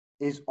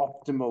is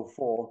optimal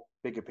for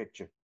bigger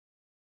picture.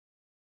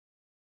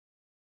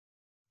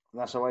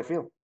 And that's how I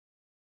feel.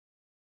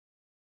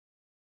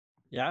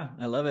 Yeah,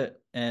 I love it.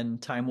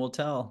 And time will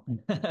tell,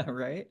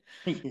 right?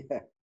 Yeah.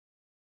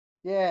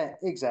 Yeah,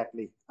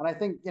 exactly. And I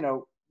think,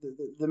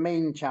 the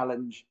main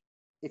challenge,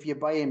 if you're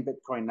buying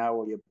Bitcoin now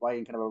or you're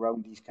buying kind of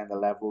around these kind of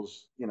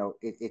levels,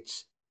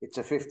 it's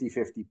a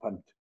 50-50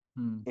 punt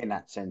in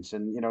that sense.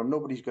 And,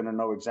 nobody's going to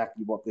know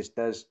exactly what this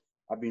does.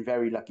 I've been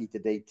very lucky to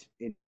date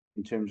in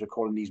terms of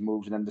calling these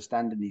moves and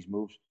understanding these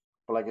moves.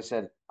 But like I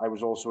said, I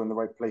was also in the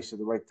right place at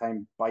the right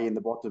time, buying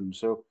the bottom.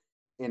 So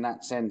in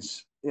that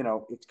sense,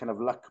 it's kind of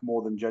luck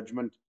more than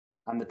judgment.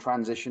 And the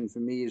transition for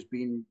me has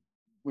been,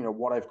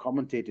 what I've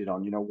commentated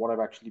on, what I've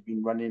actually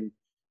been running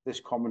this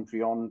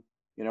commentary on,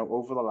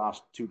 over the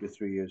last 2 to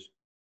 3 years.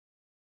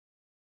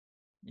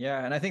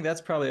 Yeah, and I think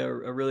that's probably a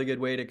really good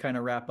way to kind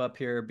of wrap up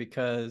here,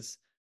 because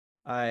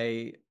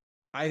I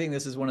I think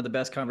this is one of the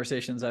best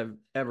conversations I've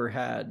ever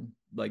had,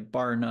 like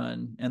bar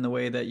none. And the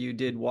way that you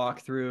did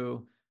walk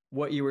through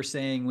what you were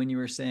saying, when you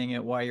were saying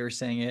it, why you were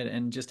saying it,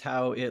 and just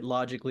how it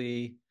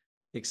logically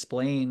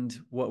explained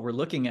what we're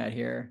looking at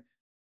here,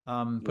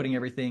 Yeah. putting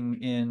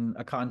everything in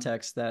a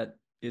context that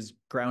is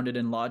grounded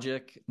in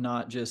logic,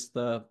 not just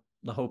the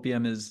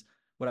hopium, is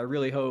what I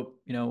really hope,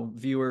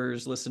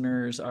 viewers,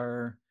 listeners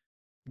are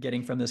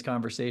getting from this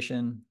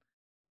conversation.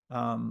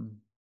 Um,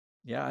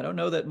 yeah, I don't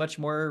know that much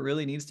more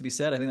really needs to be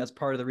said. I think that's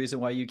part of the reason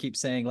why you keep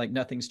saying like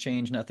nothing's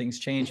changed, nothing's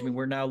changed. I mean,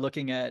 we're now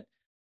looking at,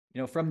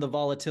 from the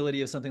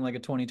volatility of something like a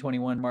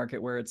 2021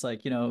 market where it's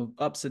like,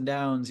 ups and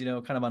downs,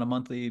 kind of on a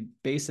monthly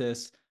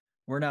basis.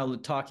 We're now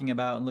talking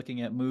about and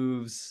looking at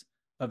moves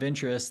of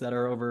interest that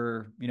are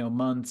over,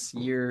 months,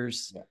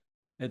 years. Yeah.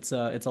 It's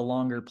a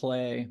longer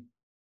play.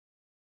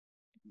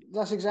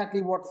 That's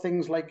exactly what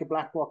things like a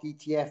BlackRock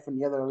ETF and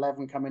the other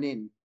 11 coming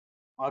in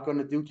are going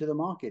to do to the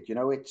market.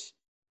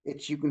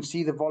 It's you can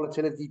see the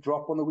volatility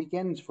drop on the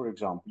weekends, for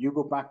example. You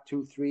go back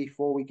 2, 3,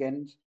 4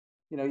 weekends,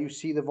 you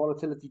see the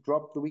volatility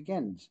drop the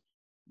weekends.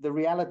 The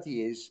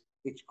reality is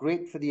it's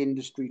great for the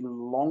industry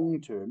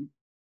long term,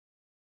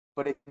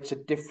 but it's a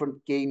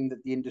different game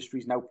that the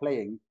industry is now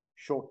playing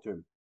short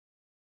term.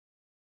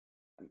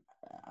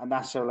 And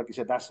that's how, like I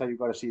said, that's how you've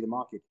got to see the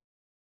market.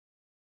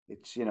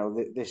 It's,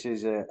 this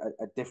is a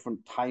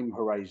different time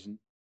horizon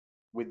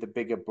with the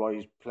bigger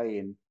boys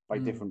playing by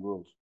different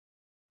rules.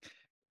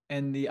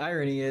 And the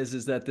irony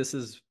is that this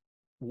is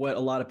what a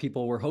lot of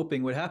people were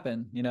hoping would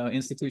happen,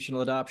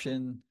 institutional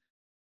adoption,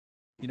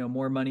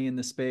 more money in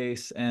the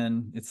space.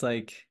 And it's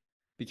like,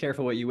 be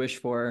careful what you wish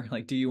for.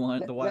 Like, do you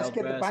want the Let's Wild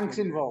get the West? banks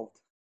involved.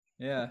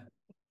 Yeah.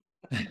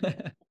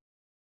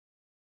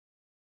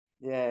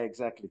 Yeah,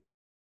 exactly.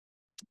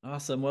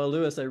 Awesome. Well,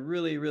 Lewis, I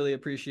really, really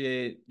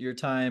appreciate your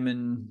time,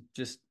 and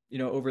just,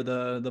 over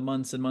the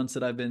months and months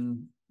that I've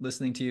been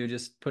listening to you,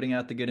 just putting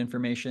out the good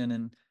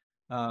information.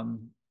 And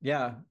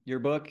yeah, your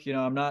book,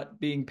 I'm not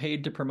being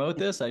paid to promote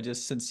this. I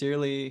just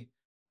sincerely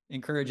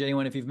encourage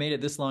anyone, if you've made it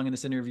this long in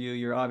this interview,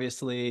 you're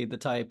obviously the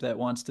type that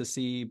wants to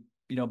see,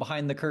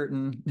 behind the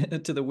curtain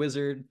to the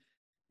wizard,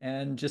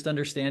 and just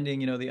understanding,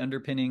 the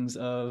underpinnings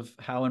of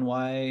how and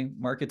why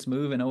markets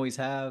move and always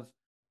have.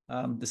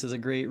 This is a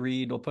great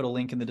read. We'll put a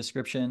link in the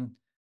description.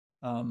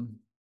 Um,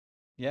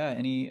 yeah,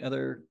 any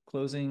other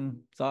closing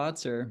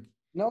thoughts or?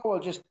 No, well,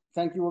 just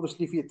thank you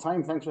obviously for your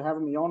time. Thanks for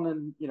having me on,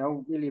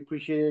 and really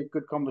appreciate a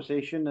good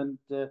conversation. And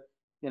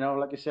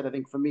like I said, I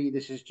think for me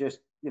this is just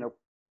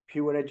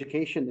pure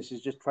education. This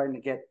is just trying to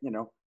get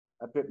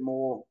a bit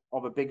more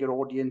of a bigger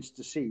audience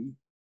to see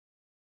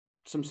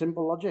some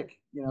simple logic.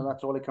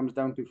 That's all it comes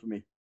down to for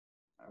me.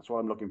 That's what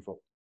I'm looking for.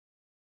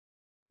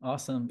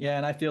 Awesome. Yeah,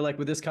 and I feel like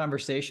with this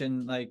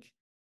conversation, like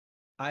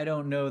I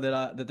don't know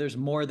that there's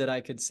more that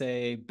I could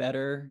say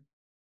better,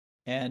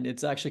 and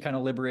it's actually kind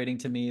of liberating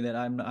to me that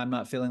I'm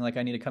not feeling like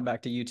I need to come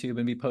back to YouTube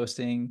and be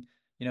posting,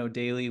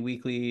 daily,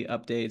 weekly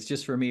updates.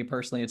 Just for me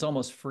personally, it's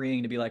almost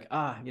freeing to be like,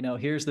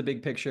 here's the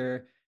big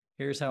picture.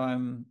 Here's how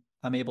I'm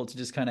able to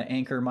just kind of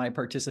anchor my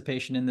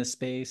participation in this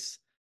space.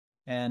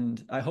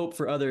 And I hope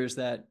for others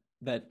that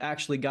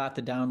actually got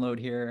the download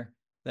here,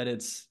 that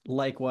it's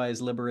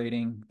likewise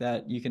liberating,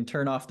 that you can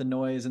turn off the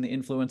noise and the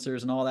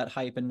influencers and all that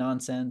hype and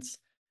nonsense,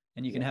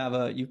 and you can have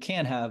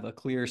a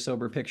clear,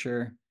 sober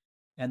picture,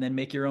 and then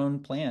make your own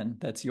plan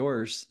that's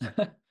yours.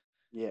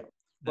 Yeah.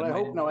 That Well, I might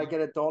hope now I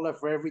get $1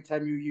 for every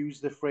time you use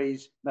the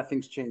phrase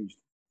 "nothing's changed."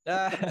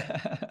 Yeah,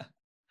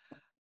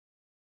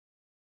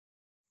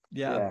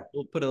 Yeah.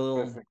 we'll put a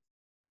little Perfect.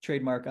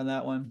 trademark on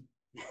that one.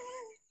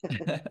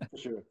 For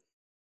sure.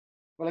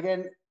 Well,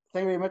 again,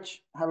 thank you very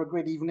much. Have a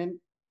great evening,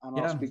 and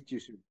I'll Yeah, speak to you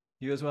soon.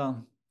 you as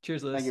well.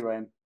 Cheers, Thank Liz. you,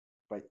 Ryan.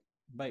 Bye.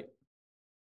 Bye.